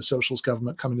respond to socialist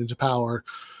government coming into power,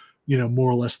 more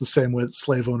or less the same way that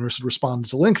slave owners had responded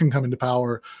to Lincoln coming to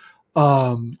power,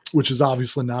 which is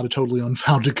obviously not a totally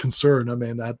unfounded concern. I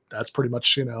mean, that's pretty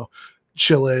much,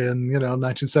 Chile in,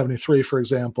 1973, for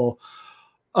example.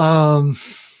 But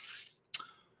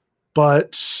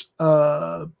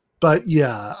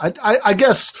yeah, I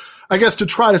guess to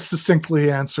try to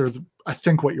succinctly answer, I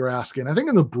think what you're asking, I think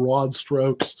in the broad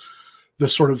strokes, the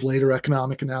sort of later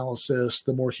economic analysis,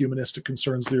 the more humanistic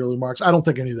concerns of the early Marx, I don't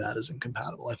think any of that is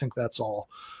incompatible. I think that's all,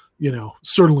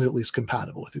 certainly at least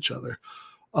compatible with each other.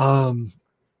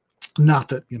 Not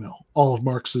that, all of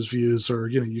Marx's views are,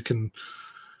 you can,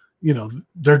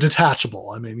 they're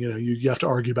detachable. I mean, you have to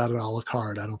argue about it a la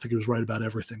carte. I don't think he was right about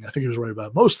everything. I think he was right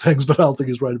about most things, but I don't think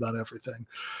he's right about everything.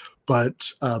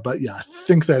 But yeah, I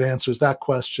think that answers that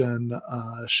question.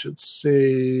 Should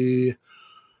see.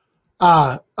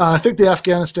 I think the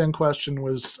Afghanistan question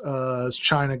was, is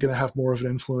China going to have more of an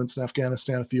influence in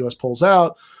Afghanistan if the U.S. pulls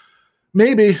out?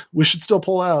 Maybe. We should still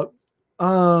pull out.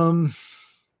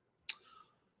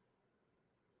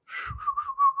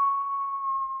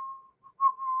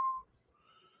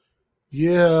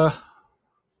 Yeah.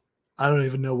 I don't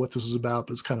even know what this is about,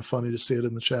 but it's kind of funny to see it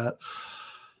in the chat.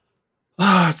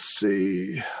 Let's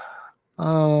see.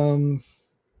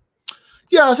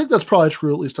 Yeah, I think that's probably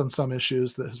true, at least on some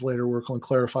issues, that his later work only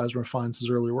clarifies and refines his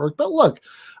earlier work. But look,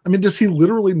 I mean, does he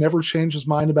literally never change his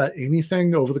mind about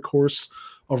anything over the course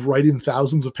of writing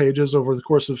thousands of pages over the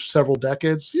course of several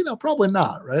decades? Probably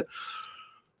not, right?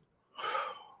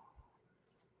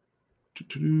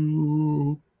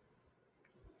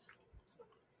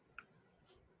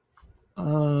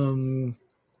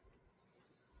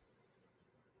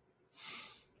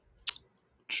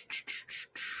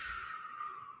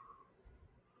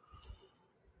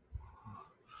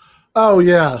 Oh,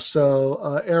 yeah.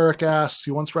 So Eric asked,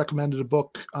 he once recommended a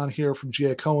book on here from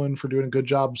G.A. Cohen for doing a good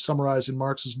job summarizing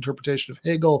Marx's interpretation of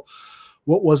Hegel.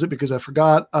 What was it? Because I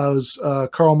forgot. It was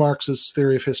Karl Marx's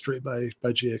Theory of History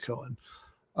by G.A. Cohen.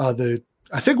 I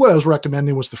think what I was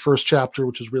recommending was the first chapter,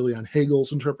 which is really on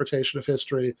Hegel's interpretation of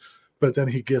history, but then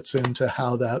he gets into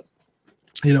how that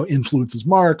influences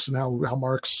Marx and how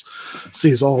Marx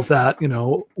sees all of that,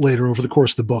 later over the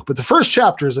course of the book. But the first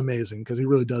chapter is amazing because he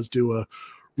really does do a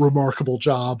remarkable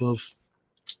job of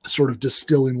sort of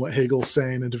distilling what Hegel's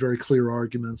saying into very clear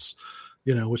arguments,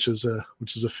 which is a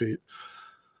feat.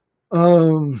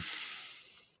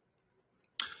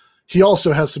 He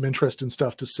also has some interesting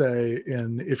stuff to say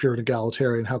in If You're an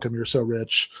Egalitarian, How Come You're So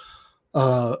Rich,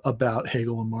 about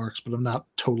Hegel and Marx, but I'm not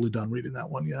totally done reading that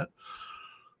one yet.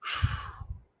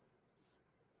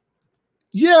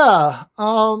 Yeah,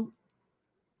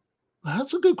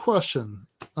 that's a good question.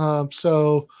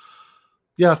 So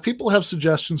yeah, if people have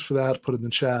suggestions for that, put in the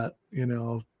chat.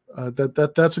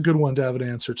 That's a good one to have an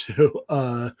answer to.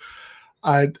 I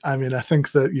mean, I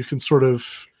think that you can sort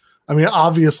of,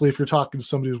 obviously, if you're talking to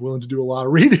somebody who's willing to do a lot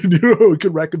of reading, we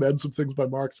could recommend some things by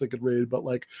Marx they could read. But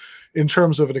like, in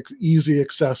terms of an easy,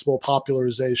 accessible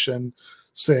popularization,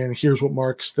 saying here's what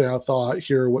Marx thought,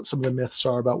 here are what some of the myths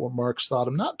are about what Marx thought,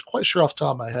 I'm not quite sure off the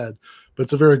top of my head, but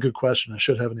it's a very good question. I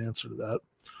should have an answer to that.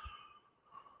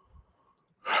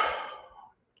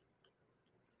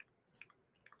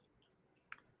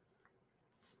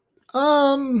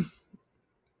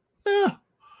 Yeah.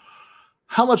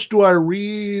 How much do I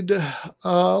read?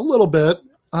 A little bit.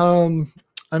 I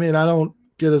don't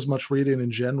get as much reading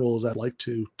in general as I'd like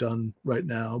to done right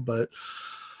now, but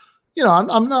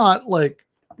I'm not like,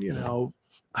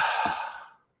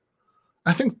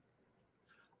 I think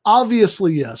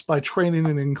obviously, yes, by training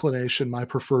and inclination, my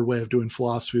preferred way of doing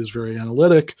philosophy is very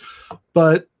analytic,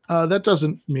 but that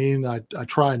doesn't mean I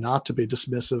try not to be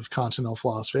dismissive of continental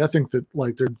philosophy. I think that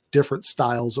like there are different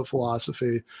styles of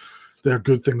philosophy. There are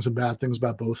good things and bad things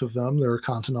about both of them. There are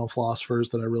continental philosophers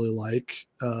that I really like,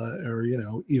 or,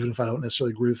 even if I don't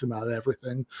necessarily agree with them about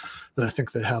everything, that I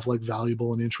think they have like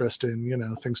valuable and interesting,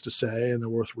 things to say and they're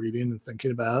worth reading and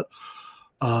thinking about.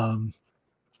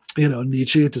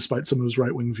 Nietzsche, despite some of his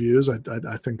right-wing views, I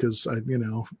think is,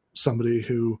 somebody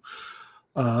who,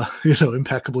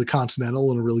 impeccably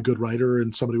continental and a really good writer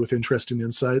and somebody with interesting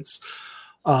insights.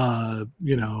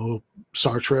 Sartre,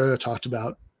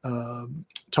 I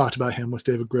talked about him with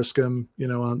David Griscom,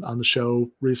 on the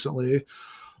show recently.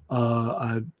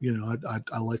 I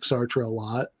like Sartre a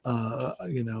lot.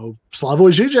 Slavoj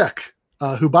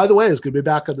Žižek, who, by the way, is going to be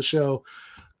back on the show,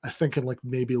 I think in like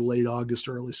maybe late August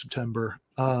or early September.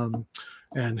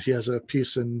 And he has a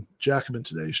piece in Jacobin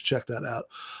today. You should check that out.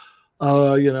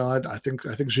 I think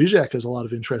Zizek has a lot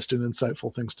of interesting,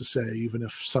 insightful things to say, even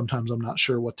if sometimes I'm not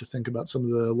sure what to think about some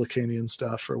of the Lacanian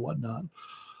stuff or whatnot.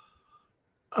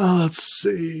 Let's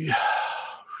see.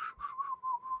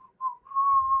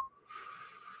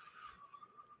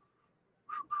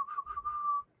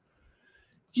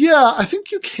 Yeah, I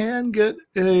think you can get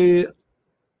a.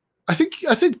 I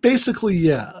think basically,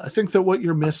 yeah. I think that what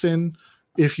you're missing,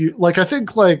 if you like, I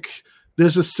think like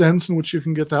there's a sense in which you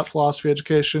can get that philosophy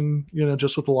education,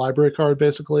 just with the library card,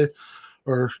 basically,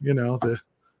 or the,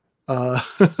 uh,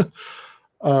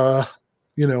 uh,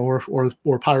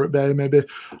 or Pirate Bay maybe,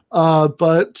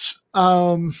 but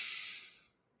I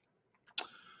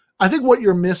think what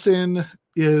you're missing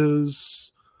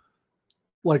is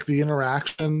like the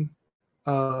interaction,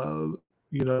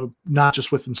 not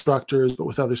just with instructors, but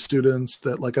with other students.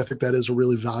 That like, I think that is a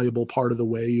really valuable part of the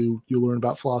way you learn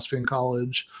about philosophy in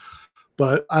college.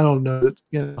 But I don't know that,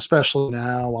 especially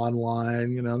now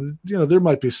online, there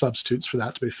might be substitutes for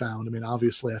that to be found. I mean,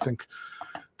 obviously, I think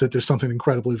that there's something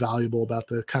incredibly valuable about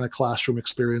the kind of classroom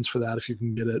experience for that if you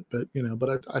can get it. But,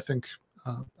 I think,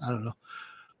 I don't know,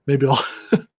 maybe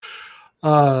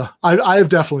I have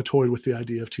definitely toyed with the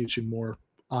idea of teaching more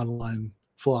online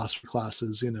philosophy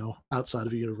classes, outside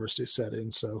of a university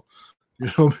setting. So,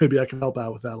 maybe I can help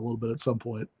out with that a little bit at some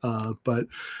point. But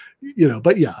yeah,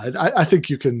 I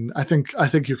think you can. I think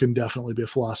you can definitely be a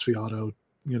philosophy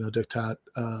dictat.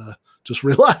 Just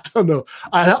realized, I don't know,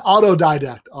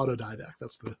 autodidact.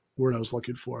 That's the word I was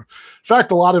looking for. In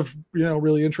fact, a lot of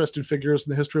really interesting figures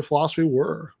in the history of philosophy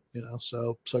were,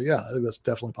 so yeah, I think that's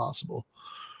definitely possible.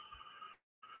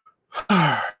 All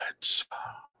right.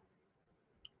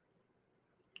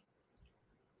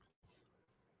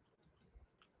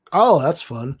 Oh, that's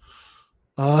fun.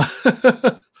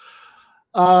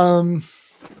 Um,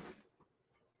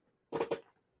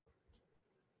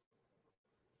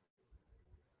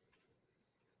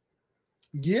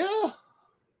 yeah.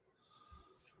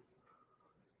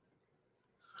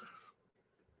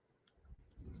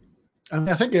 I mean,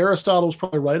 I think Aristotle's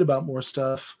probably right about more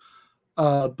stuff,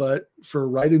 but for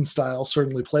writing style,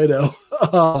 certainly Plato.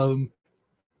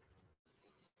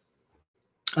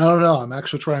 I don't know. I'm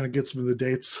actually trying to get some of the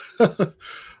dates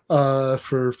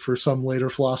for some later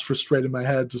philosophers straight in my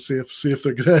head to see if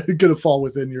they're gonna fall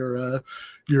within your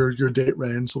date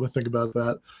range. So let me think about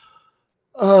that.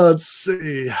 Let's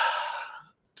see.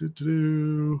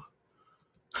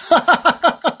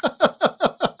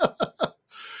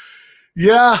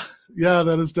 Yeah,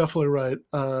 that is definitely right.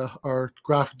 Our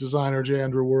graphic designer, J.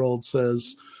 Andrew World,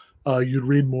 says you'd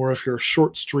read more if your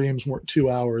short streams weren't 2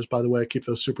 hours. By the way, keep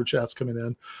those super chats coming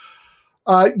in.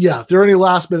 Yeah, if there are any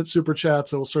last minute super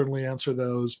chats, I will certainly answer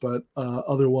those. But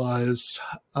otherwise,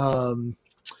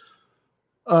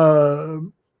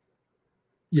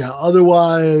 yeah,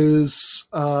 otherwise,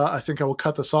 I think I will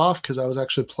cut this off because I was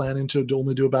actually planning to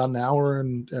only do about an hour,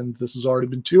 and this has already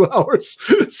been 2 hours.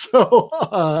 So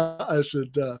I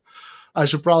should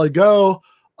probably go.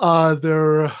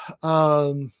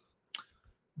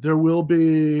 There will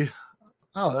be.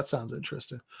 Oh, that sounds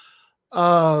interesting.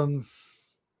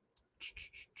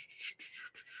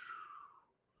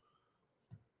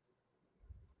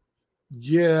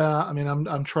 Yeah, I mean,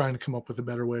 I'm trying to come up with a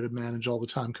better way to manage all the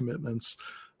time commitments.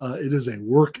 It is a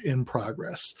work in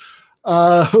progress,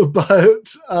 but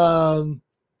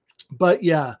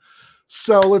yeah.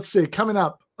 So let's see. Coming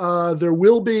up, there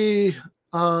will be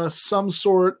some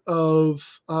sort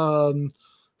of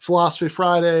Philosophy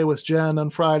Friday with Jen on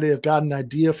Friday. I've got an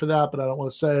idea for that, but I don't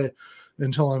want to say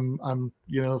until I'm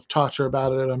talk to her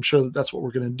about it. I'm sure that's what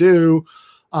we're going to do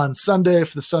on Sunday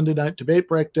for the Sunday night debate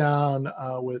breakdown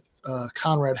with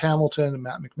Conrad Hamilton and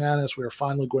Matt McManus. We are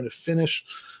finally going to finish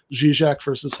Zizek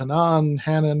versus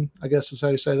Hannon, I guess is how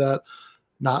you say that.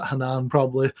 Not Hanan,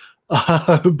 probably.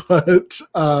 But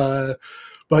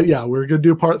yeah, we're going to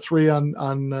do part 3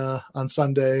 on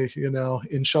Sunday.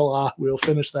 Inshallah, we'll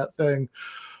finish that thing.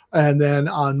 And then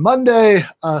on Monday,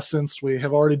 since we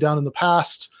have already done in the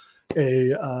past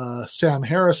a Sam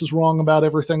Harris is wrong about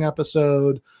everything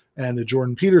episode, and a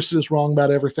Jordan Peterson is wrong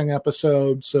about everything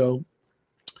episode. So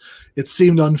it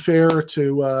seemed unfair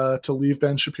to leave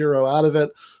Ben Shapiro out of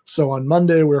it. So on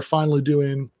Monday, we're finally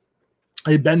doing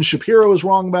a Ben Shapiro is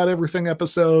wrong about everything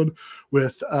episode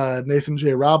with Nathan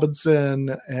J.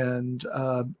 Robinson and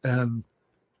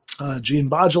Gene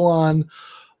Bajalan.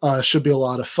 Should be a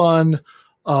lot of fun.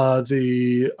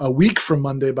 A week from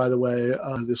Monday, by the way,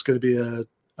 there's going to be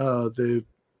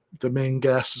the main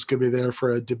guest is going to be there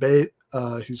for a debate.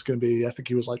 He's going to be, I think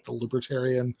he was like the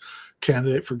libertarian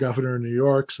candidate for governor in New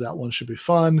York. So that one should be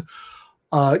fun.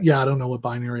 Yeah, I don't know what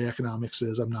binary economics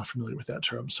is. I'm not familiar with that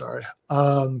term. Sorry.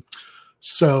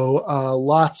 So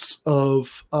lots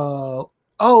of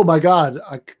oh my god.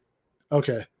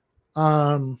 Okay.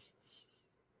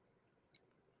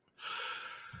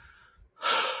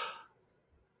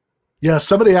 Yeah,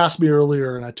 somebody asked me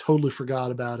earlier, and I totally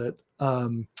forgot about it.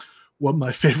 What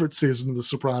my favorite season of The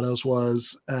Sopranos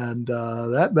was, and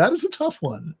that is a tough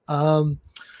one.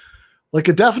 Like,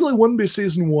 it definitely wouldn't be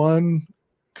season one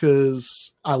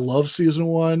because I love season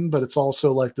one, but it's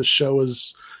also like the show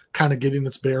is kind of getting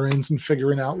its bearings and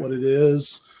figuring out what it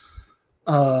is.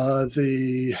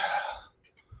 The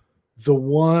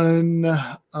one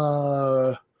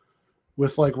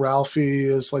with like Ralphie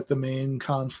is like the main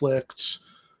conflict.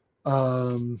 He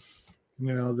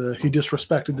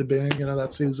disrespected the Bing,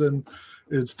 that season.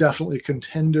 It's definitely a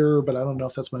contender, but I don't know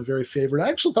if that's my very favorite. I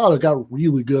actually thought it got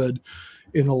really good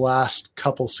in the last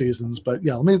couple seasons, but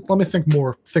yeah, let me think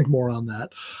more on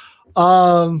that.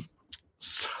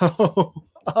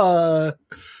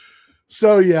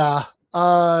 So yeah.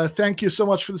 Thank you so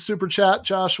much for the super chat.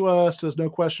 Joshua says no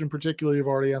question in particular. You've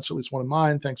already answered at least one of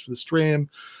mine. Thanks for the stream.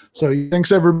 So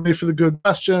thanks everybody for the good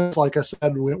questions. Like I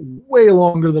said, we went way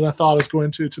longer than I thought I was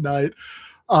going to tonight.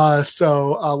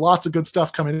 So lots of good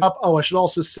stuff coming up. Oh, I should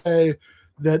also say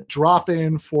that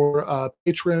dropping for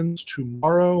patrons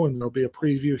tomorrow, and there'll be a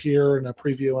preview here and a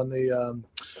preview on the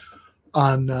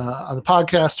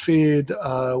podcast feed.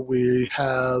 We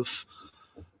have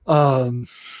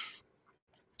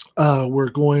we're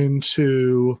going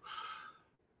to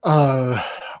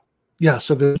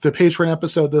so the patron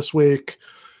episode this week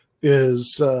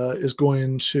is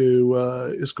going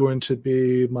to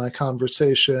be my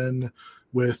conversation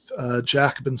with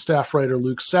Jacobin staff writer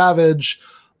Luke Savage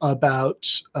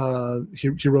about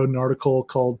he wrote an article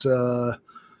called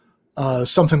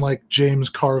something like James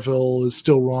Carville is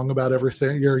still wrong about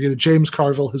everything. James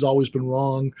Carville has always been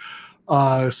wrong.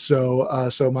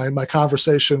 So my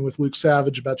conversation with Luke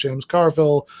Savage about James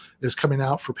Carville is coming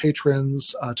out for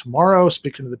patrons tomorrow.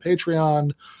 Speaking of the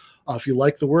Patreon, if you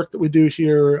like the work that we do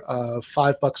here,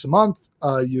 $5 a month,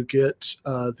 you get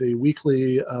the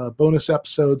weekly bonus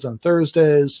episodes on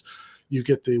Thursdays. You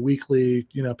get the weekly,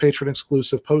 patron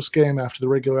exclusive post game after the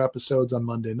regular episodes on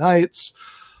Monday nights.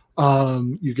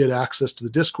 You get access to the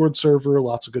Discord server,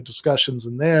 lots of good discussions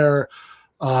in there.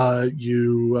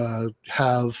 You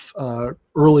have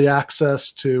early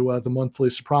access to the monthly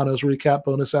Sopranos recap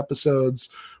bonus episodes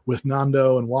with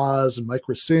Nando and Waz and Mike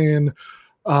Racine.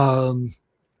 We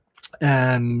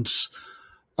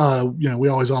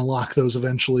always unlock those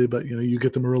eventually, but you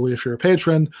get them early if you're a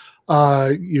patron.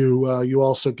 You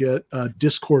also get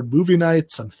Discord movie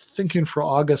nights. I'm thinking for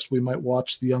August we might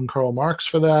watch The Young Karl Marx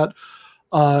for that.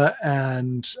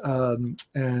 And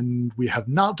we have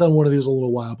not done one of these in a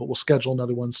little while, but we'll schedule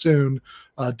another one soon.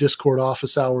 Discord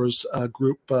office hours,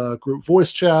 group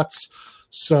voice chats.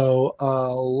 So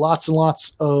lots and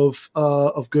lots of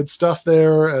good stuff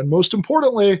there, and most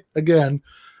importantly, again,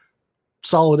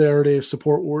 solidarity,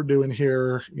 support what we're doing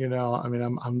here.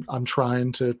 I'm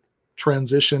trying to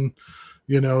transition,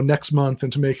 next month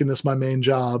into making this my main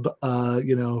job.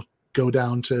 Go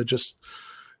down to just.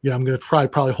 I'm going to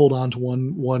probably hold on to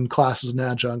one class as an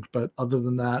adjunct, but other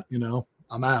than that,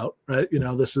 I'm out, right?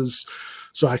 This is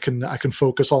so I can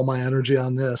focus all my energy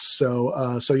on this.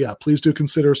 So yeah, please do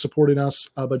consider supporting us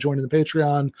by joining the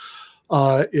Patreon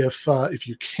if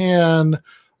you can.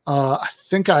 I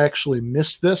think I actually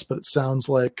missed this, but it sounds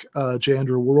like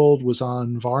Jandra World was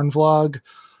on Varn Vlog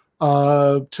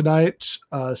tonight,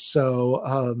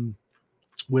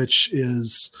 which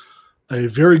is a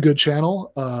very good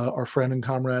channel. Our friend and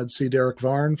comrade C. Derek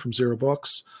Varn from Zero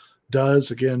Books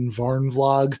does, again, Varn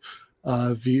Vlog,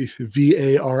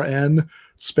 VARN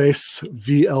space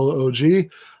VLOG.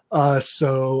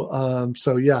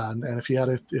 So yeah, and if you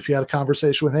had a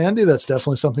conversation with Andy, that's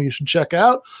definitely something you should check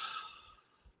out.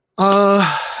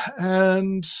 Yeah,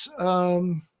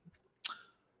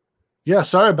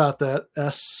 sorry about that.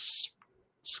 S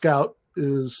Scout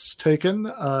is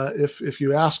taken. If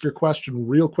you ask your question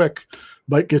real quick,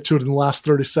 might get to it in the last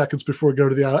 30 seconds before we go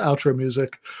to the outro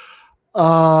music.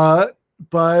 I'm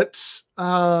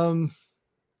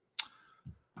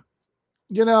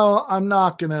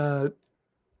not gonna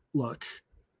look.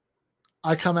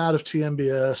 I come out of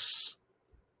TMBS.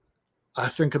 I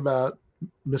think about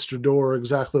Mr. Door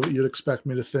exactly what you'd expect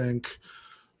me to think,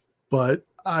 but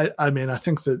I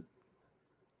think that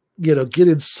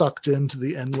getting sucked into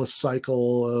the endless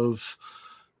cycle of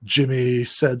Jimmy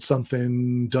said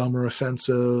something dumb or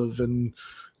offensive and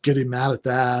getting mad at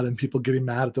that, and people getting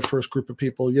mad at the first group of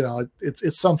people,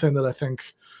 it's something that I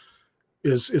think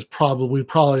is probably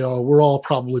we're all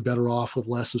probably better off with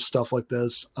less of stuff like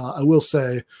this. I will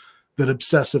say that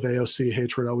obsessive AOC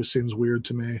hatred always seems weird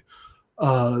to me.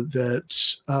 I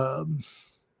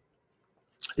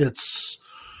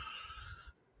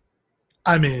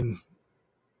mean,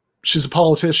 she's a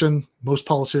politician. Most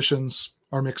politicians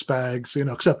are mixed bags,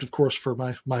 except of course for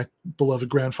my beloved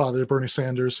grandfather, Bernie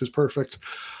Sanders, who's perfect.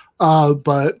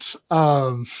 But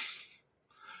I've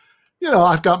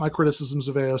got my criticisms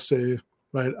of AOC,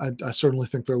 right? I certainly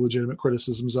think they're legitimate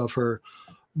criticisms of her,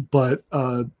 but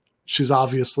she's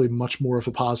obviously much more of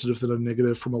a positive than a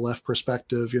negative from a left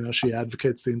perspective. She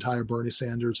advocates the entire Bernie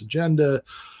Sanders agenda.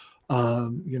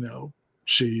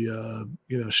 She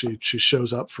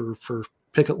shows up for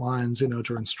picket lines,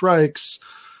 during strikes.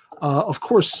 Of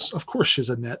course, she's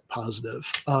a net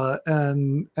positive.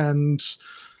 And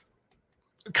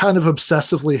kind of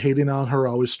obsessively hating on her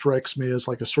always strikes me as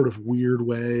like a sort of weird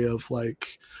way of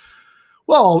like,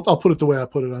 well, I'll put it the way I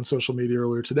put it on social media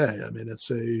earlier today. I mean, it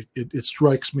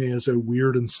strikes me as a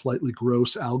weird and slightly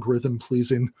gross algorithm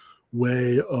pleasing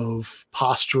way of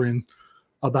posturing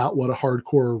about what a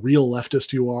hardcore real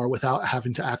leftist you are without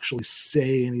having to actually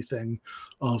say anything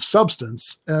of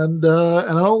substance. And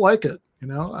I don't like it,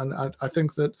 and I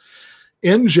think that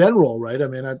in general, right. I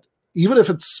mean, even if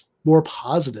it's more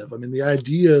positive, I mean, the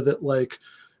idea that like,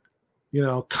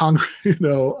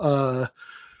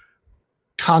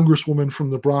 Congresswoman from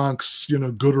the Bronx,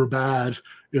 good or bad,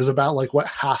 is about like what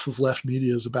half of left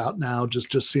media is about now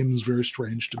just seems very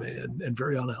strange to me and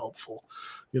very unhelpful.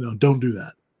 Don't do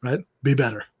that, right? Be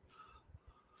better.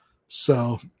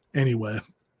 So anyway,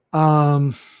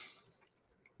 yeah,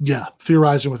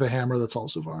 theorizing with a hammer, that's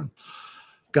also Varn.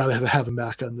 Got to have him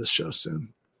back on this show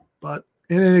soon. But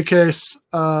in any case,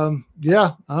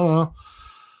 yeah, I don't know.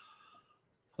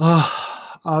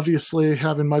 Obviously,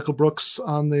 having Michael Brooks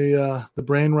on the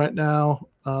brain right now,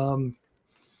 I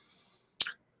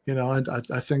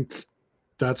think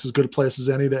that's as good a place as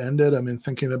any to end it. I mean,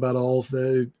 thinking about all of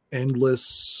the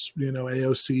endless,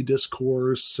 AOC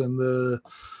discourse and the,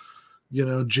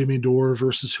 Jimmy Dore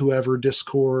versus whoever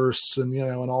discourse and,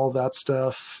 and all of that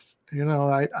stuff, I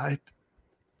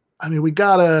mean, we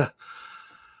gotta,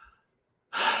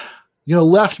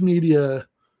 left media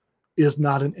is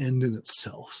not an end in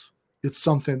itself. It's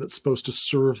something that's supposed to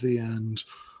serve the end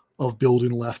of building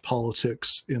left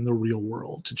politics in the real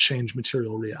world to change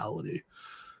material reality.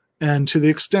 And to the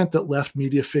extent that left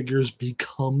media figures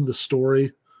become the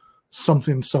story,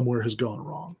 something somewhere has gone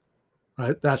wrong,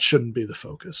 right? That shouldn't be the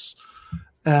focus.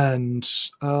 And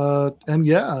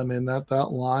yeah, I mean, that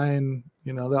line,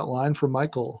 that line from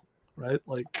Michael, right?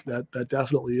 Like that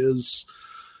definitely is,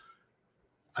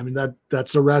 I mean,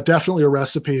 that's definitely a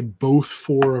recipe both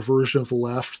for a version of the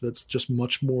left that's just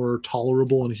much more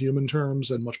tolerable in human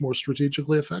terms and much more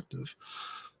strategically effective.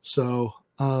 So,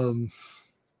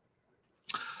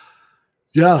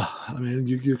 yeah, I mean,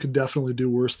 you could definitely do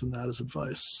worse than that as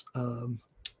advice.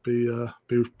 Be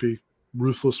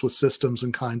ruthless with systems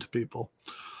and kind to people.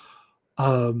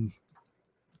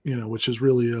 Which is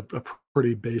really a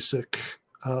pretty basic.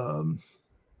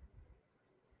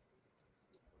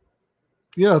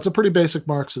 It's a pretty basic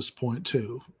Marxist point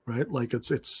too, right? Like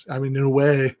it's, I mean, in a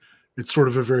way, it's sort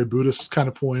of a very Buddhist kind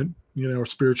of point, or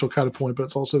spiritual kind of point, but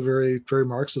it's also very, very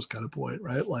Marxist kind of point,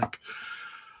 right? Like,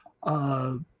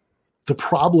 the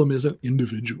problem isn't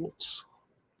individuals.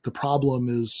 The problem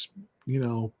is,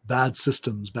 bad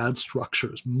systems, bad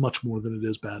structures, much more than it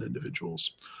is bad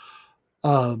individuals.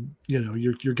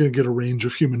 You're going to get a range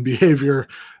of human behavior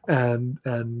and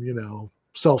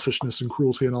selfishness and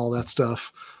cruelty and all that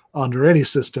stuff under any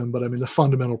system. But I mean, the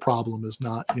fundamental problem is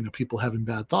not, people having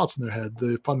bad thoughts in their head.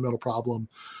 The fundamental problem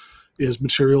is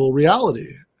material reality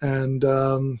and,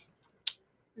 and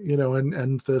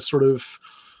the sort of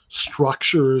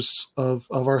structures of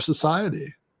our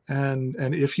society. And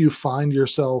if you find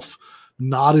yourself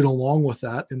nodding along with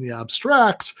that in the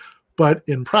abstract, but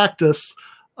in practice,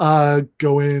 in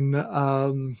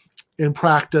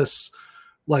practice,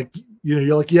 like,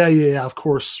 you're like, yeah, of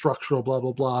course, structural, blah,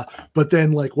 blah, blah. But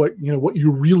then like what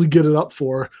you really get it up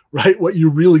for, right? What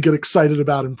you really get excited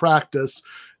about in practice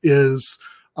is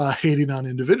hating on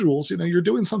individuals. You're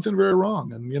doing something very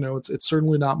wrong. And, it's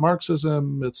certainly not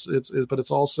Marxism. But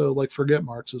it's also like, forget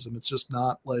Marxism. It's just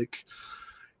not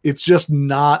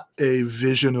a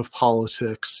vision of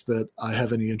politics that I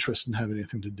have any interest in having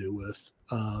anything to do with.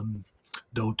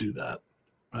 Don't do that.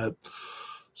 Right.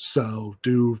 So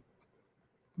do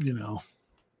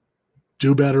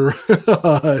better,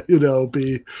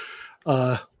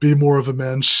 be more of a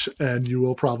mensch, and you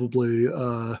will probably,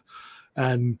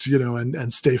 and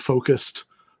stay focused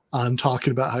on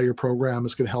talking about how your program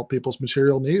is going to help people's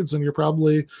material needs. And you're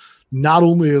probably, not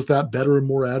only is that better and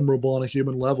more admirable on a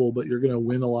human level, but you're going to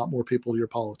win a lot more people to your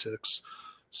politics.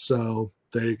 So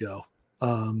there you go.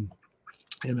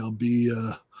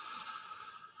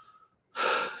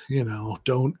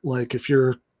 Don't, like, if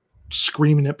you're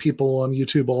screaming at people on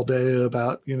YouTube all day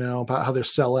about how they're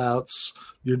sellouts,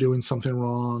 you're doing something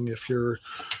wrong. If you're,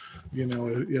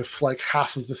 if like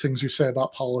half of the things you say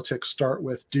about politics start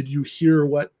with, did you hear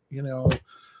what,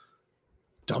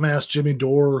 dumbass Jimmy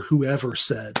Dore or whoever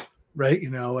said, right?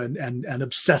 And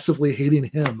obsessively hating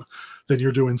him, then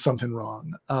you're doing something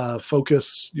wrong.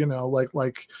 Focus,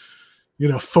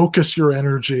 focus your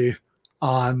energy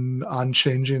on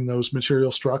changing those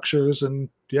material structures. And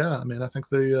yeah, I mean, I think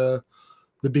the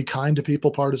be kind to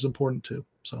people part is important too.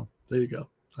 So there you go.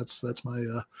 That's my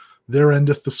there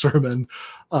endeth the sermon.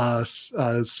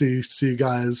 See you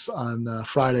guys on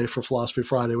Friday for Philosophy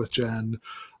Friday with Jen,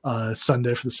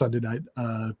 Sunday for the Sunday night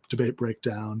debate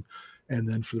breakdown, and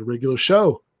then for the regular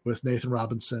show with Nathan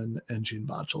Robinson and Gene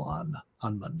Bachelan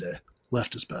on Monday.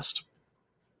 Left is best.